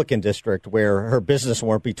Republican district where her business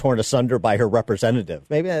won't be torn asunder by her representative.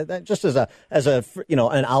 Maybe that just as a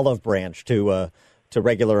an olive branch to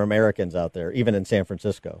regular Americans out there, even in San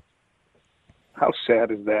Francisco. How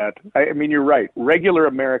sad is that? I mean, you're right. Regular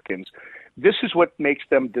Americans. This is what makes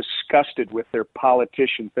them disgusted with their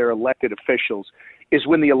politicians, their elected officials, is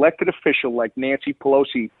when the elected official like Nancy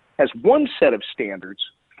Pelosi has one set of standards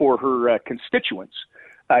for her constituents.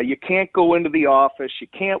 You can't go into the office. You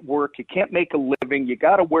can't work. You can't make a living. You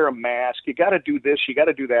got to wear a mask. You got to do this. You got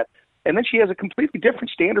to do that. And then she has a completely different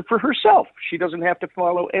standard for herself. She doesn't have to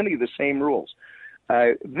follow any of the same rules.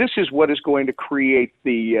 This is what is going to create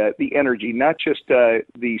the energy, not just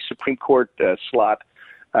the Supreme Court slot.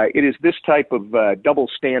 It is this type of double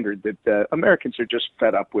standard that Americans are just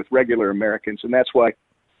fed up with, regular Americans, and that's why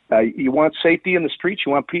you want safety in the streets,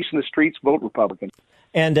 you want peace in the streets, vote Republican.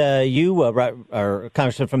 And you are a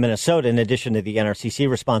congressman from Minnesota, in addition to the NRCC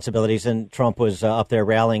responsibilities, and Trump was up there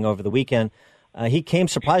rallying over the weekend. He came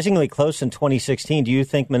surprisingly close in 2016. Do you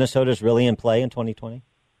think Minnesota is really in play in 2020?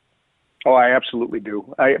 Oh, I absolutely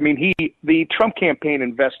do. I mean, the Trump campaign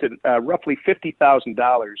invested roughly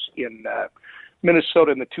 $50,000 in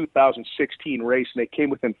Minnesota in the 2016 race, and they came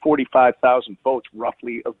within 45,000 votes,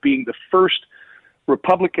 roughly, of being the first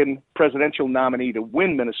Republican presidential nominee to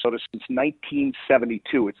win Minnesota since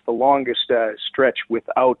 1972. It's the longest stretch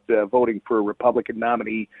without voting for a Republican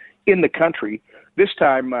nominee in the country. This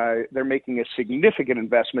time, they're making a significant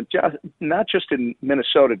investment, not just in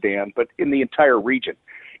Minnesota, Dan, but in the entire region.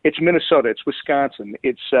 It's Minnesota, it's Wisconsin,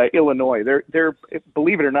 it's Illinois. They're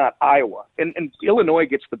believe it or not, Iowa, and Illinois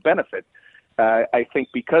gets the benefit, I think,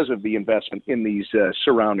 because of the investment in these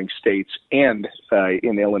surrounding states and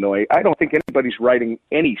in Illinois. I don't think anybody's writing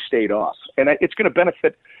any state off, and it's going to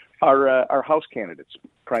benefit our House candidates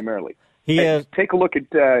primarily. Take a look at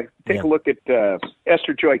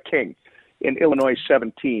Esther Joy King in Illinois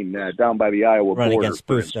 17 down by the Iowa border. Run against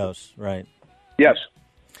Bustos, right? Yes.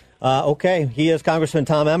 Okay. He is Congressman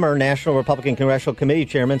Tom Emmer, National Republican Congressional Committee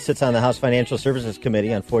Chairman, sits on the House Financial Services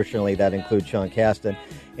Committee. Unfortunately, that includes Sean Casten.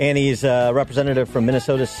 And he's a representative from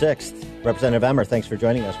Minnesota's 6th. Representative Emmer, thanks for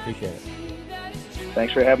joining us. Appreciate it.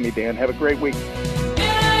 Thanks for having me, Dan. Have a great week.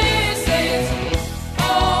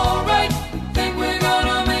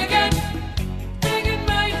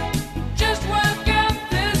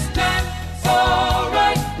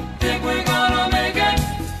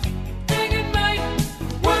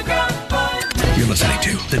 Listening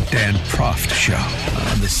to The Dan Proft Show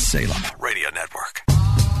on the Salem Radio Network.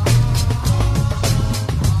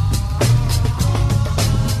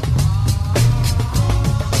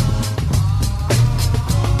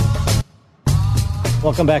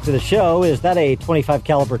 Welcome back to the show. Is that a .25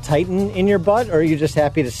 caliber Titan in your butt, or are you just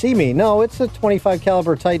happy to see me? No, it's a .25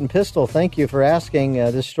 caliber Titan pistol. Thank you for asking.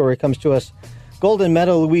 This story comes to us Golden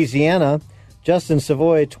Meadow, Louisiana. Justin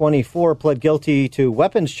Savoy, 24, pled guilty to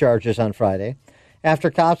weapons charges on Friday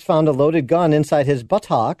after cops found a loaded gun inside his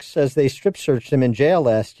buttocks as they strip-searched him in jail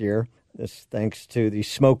last year. This, thanks to the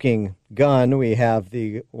smoking gun, we have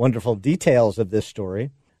the wonderful details of this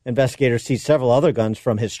story. Investigators seized several other guns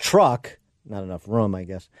from his truck. Not enough room, I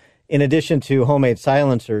guess. In addition to homemade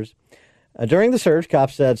silencers. During the search,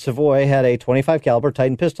 cops said Savoy had a .25 caliber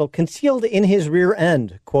Titan pistol concealed in his rear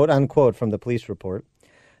end, quote-unquote, from the police report.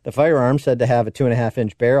 The firearm, said to have a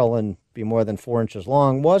 2.5-inch barrel and be more than 4 inches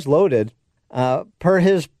long, was loaded. Per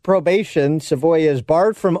his probation, Savoy is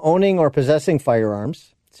barred from owning or possessing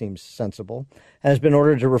firearms, seems sensible, has been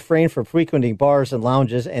ordered to refrain from frequenting bars and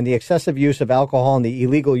lounges and the excessive use of alcohol and the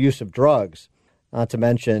illegal use of drugs. Not to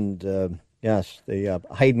mention, the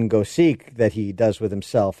hide and go seek that he does with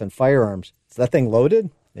himself and firearms. Is that thing loaded?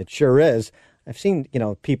 It sure is. I've seen,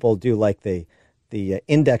 people do like the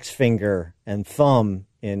index finger and thumb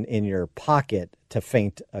in your pocket to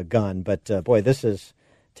feint a gun. But boy, this is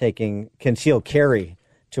taking concealed carry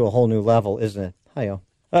to a whole new level, isn't it? Hi-yo.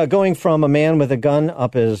 Going from a man with a gun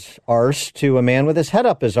up his arse to a man with his head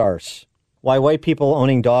up his arse. Why white people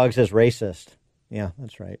owning dogs is racist. Yeah,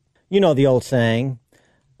 that's right. You know the old saying,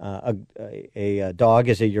 a dog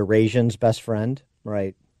is a Eurasian's best friend,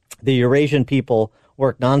 right? The Eurasian people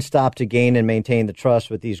work nonstop to gain and maintain the trust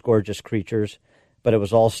with these gorgeous creatures, but it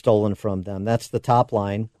was all stolen from them. That's the top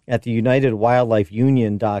line at the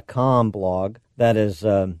UnitedWildlifeUnion.com blog that is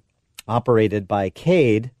operated by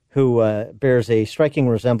Cade, who bears a striking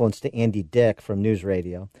resemblance to Andy Dick from News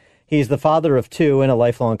Radio. He's the father of 2 and a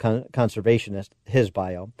lifelong conservationist, his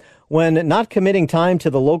bio. When not committing time to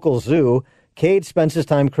the local zoo, Cade spends his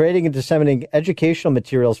time creating and disseminating educational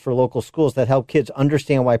materials for local schools that help kids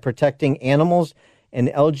understand why protecting animals and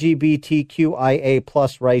LGBTQIA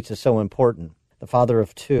plus rights is so important. The father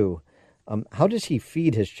of 2. How does he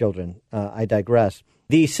feed his children? I digress.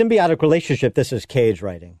 The symbiotic relationship, this is Cade's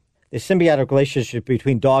writing. The symbiotic relationship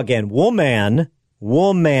between dog and woman,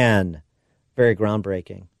 very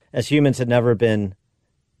groundbreaking. As humans had never been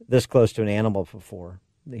this close to an animal before.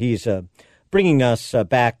 He's bringing us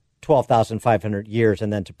back 12,500 years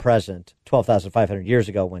and then to present, 12,500 years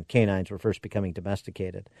ago when canines were first becoming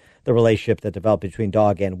domesticated. The relationship that developed between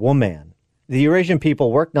dog and woman. The Eurasian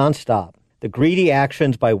people work nonstop. The greedy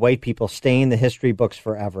actions by white people stain the history books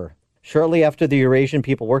forever. Shortly after the Eurasian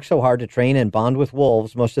people worked so hard to train and bond with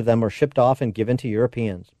wolves, most of them were shipped off and given to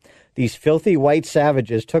Europeans. These filthy white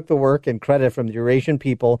savages took the work and credit from the Eurasian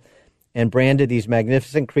people and branded these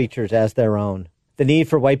magnificent creatures as their own. The need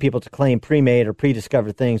for white people to claim pre-made or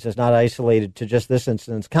pre-discovered things is not isolated to just this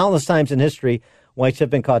instance. Countless times in history, whites have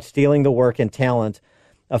been caught stealing the work and talent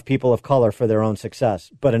of people of color for their own success.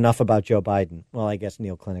 But enough about Joe Biden. Well, I guess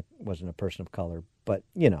Neil Kinnock wasn't a person of color, but,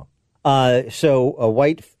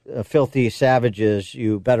 white filthy savages,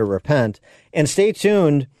 you better repent. And stay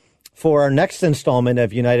tuned for our next installment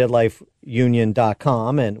of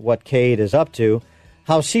UnitedLifeUnion.com and what Cade is up to,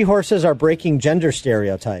 how seahorses are breaking gender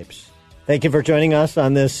stereotypes. Thank you for joining us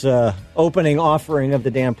on this opening offering of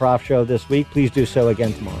the Dan Proft Show this week. Please do so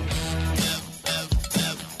again tomorrow.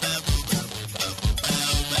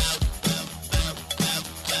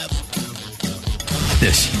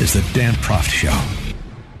 This is the Dan Proft Show.